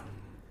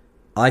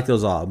 I like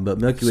those all, but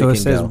Milky Way So can it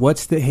says, go.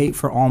 "What's the hate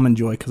for Almond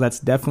Joy?" Because that's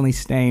definitely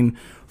staying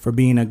for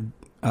being a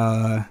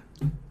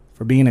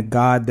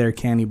god there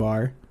candy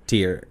bar.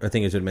 Tier. I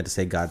think it was meant to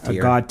say God tier.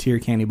 A god tier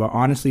candy bar.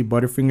 Honestly,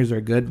 Butterfingers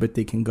are good, but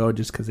they can go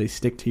just because they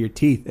stick to your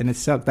teeth, and it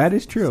sucks. That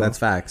is true. So that's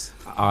facts.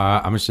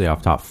 I'm gonna say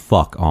off top,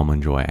 fuck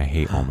Almond Joy. I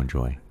hate Almond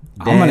Joy.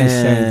 I'm gonna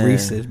say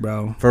Reese's,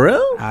 bro. For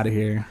real? Out of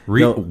here.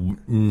 No.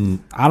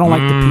 I don't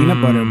like the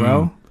peanut butter,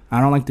 bro.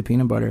 I don't like the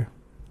peanut butter.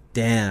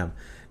 Damn.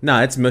 No,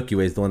 it's Milky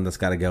Way's the one that's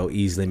got to go.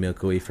 Easily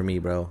Milky Way for me,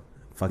 bro.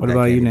 Fuck What that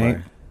about you, candy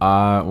Nate?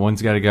 bar.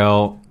 One's got to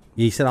go.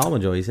 He said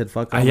Almond Joy. He said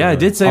fuck Almond Yeah, I Joy.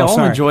 did say Oh,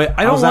 Almond sorry. Joy.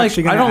 I I don't was like.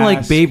 actually I gonna don't like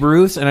ask- Babe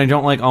Ruth's, and I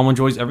don't like Almond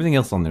Joys. Everything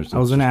else on there's. I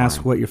was gonna fine.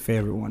 ask what your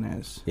favorite one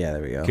is. Yeah,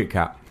 there we go. Kit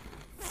Kat.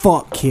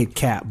 Fuck Kit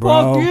Kat,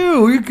 bro. Fuck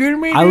you. Are you kidding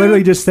me? I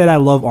literally just said I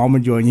love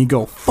Almond Joy, and you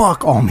go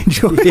fuck Almond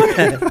Joy.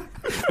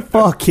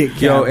 Fuck Kit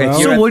Kat, Yo, bro. if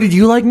you're So at- what did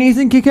you like,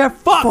 Nathan? Kit Kat?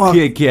 Fuck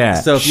Kit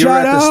Kat. So if you were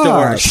Shut at the up.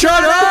 store,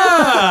 Shut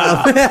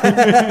up!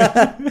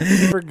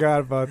 Forgot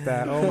about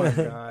that. Oh my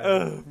god.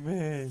 Oh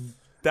man,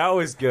 that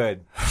was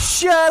good.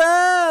 shut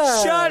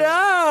up. Shut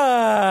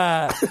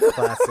up!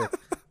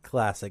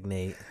 Classic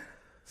Nate.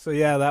 So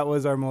yeah, that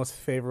was our most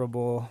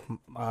favorable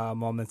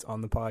moments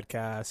on the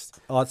podcast,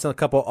 Oh, it's a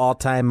couple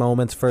all-time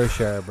moments for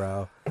sure,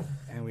 bro.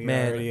 and we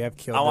Man, already have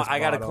killed. This I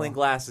got to bottle. clink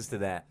glasses to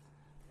that.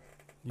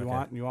 You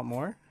want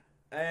more?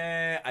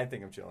 I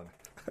think I'm chilling.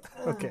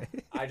 Okay.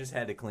 I just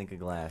had to clink a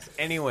glass.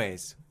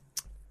 Anyways,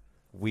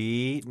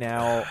 we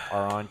now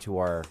are on to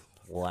our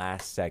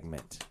last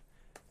segment.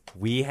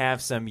 We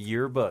have some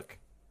yearbook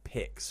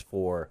picks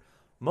for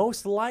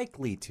most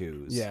likely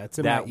twos Yeah, it's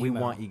in that my we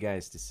email. want you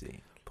guys to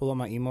see. Pull up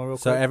my email real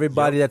So quick.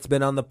 everybody that's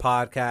been on the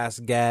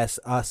podcast, guests,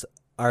 us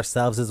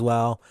ourselves as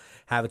well,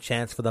 have a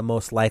chance for the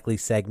most likely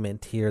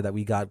segment here that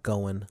we got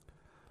going.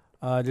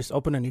 Just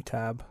open a new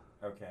tab.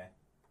 Okay.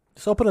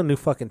 Just open a new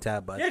fucking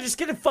tab, bud. Yeah, just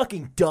get it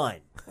fucking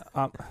done.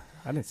 I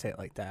didn't say it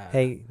like that.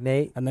 Hey,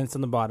 Nate, And then it's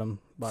on the bottom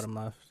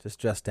left. just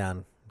dress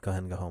down. Go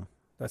ahead and go home.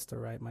 That's the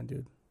right, my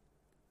dude.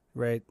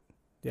 Right.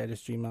 Yeah,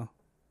 just Gmail.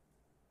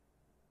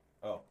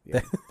 Oh. Yeah,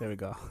 there we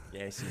go.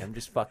 Yeah, see, I'm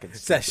just fucking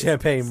It's that stupid.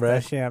 champagne, bro.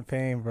 That's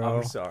champagne, bro.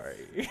 I'm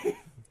sorry.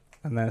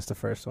 And then it's the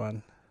first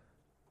one.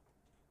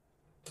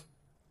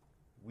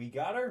 We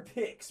got our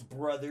picks,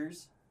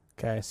 brothers.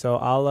 Okay, so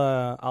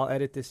I'll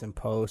edit this in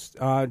post.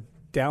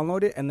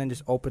 Download it and then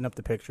just open up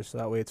the picture so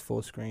that way it's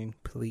full screen,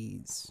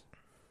 please.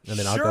 And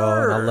then I'll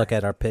go and I'll look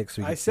at our picks.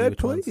 So we I can see said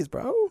which ones. please,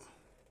 bro.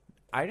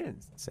 I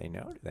didn't say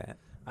no to that.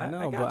 I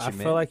know, got but I you,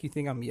 feel man. like you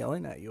think I'm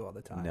yelling at you all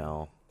the time.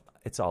 No,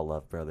 it's all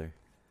love, brother.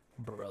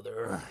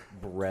 Brother.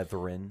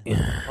 Brethren.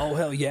 Oh,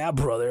 hell yeah,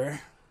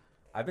 brother.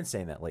 I've been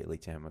saying that lately,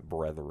 Tim.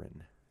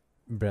 Brethren.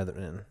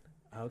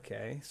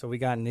 Okay, so we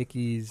got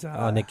Nikki's.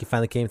 Nikki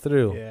finally came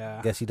through.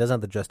 Yeah. Guess he doesn't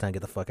have to dress down.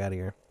 Get the fuck out of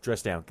here.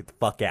 Dress down. Get the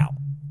fuck out.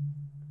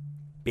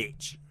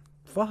 Bitch.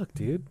 Fuck,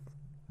 dude.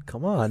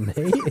 Come on,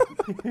 Nate.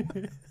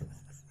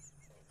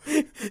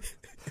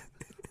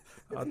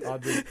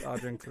 I'll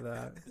drink to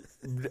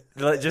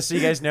that. Just so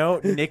you guys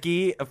know,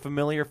 Nikki, a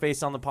familiar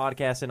face on the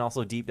podcast and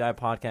also Deep Dive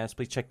Podcast.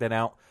 Please check that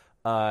out.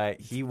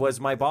 He was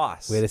my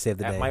boss. Way to save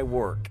the at day. my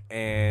work,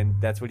 and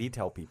that's what he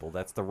tell people.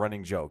 That's the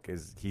running joke.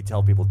 Is he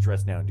tell people,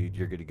 dress down, dude.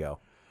 You're good to go.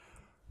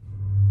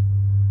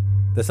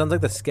 That sounds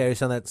like the scary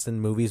sound that's in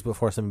movies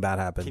before something bad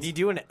happens. Can you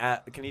do an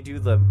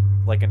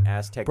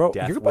Aztec Bro,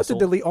 death you're about whistle?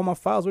 to delete all my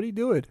files. What are you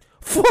doing?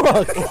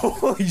 Fuck!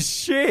 Holy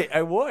shit!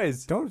 I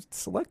was. Don't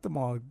select them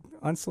all.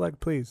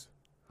 Unselect, please.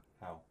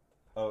 How?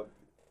 Oh.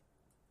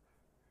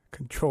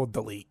 Control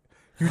delete.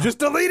 You just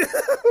deleted.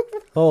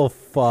 Oh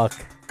fuck!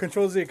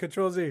 Control Z.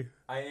 Control Z.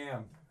 I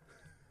am.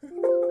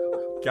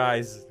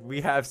 Guys,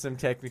 we have some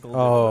technical.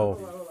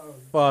 Oh,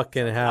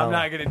 fucking hell! I'm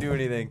not gonna do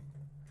anything.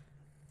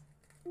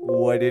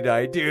 What did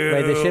I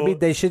do? Wait,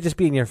 they should just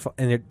be in your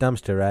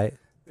dumpster, right?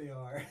 They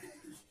are.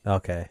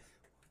 Okay.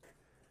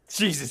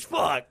 Jesus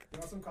fuck. You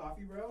want some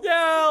coffee, bro? Yeah,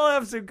 I'll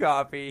have some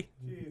coffee.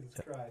 Jesus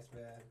Christ,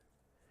 man.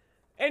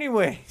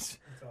 Anyways,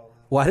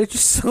 Why did you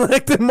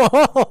select them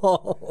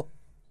all?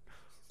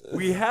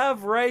 we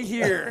have right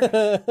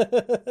here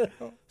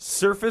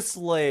Surface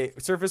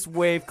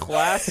Wave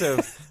class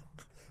of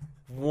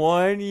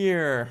 1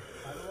 year.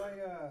 How do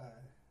I?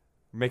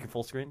 Make it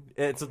full screen.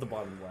 It's at the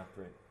bottom left,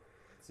 right?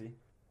 See?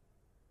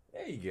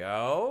 There you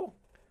go.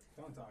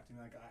 Don't talk to me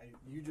like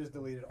you just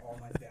deleted all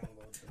my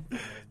downloads.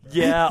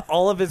 Yeah,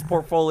 all of his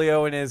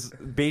portfolio and his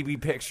baby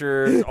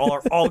pictures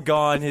are all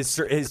gone. His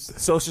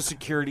social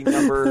security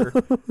number,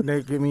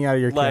 Nate, get me out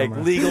of your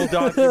camera. legal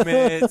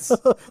documents,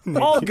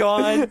 all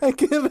gone. I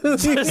can't believe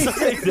Just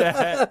like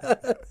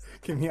that.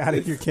 Get me out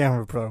of your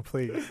camera, bro,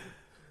 please.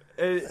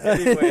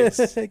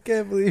 Anyways, I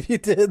can't believe you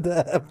did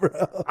that,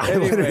 bro. I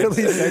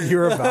literally said you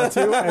were about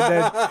to, and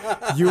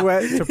then you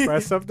went to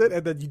press something,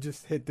 and then you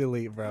just hit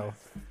delete, bro.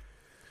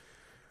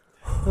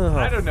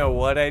 I don't know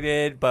what I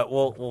did, but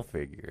we'll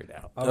figure it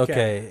out.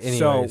 Okay,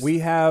 so anyways. we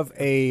have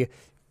a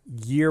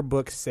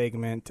yearbook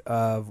segment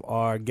of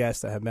our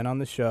guests that have been on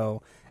the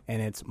show,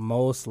 and it's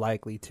most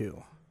likely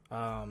to.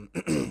 I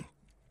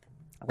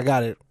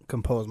gotta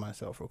compose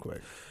myself real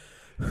quick.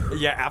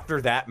 Yeah,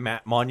 after that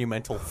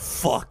monumental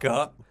fuck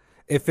up.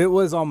 If it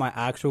was on my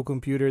actual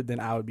computer,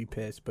 then I would be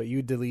pissed. But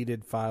you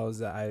deleted files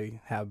that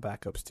I have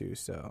backups to,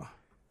 so.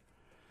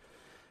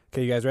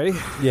 Okay, you guys ready?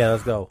 Yeah,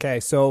 let's go. Okay,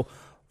 so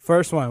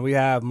first one, we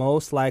have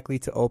most likely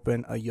to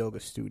open a yoga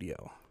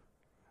studio.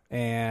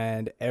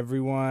 And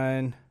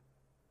everyone...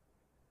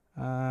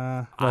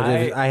 I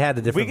had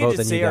a different we vote can just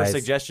than say you our guys.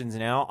 suggestions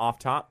now off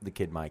top. The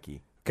Kid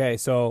Mikey. Okay,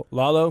 so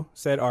Lalo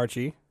said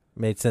Archie.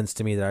 Made sense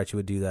to me that Archie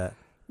would do that.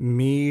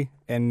 Me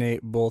and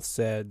Nate both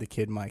said the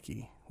Kid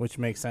Mikey, which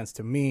makes sense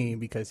to me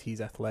because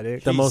he's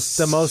athletic. The most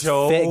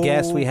so fit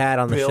guest we had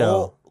on the show.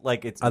 built,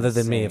 like it's other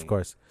than me, insane. of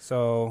course.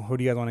 So who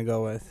do you guys want to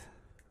go with?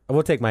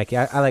 We'll take Mikey.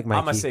 I like Mikey.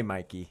 I'm gonna say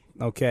Mikey.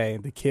 Okay,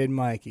 the Kid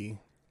Mikey.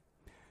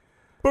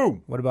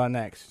 Boom. What about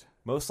next?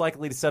 Most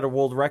likely to set a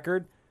world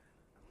record.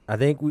 I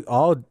think we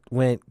all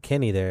went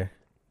Kenny there.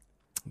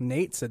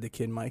 Nate said the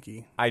Kid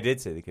Mikey. I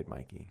did say the Kid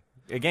Mikey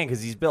again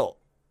because he's built.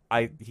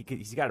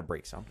 He's got to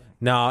break something.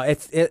 No,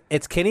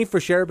 it's Kenny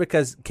for sure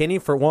because Kenny,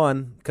 for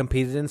one,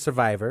 competed in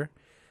Survivor.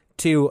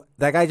 Two,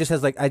 that guy just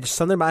has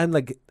something about him,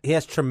 like he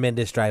has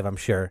tremendous drive, I'm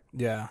sure.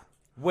 Yeah.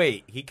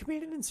 Wait, he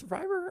competed in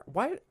Survivor?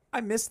 Why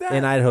I missed that?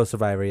 In Idaho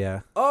Survivor,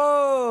 yeah.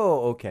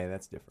 Oh, okay,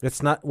 that's different.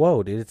 It's not.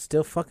 Whoa, dude, it's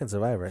still fucking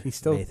Survivor. He's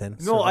still Nathan.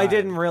 No, I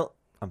didn't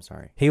I'm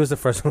sorry. He was the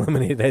first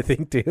eliminated, I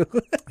think, too.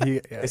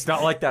 It's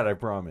not like that, I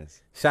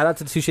promise. Shout out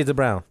to 2 Shades of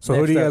Brown. So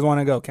who do you guys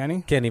want to go?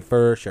 Kenny? Kenny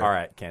for sure. All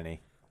right,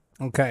 Kenny.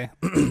 Okay.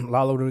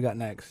 Lalo, what do we got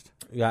next?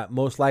 You got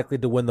most likely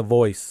to win The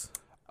Voice.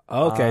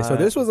 Okay, so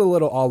this was a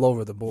little all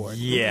over the board.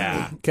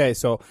 Yeah. Okay,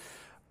 so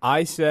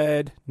I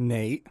said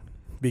Nate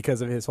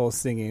because of his whole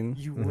singing.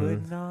 You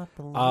would not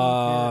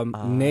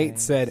believe Nate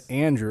said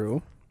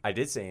Andrew. I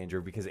did say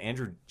Andrew because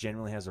Andrew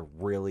generally has a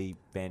really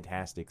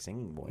fantastic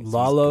singing voice.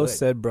 Lalo He's good.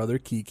 said Brother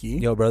Kiki.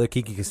 Yo, Brother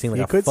Kiki can sing He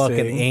like a could fucking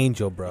sing.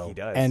 angel, bro. He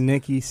does. And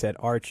Nikki said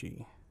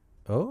Archie.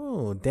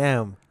 Oh,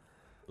 damn.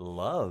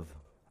 Love.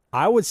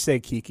 I would say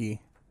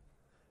Kiki.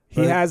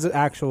 He But- has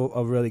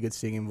a really good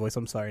singing voice.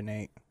 I'm sorry,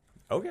 Nate.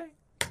 Okay.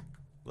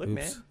 Look, Oops.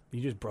 man.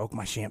 You just broke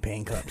my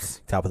champagne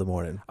cups. Top of the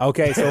morning.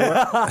 Okay,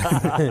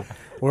 so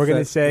we're going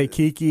to say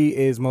Kiki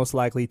is most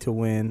likely to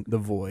win The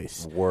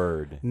Voice.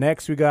 Word.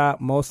 Next, we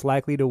got most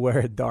likely to wear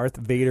a Darth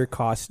Vader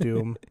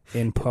costume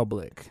in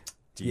public.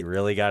 Do you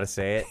really got to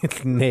say it?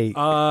 It's Nate.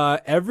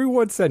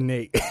 Everyone said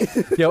Nate.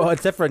 Yo,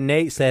 except for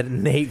Nate said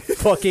Nate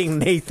fucking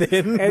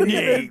Nathan. And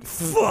Nate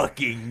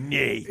fucking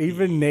Nate.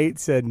 even Nate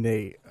said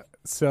Nate.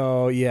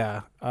 So,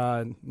 yeah,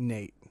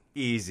 Nate.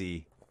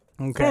 Easy.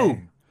 Okay.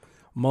 Boom.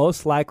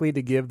 Most likely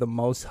to give the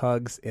most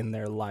hugs in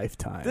their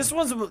lifetime. This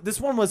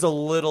one was a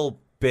little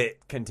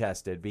bit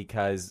contested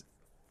because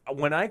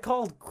when I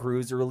called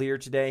Cruz earlier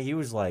today, he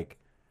was like,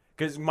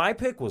 because my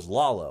pick was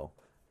Lalo.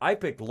 I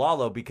picked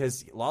Lalo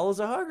because Lalo's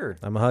a hugger.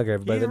 I'm a hugger.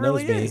 Everybody that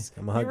knows me,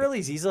 I'm a hugger. He really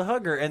is. He's a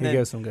hugger. And He then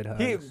gives some good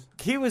hugs.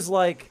 He was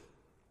like,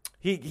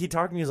 he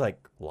talked to me. He was like,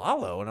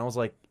 Lalo, and I was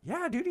like,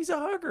 yeah, dude, he's a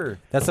hugger.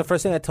 That's the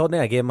first thing I told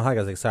Nate. I gave him a hug.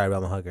 I was like, sorry, but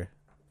I'm a hugger.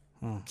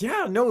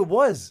 Yeah, no, it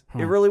was.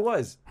 It really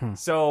was.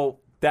 So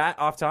that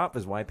off top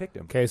is why I picked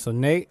him. Okay, so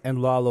Nate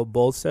and Lalo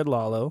both said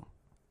Lalo.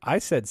 I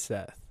said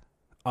Seth.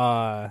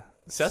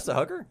 Seth's a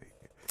hugger?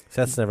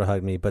 Seth's never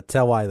hugged me, but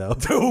tell why though.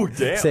 Oh,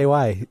 damn. Say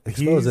why.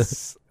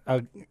 Expose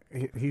it.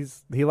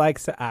 He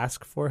likes to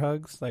ask for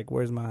hugs, like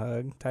 "Where's my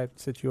hug?" type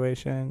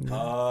situation.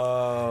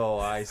 Oh,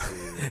 I see.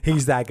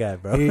 He's that guy,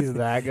 bro. He's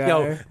that guy.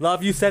 Yo,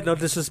 love, you said no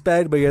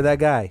disrespect, but you're that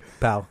guy,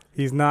 pal.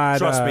 He's not.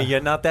 Trust me,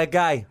 you're not that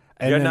guy.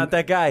 You're then not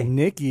that guy.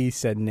 Nikki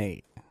said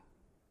Nate.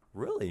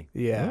 Really?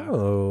 Yeah.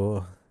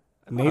 Oh.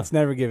 Nate's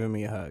never given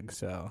me a hug,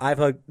 so I've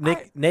hugged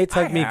Nick. Nate's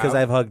hugged me because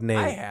I've hugged Nate.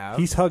 I have.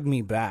 He's hugged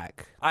me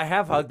back. I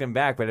have hugged him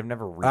back, but I've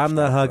never reached I'm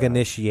the out hug for him.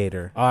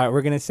 initiator. All right,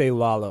 we're gonna say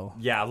Lalo.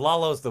 Yeah,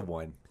 Lalo's the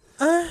one.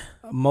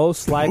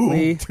 Most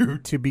likely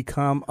to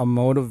become a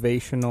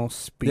motivational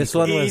speaker. This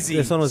one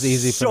was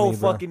easy so for me,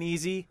 bro. fucking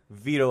easy.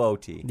 Vito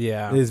OT.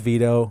 Yeah. It is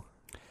Vito.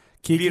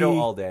 Kiki, Vito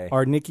all day.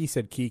 Or Nikki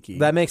said Kiki.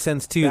 That makes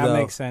sense too, that though.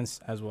 makes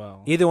sense as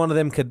well. Either one of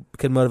them could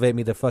motivate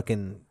me to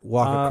fucking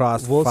walk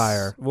across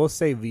fire. We'll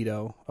say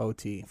Vito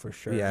OT for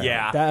sure.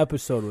 Yeah. That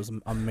episode was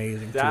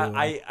amazing That, too.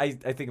 I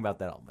think about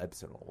that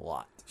episode a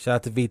lot. Shout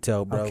out to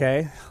Vito, bro.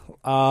 Okay.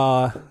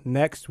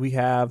 Next we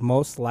have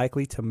most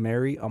likely to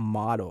marry a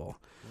model.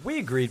 We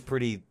agreed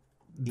pretty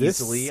This-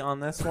 easily on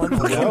this one.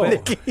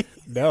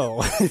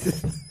 No.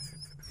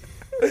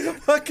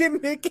 Fucking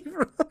Nikki,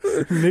 bro.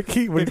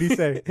 Nikki, what did he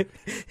say?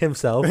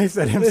 Himself. He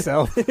said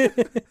himself.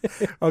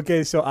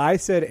 Okay, so I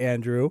said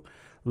Andrew.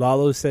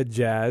 Lalo said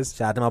Jazz.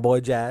 Shout out to my boy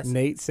Jazz.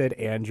 Nate said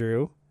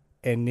Andrew.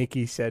 And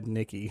Nikki said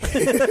Nikki.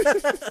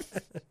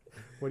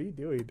 What are you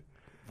doing?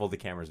 Well, the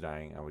camera's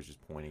dying. I was just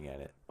pointing at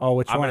it. Oh,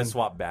 which I'm one? going to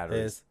swap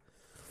batteries.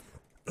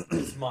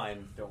 It's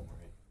mine. Don't worry.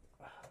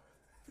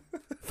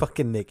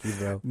 Fucking Nikki,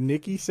 bro.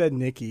 Nikki said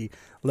Nikki.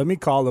 Let me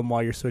call him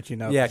while you're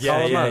switching up. Yeah,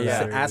 call him up.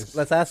 yeah.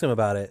 Let's ask him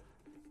about it.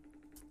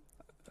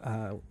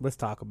 Let's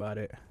talk about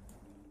it.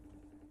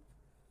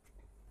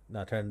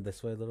 No, turn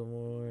this way a little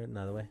more.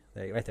 Another way.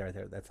 There, right there.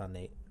 That's on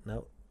Nate.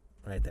 No,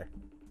 right there.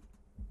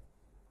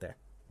 There.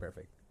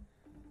 Perfect.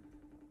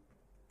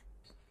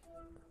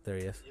 There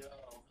he is.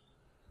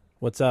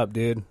 What's up,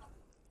 dude?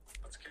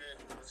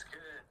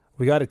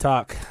 We got to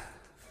talk.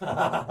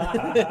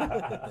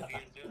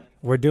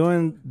 We're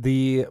doing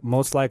the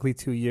most likely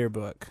to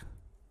yearbook.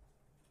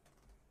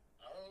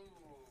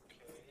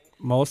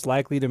 Most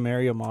likely to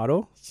marry a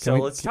model. So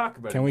let's talk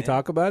about it. Can we man.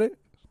 talk about it?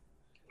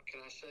 What can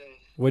I say?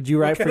 What'd you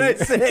write What can I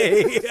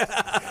say?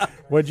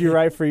 What'd you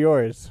write for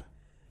yours?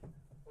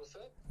 What's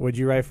that? What'd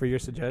you write for your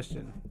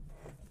suggestion?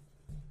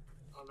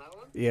 On that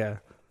one? Yeah.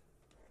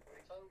 What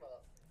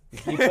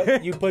are you talking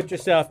about? You put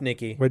yourself,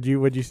 Nikki. What'd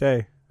you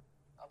say?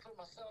 I put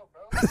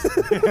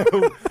myself,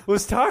 bro.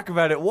 Let's talk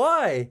about it.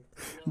 Why?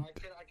 I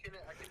couldn't see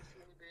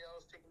anybody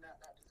else taking that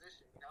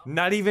position. You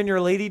know? Not even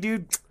your lady,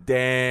 dude?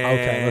 Damn.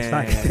 Okay, let's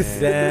not get this.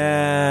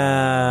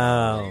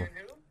 Damn.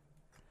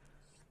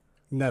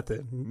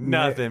 Nothing.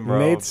 Nothing,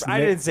 bro. I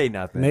didn't say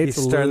nothing. Nate's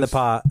He's stirring the loose.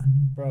 pot.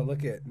 Bro,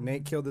 look at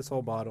Nate killed this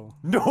whole bottle.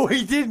 No,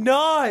 he did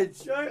not.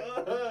 Shut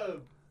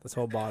up. This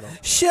whole bottle.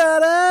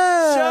 Shut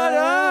up. Shut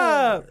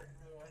up.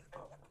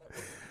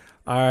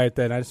 All right,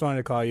 then. I just wanted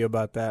to call you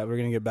about that. We're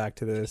gonna get back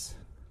to this.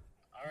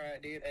 All right,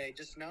 dude. Hey,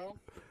 just know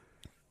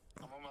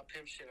I'm on my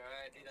pimp shit. All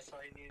right, dude. That's all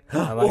you need.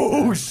 I like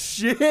Oh, that.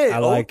 shit. I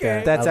like Okay.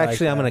 that. That's I like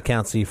actually, I'm that. going to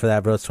counsel you for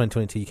that, bro. It's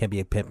 2022. You can't be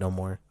a pimp no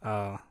more.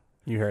 Oh,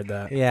 you heard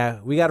that. Yeah,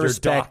 we got to Your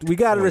respect. docked We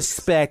got to voice.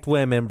 respect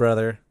women,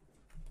 brother.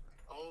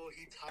 Oh,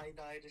 he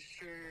tie-dyed his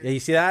shirt. Yeah, you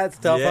see that? It's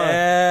tough, huh?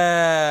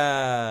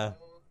 Yeah.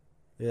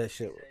 Yeah,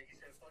 shit. He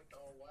said, fuck the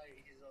all white.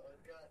 He's all,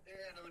 goddamn.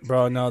 It looks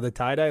Bro, no, the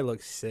tie-dye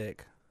looks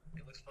sick.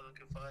 It looks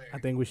fucking fire. I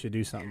think we should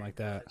do something like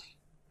that.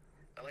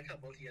 I like how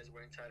both of you guys are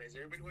wearing tie-dye. Is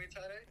everybody wearing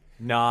tie-dye?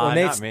 Nah,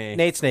 Well, not me.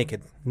 Nate's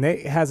naked.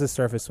 Nate has a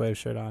Surface Wave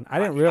shirt on. I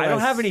didn't realize. I don't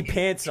have any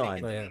pants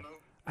on. Oh, yeah.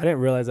 I didn't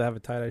realize I have a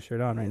tie-dye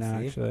shirt on right now,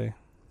 See? actually.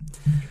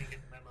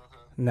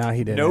 No,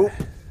 he didn't. Nope.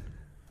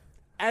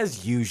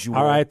 As usual.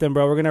 All right, then,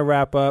 bro. We're gonna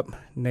wrap up.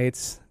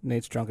 Nate's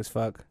drunk as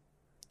fuck.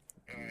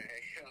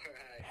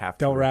 Have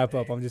to Don't wrap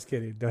up. I'm just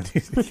kidding. Don't.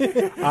 All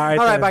right.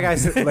 All right, then. bye,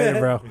 guys. Later,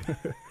 bro.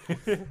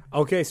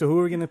 Okay, so who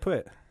are we gonna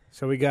put?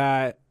 So we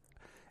got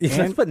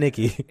Let's put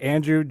Nikki.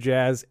 Andrew,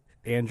 Jazz,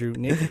 Andrew,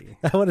 Nikki.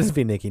 I want us to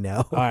be Nikki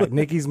now. All right,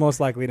 Nikki's most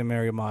likely to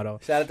marry a model.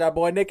 Shout out to our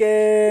boy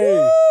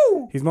Nikki.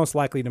 He's most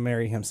likely to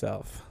marry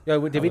himself.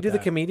 Yo, did we do the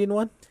that? comedian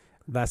one?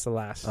 That's the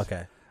last.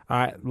 Okay. All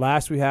right,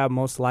 last we have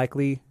most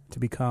likely to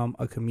become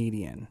a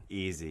comedian.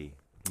 Easy.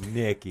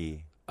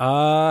 Nikki.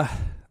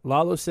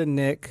 Lalo said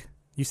Nick.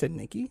 You said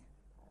Nikki?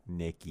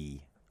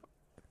 Nikki.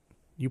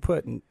 You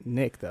put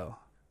Nick though.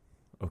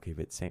 Okay,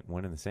 but same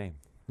one and the same.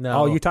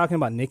 No. Oh, you're talking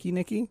about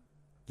Nikki?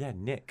 Yeah,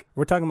 Nick.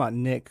 We're talking about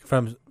Nick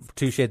from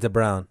 2 Shades of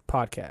Brown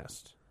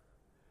podcast.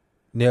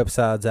 New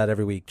episodes out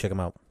every week. Check them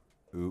out.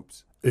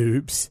 Oops.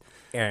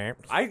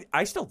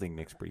 I still think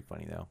Nick's pretty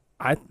funny though.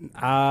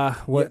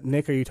 What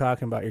Nick are you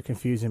talking about? You're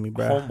confusing me,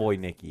 bro. Homeboy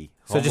Nicky.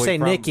 So just say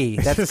Nicky.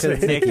 That's because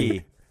it's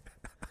Nicky.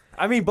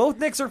 I mean, both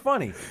Nicks are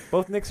funny.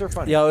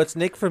 Yo, it's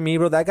Nick for me,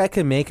 bro. That guy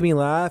can make me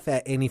laugh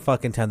at any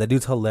fucking time. That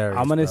dude's hilarious.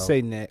 I'm gonna bro.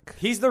 say Nick.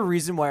 He's the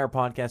reason why our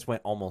podcast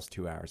went almost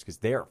 2 hours because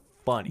they're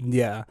funny.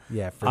 Yeah,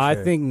 for I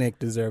sure. think Nick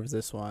deserves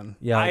this one.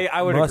 Yeah,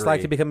 I would most agree.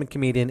 likely to become a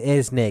comedian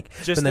is Nick.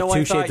 Just from the know I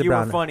 2 thought Shades of you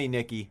Brown. were funny,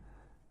 Nicky.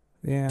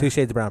 Yeah, 2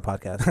 Shades of Brown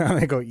podcast.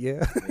 I go,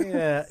 yeah.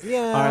 Yeah.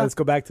 All right, let's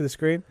go back to the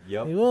screen.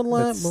 Yep. You won't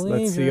Let's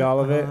believe see your all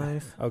of it.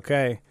 eyes.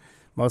 Okay.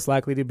 Most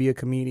likely to be a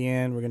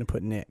comedian. We're gonna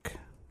put Nick.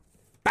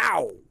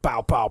 Bow,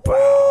 bow, bow,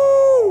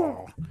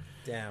 bow.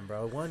 Damn,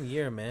 bro. 1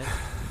 year, man.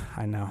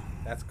 I know.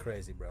 That's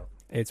crazy, bro.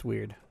 It's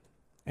weird.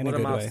 In What a a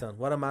good way. milestone.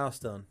 What a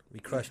milestone. We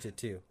crushed it,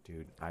 too.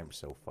 Dude, I'm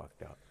so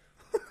fucked up.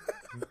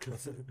 Look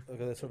at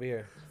this over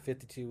here.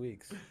 52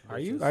 weeks. Are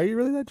you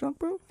really that drunk,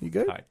 bro? You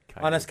good?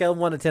 On a scale of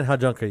 1 to 10, how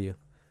drunk are you?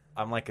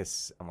 I'm like a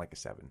 7.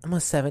 I'm a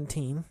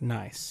 17.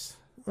 Nice.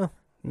 Oh.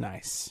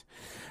 Nice.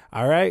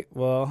 All right.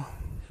 Well,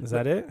 is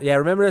that it? Yeah,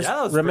 remember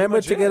that was remember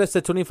pretty to much get it. us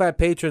to 25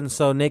 patrons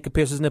so Nate can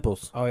pierce his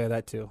nipples. Oh, yeah,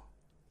 that too.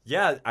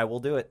 Yeah, I will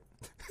do it.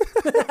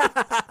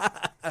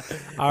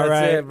 All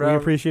right. it, bro. We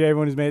appreciate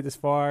everyone who's made it this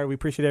far. We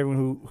appreciate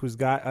everyone who's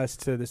got us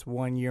to this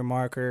 1 year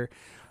marker.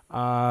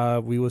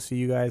 We will see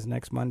you guys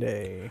next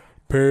Monday.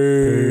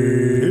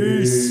 Peace.